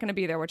 Anthony's not gonna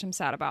be there, which I'm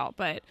sad about.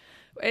 But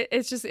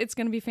it's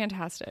gonna be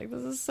fantastic.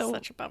 This is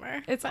such a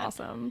bummer. It's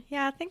awesome.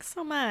 Yeah, thanks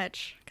so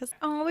much. Because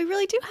we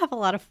really do have a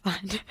lot of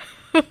fun.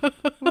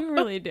 We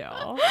really do.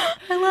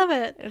 I love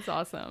it. It's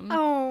awesome.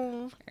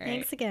 Oh, right.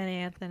 Thanks again,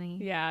 Anthony.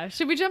 Yeah.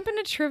 Should we jump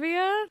into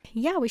trivia?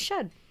 Yeah, we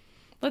should.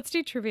 Let's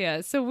do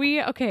trivia. So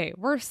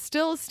we're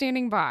still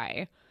standing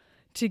by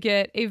to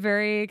get a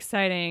very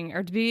exciting,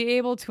 or to be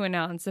able to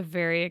announce a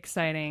very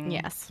exciting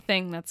Yes.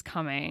 thing that's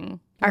coming.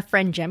 Our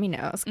friend Jemmy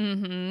knows.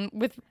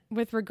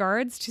 With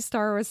regards to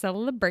Star Wars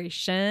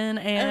Celebration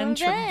and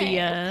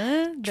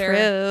trivia,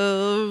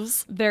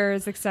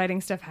 there's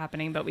exciting stuff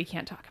happening, but we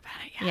can't talk about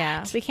it yet.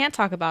 Yeah, we can't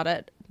talk about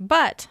it.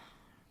 But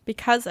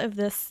because of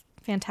this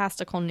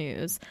fantastical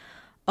news,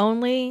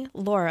 only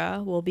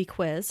Laura will be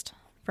quizzed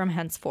from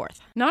henceforth.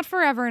 Not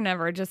forever and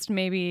ever, just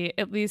maybe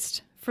at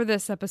least for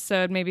this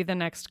episode, maybe the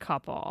next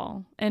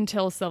couple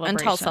until Celebration.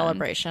 Until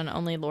Celebration,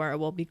 only Laura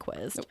will be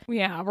quizzed.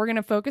 Yeah, we're going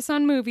to focus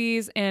on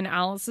movies, and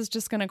Alice is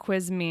just going to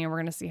quiz me, and we're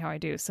going to see how I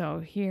do. So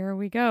here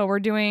we go. We're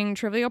doing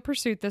Trivial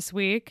Pursuit this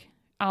week.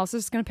 Alice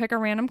is going to pick a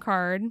random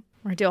card.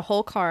 We're going to do a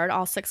whole card,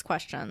 all 6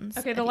 questions.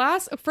 Okay, the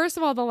last of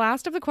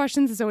the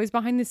questions is always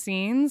behind the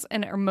scenes,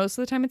 or most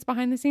of the time it's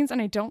behind the scenes,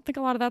 and I don't think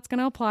a lot of that's going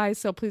to apply,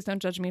 so please don't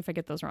judge me if I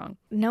get those wrong.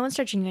 No one's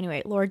judging you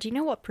anyway. Laura, do you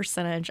know what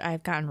percentage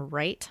I've gotten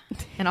right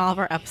in all of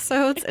our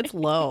episodes? It's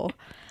low.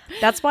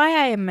 That's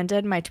why I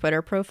amended my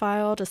Twitter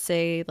profile to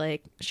say,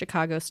 like,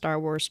 Chicago Star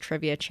Wars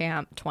Trivia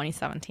Champ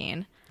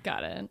 2017.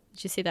 Got it.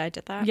 Did you see that I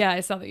did that? Yeah, I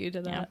saw that you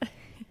did that.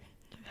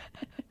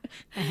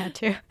 I had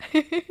to.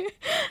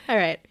 All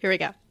right, here we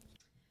go.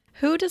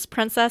 Who does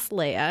Princess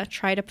Leia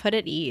try to put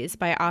at ease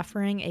by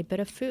offering a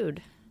bit of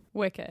food?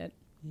 Wicked.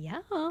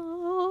 Yes,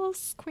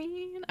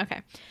 queen.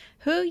 Okay.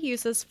 Who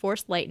uses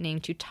Force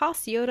lightning to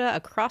toss Yoda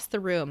across the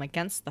room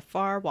against the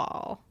far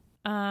wall?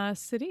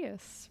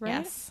 Sidious, right?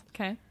 Yes.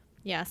 Okay.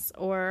 Yes,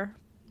 or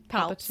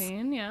Palps.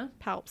 Palpatine, yeah.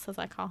 Palps, as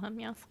I call him,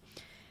 yes.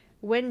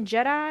 Which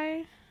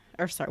Jedi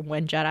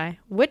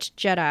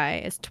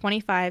is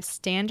 25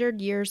 standard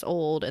years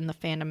old in the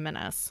Phantom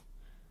Menace?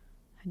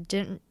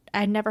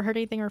 I'd never heard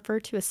anything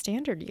referred to as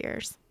standard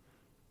years.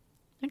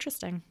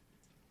 Interesting.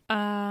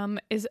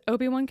 Is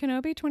Obi-Wan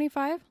Kenobi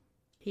 25?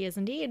 He is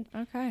indeed.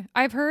 Okay.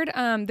 I've heard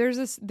there's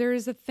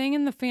a thing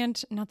in the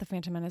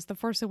Phantom Menace, The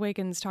Force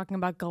Awakens, talking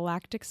about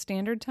Galactic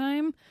Standard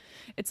Time.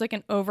 It's like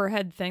an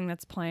overhead thing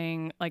that's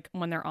playing like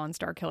when they're on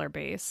Starkiller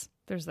Base.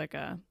 There's like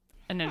an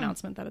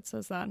announcement that it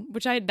says that,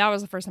 that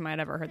was the first time I'd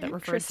ever heard that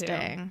referred to.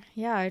 Interesting.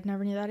 Yeah, I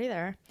never knew that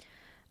either.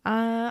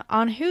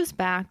 On whose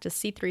back does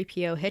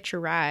C-3PO hitch a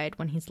ride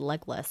when he's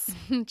legless?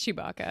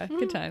 Chewbacca.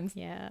 Good times.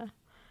 Yeah.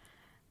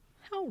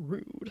 How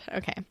rude.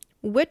 Okay.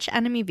 Which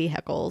enemy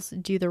vehicles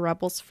do the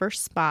rebels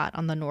first spot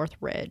on the North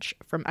Ridge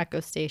from Echo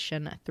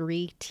Station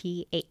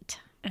 3T8?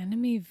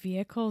 Enemy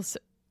vehicles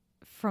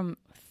from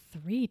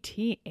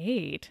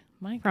 3T8?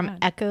 My God. From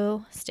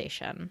Echo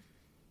Station.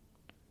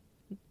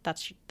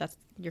 That's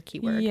your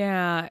keyword.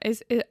 Yeah.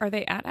 Are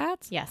they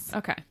AT-ATs? Yes.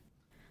 Okay.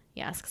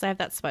 Yes, because I have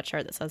that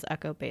sweatshirt that says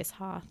Echo Base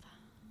Hoth.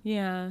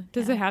 Yeah.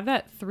 Does it have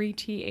that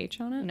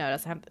 3TH on it? No, it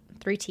doesn't have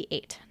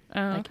 3T8.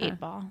 Oh, like okay.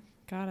 8-ball.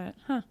 Got it.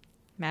 Huh.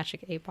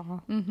 Magic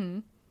 8-ball. Mm-hmm.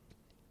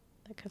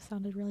 That could have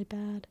sounded really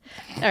bad.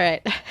 All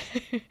right.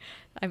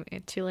 I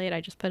mean, too late.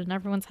 I just put it in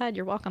everyone's head.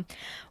 You're welcome.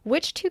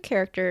 Which 2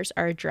 characters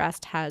are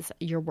addressed as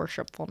your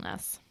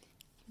worshipfulness?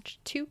 Which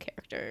 2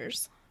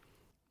 characters?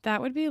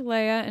 That would be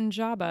Leia and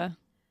Jabba.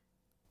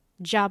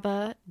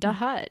 Jabba the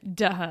Hutt.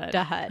 The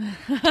Hutt.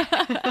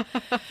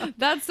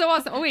 That's so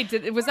awesome. Oh,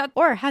 wait. Was that...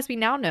 Or, as we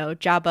now know,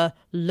 Jabba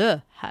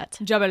le Hutt.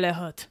 Jabba the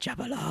Hutt.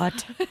 Jabba the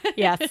Hutt.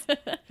 Yes.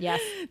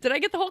 Yes. Did I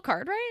get the whole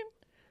card right?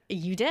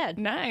 You did.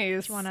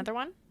 Nice. Do you want another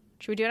one?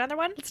 Should we do another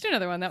one? Let's do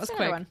another one. That was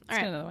quick. All Let's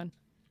right. do another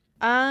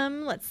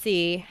one. Let's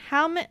see.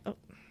 How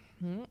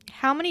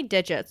many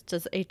digits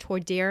does a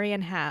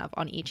Toydarian have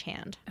on each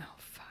hand? Oh,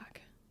 fuck.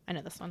 I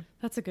know this one.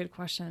 That's a good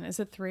question. Is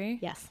it 3?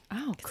 Yes.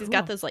 Oh, Because cool. he's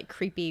got those like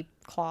creepy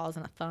claws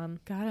and a thumb.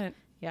 Got it.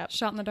 Yep.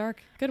 Shot in the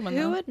dark. Good one,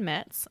 Who though.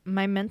 admits,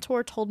 my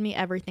mentor told me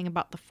everything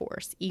about the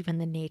Force, even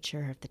the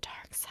nature of the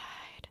dark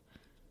side?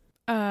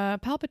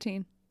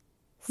 Palpatine.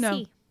 No.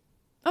 C.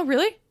 Oh,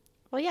 really?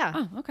 Well, yeah.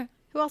 Oh, okay.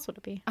 Who else would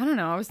it be? I don't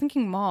know. I was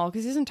thinking Maul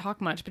because he doesn't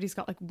talk much, but he's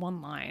got like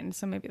one line.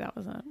 So maybe that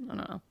was it. I don't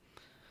know.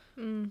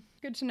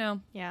 Good to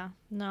know. Yeah.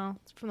 No,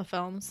 it's from the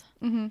films.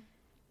 Mm-hmm.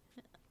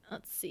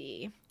 Let's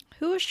see.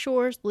 Who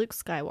assures Luke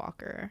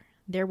Skywalker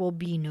there will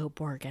be no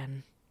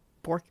bargain?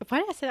 Why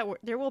did I say that word?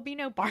 There will be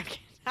no bargain.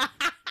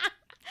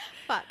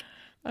 Fuck.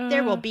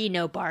 There will be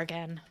no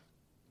bargain.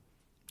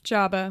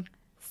 Jabba.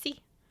 See.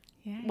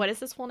 Yeah. What is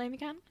his full name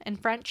again? In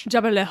French?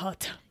 Jabba the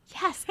Hutt.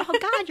 Yes. Oh,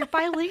 God, you're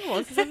bilingual.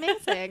 This is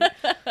amazing.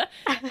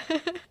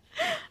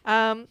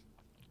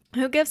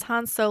 Who gives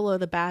Han Solo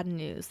the bad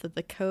news that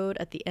the code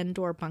at the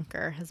Endor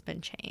bunker has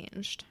been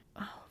changed?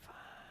 Oh,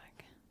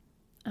 fuck.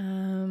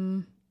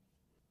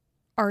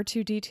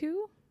 R2-D2?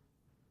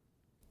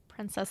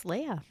 Princess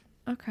Leia.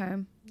 Okay.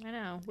 I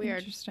know. Weird.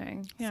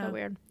 Interesting. Yeah. So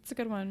weird. It's a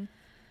good one.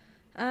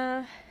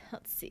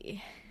 Let's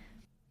see.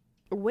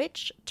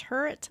 Which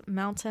turret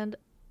mounted?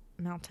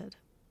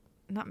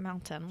 Not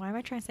mountain. Why am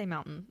I trying to say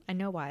mountain? I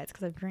know why. It's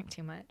because I've drank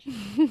too much.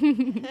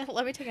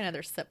 Let me take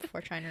another sip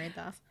before trying to read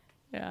this.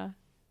 Yeah.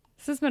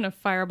 This has been a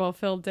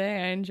fireball-filled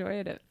day. I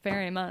enjoyed it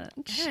very much.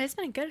 Yeah, it's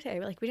been a good day.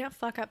 Like, we didn't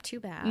fuck up too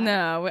bad.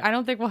 No, I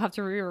don't think we'll have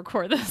to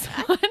re-record this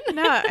one.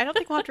 No, I don't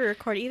think we'll have to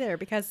record either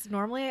because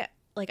normally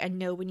like, I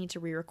know we need to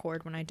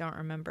re-record when I don't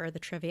remember the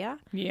trivia.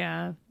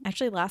 Yeah.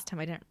 Actually, last time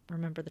I didn't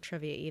remember the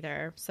trivia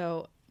either.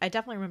 So I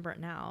definitely remember it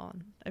now.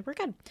 We're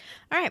good.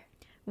 All right.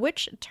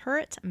 Which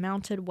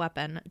turret-mounted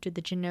weapon do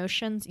the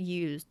Genosians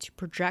use to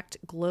project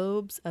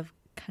globes of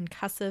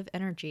concussive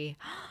energy?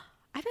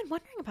 I've been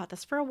wondering about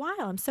this for a while.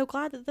 I'm so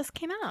glad that this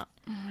came out.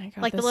 Oh my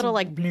god. Like the little,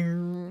 like,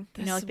 blue, you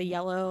this- know, like the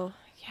yellow.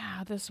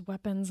 Yeah, this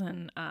weapons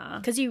and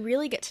Because you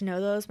really get to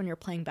know those when you're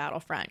playing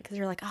Battlefront. Because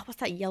you're like, oh, what's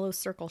that yellow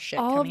circle shit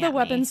all of coming the at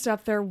weapon me?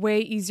 stuff, they're way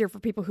easier for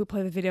people who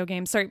play the video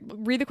game. Sorry,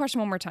 read the question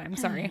one more time.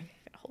 Sorry. I'm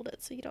gonna hold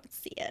it so you don't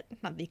see it.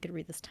 Not that you could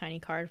read this tiny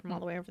card from all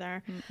the way over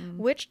there.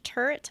 Which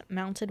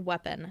turret-mounted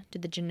weapon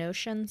did the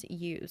Genosians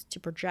use to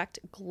project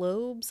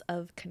globes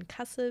of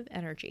concussive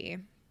energy?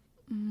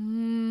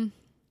 Mounted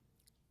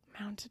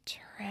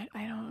turret.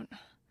 I'm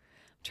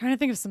trying to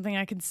think of something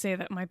I could say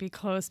that might be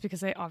close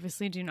because I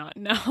obviously do not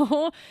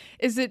know.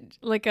 Is it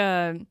like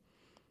a...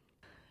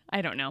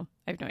 I don't know.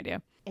 I have no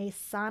idea. A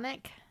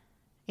sonic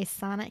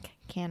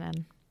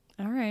cannon.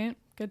 All right.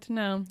 Good to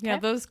know. Yeah,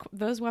 Okay.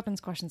 those weapons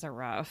questions are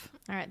rough.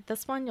 All right,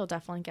 this one you'll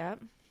definitely get.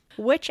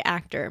 Which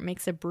actor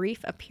makes a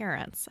brief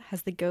appearance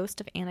as the ghost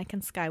of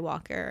Anakin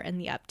Skywalker in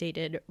the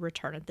updated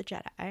Return of the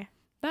Jedi?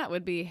 That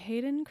would be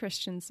Hayden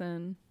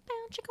Christensen. Bow,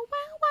 chicka,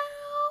 wow,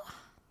 wow.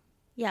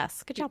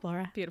 Yes, good job,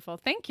 Laura. Beautiful.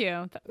 Thank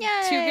you.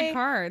 Two Yay. good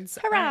cards.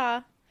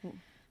 Hurrah!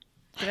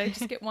 Did I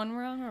just get one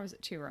wrong or was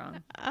it two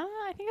wrong?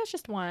 I think it was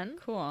just one.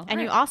 Cool.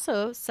 And you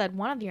also said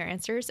one of your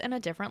answers in a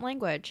different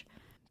language.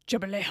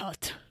 Jubilee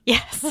hot.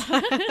 Yes.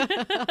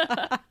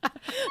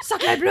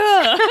 Sacré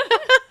bleu.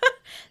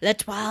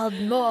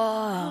 L'Étoile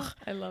Noire.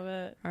 I love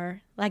it.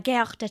 Or La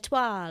Guerre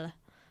d'Étoiles.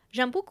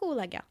 J'aime beaucoup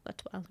La Guerre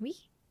d'Étoiles. Oui.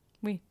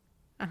 Oui.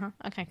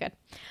 Okay, good.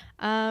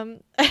 All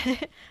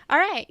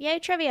right. Yay,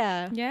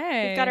 trivia.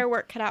 Yay. We've got our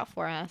work cut out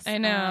for us. I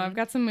know. I've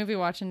got some movie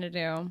watching to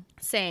do.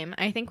 Same.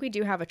 I think we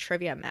do have a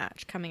trivia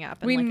match coming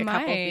up in We like a might.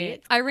 couple of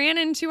weeks. I ran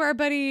into our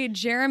buddy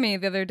Jeremy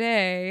the other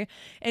day,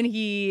 and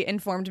he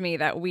informed me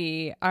that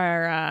we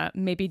are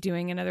maybe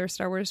doing another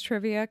Star Wars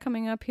trivia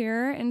coming up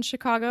here in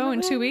Chicago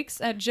in 2 weeks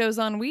at Joe's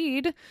on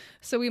Weed.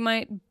 So we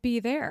might be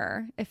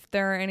there if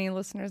there are any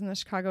listeners in the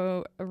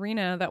Chicago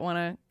arena that want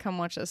to come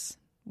watch us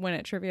win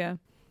at trivia.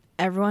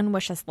 Everyone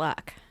wish us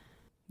luck.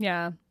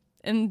 Yeah.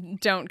 And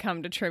don't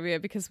come to trivia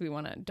because we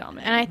want to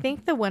dominate. And I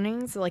think the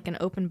winnings are like an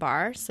open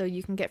bar, so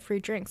you can get free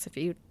drinks if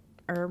you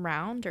are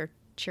around or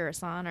cheer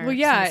us on or well,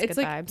 yeah, send us it's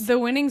good like vibes. the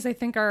winnings. I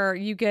think are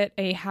you get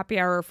a happy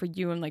hour for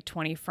you and like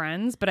 20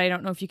 friends, but I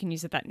don't know if you can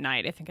use it that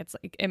night. I think it's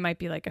like it might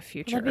be like a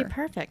future. That'd be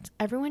perfect.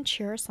 Everyone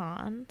cheer us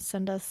on.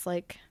 Send us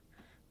like,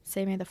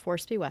 say, may the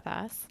force be with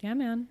us, Yeah,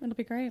 man, it'll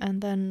be great.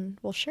 and then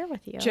we'll share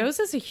with you. Joe's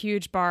is a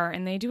huge bar,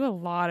 and they do a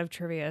lot of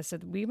trivia, so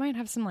we might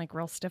have some like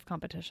real stiff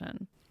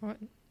competition.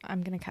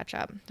 I'm gonna catch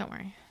up. Don't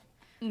worry.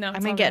 No,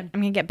 I'm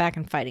gonna get back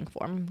in fighting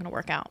form. I'm gonna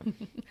work out.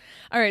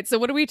 All right. So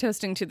what are we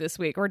toasting to this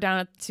week? We're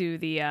down to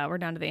the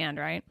end,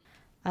 right?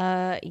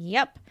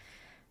 Yep.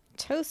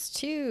 Toast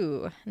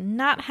to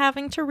not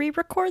having to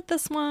re-record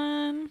this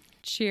one.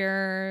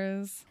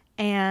 Cheers.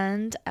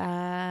 And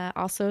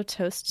also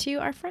toast to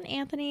our friend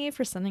Anthony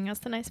for sending us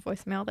the nice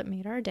voicemail that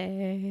made our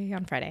day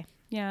on Friday.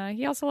 Yeah,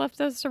 he also left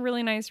us a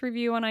really nice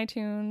review on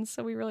iTunes,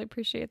 so we really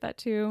appreciate that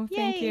too.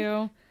 Thank Yay.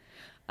 you.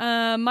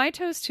 My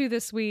toast to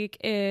this week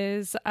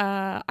is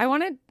I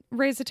want to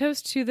raise a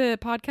toast to the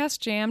podcast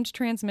Jammed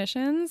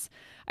Transmissions.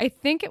 I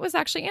think it was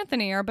actually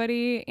Anthony, our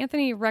buddy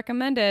Anthony,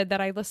 recommended that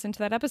I listen to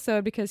that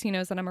episode because he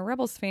knows that I'm a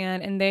Rebels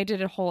fan, and they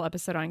did a whole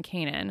episode on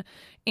Kanan,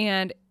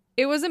 and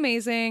it was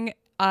amazing.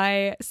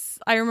 I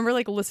remember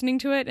like listening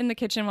to it in the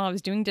kitchen while I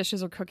was doing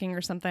dishes or cooking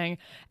or something,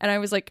 and I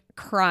was like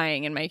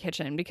crying in my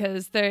kitchen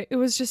because it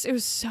was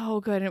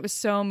so good and it was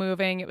so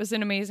moving. It was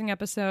an amazing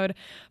episode.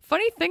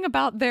 Funny thing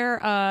about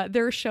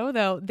their show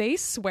though, they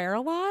swear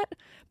a lot,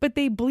 but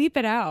they bleep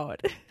it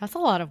out. That's a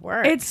lot of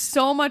work. It's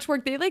so much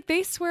work.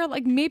 They swear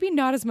like maybe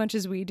not as much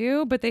as we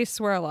do, but they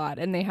swear a lot,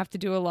 and they have to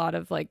do a lot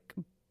of like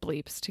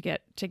bleeps to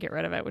get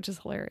rid of it, which is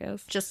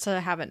hilarious. just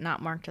to have it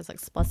not marked as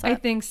explicit. I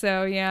think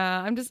so,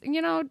 yeah. I'm just,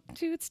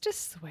 dudes,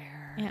 just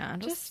swear. Yeah,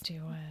 just do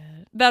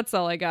it. That's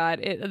all I got.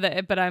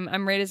 But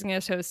I'm raising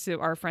a toast to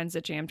our friends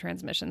at Jam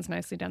Transmissions.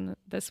 Nicely done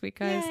this week,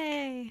 guys.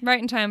 Yay.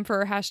 Right in time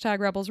for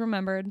 #Rebels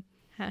Remembered.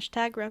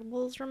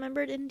 #Rebels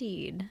Remembered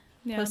indeed.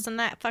 Yeah. Posting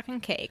that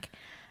fucking cake.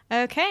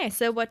 Okay,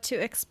 so what to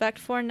expect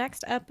for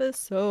next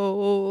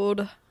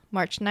episode?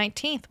 March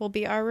 19th will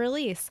be our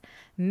release.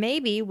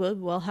 Maybe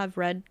we'll have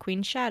read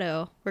Queen's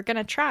Shadow. We're going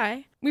to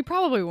try. We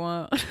probably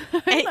won't.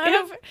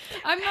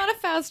 I'm not a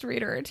fast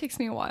reader. It takes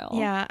me a while.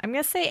 Yeah, I'm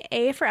going to say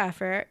A for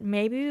effort.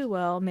 Maybe we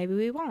will, maybe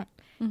we won't.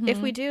 If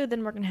we do,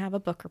 then we're going to have a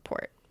book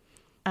report.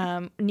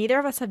 Neither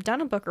of us have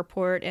done a book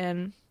report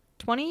in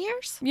 20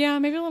 years? Yeah,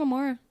 maybe a little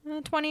more.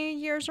 20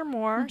 years or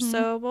more.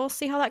 So we'll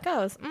see how that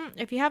goes.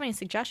 If you have any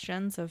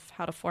suggestions of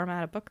how to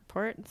format a book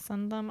report,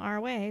 send them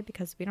our way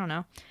because we don't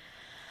know.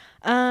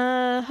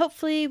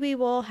 Hopefully we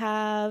will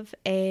have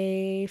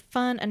a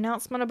fun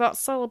announcement about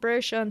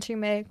Celebration to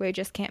make. We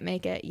just can't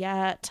make it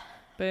yet.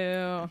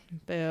 Boo.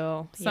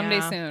 Boo. Someday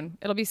Yeah. soon.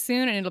 It'll be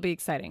soon and it'll be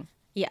exciting.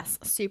 Yes,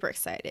 super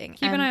exciting.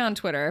 Keep an eye on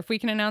Twitter. If we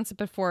can announce it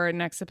before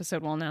next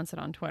episode, we'll announce it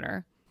on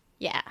Twitter.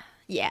 Yeah,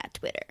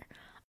 Twitter.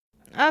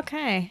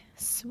 Okay,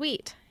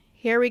 sweet.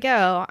 Here we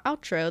go.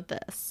 Outro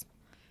this.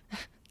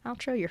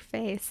 Outro your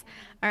face.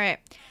 All right.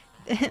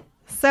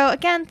 So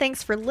again,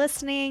 thanks for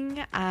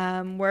listening.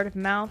 Word of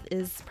mouth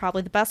is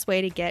probably the best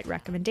way to get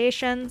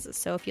recommendations.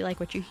 So if you like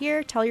what you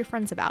hear, tell your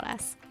friends about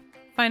us.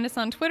 Find us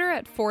on Twitter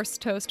at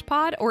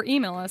ForcedToastPod or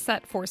email us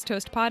at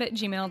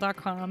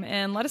forcedtoastpod@gmail.com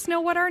and let us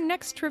know what our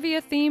next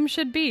trivia theme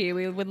should be.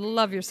 We would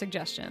love your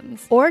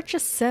suggestions. Or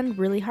just send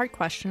really hard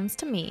questions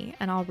to me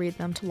and I'll read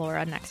them to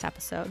Laura next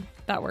episode.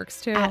 That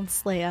works too. At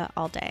Slaya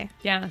all day.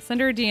 Yeah,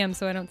 send her a DM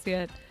so I don't see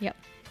it. Yep.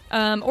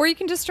 Or you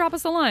can just drop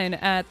us a line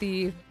at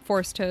the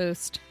Forced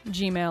Toast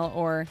Gmail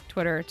or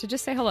Twitter to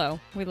just say hello.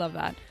 We love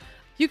that.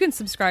 You can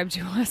subscribe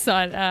to us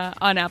on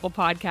Apple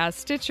Podcasts,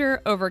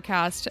 Stitcher,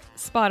 Overcast,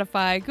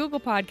 Spotify, Google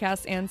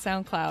Podcasts, and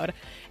SoundCloud.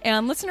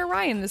 And listener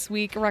Ryan this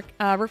week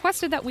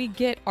requested that we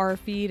get our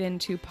feed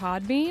into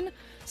Podbean.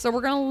 So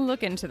we're going to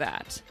look into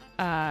that.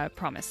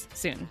 Promise,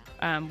 soon.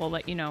 We'll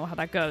let you know how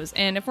that goes.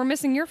 And if we're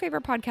missing your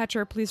favorite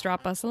podcatcher, please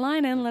drop us a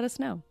line and let us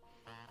know.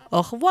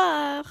 Au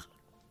revoir.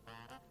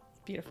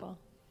 Beautiful.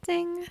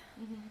 Ding.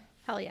 Mm-hmm.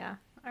 Hell yeah.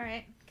 All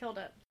right. Killed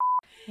it.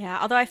 Yeah,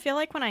 although I feel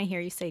like when I hear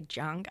you say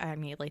junk, I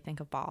immediately think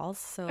of balls.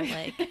 So,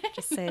 like,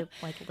 just say,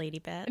 like, lady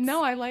bits.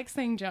 No, I like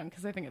saying junk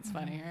because I think it's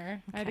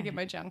funnier. Okay. I had to get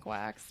my junk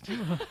waxed.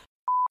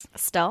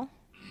 Still?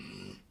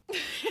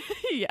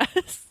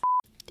 Yes.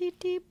 Deep,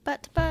 deep,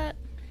 butt to butt.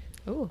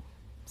 Ooh.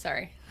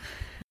 Sorry.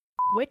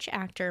 Which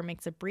actor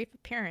makes a brief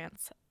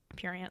appearance?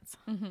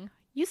 Mm-hmm.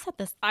 You said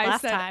this I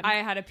last said time. I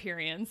had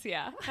appearance,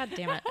 yeah. God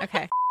damn it.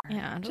 Okay.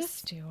 Yeah,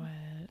 Just do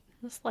it.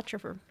 Just let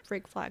your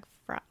freak flag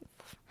fry.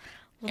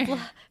 Uh-huh.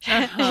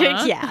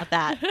 Yeah,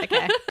 that.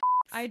 Okay.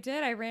 I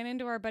did. I ran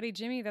into our buddy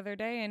Jimmy the other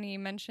day, and he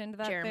mentioned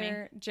that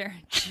Jeremy.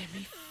 Jimmy.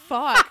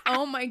 Fuck.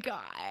 Oh my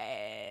god.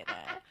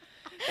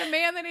 The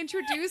man that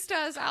introduced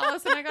us,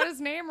 Alice, and I got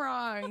his name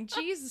wrong.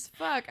 Jesus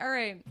fuck. All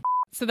right.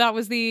 So that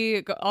was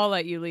I'll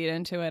let you lead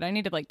into it. I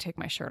need to like take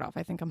my shirt off.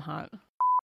 I think I'm hot.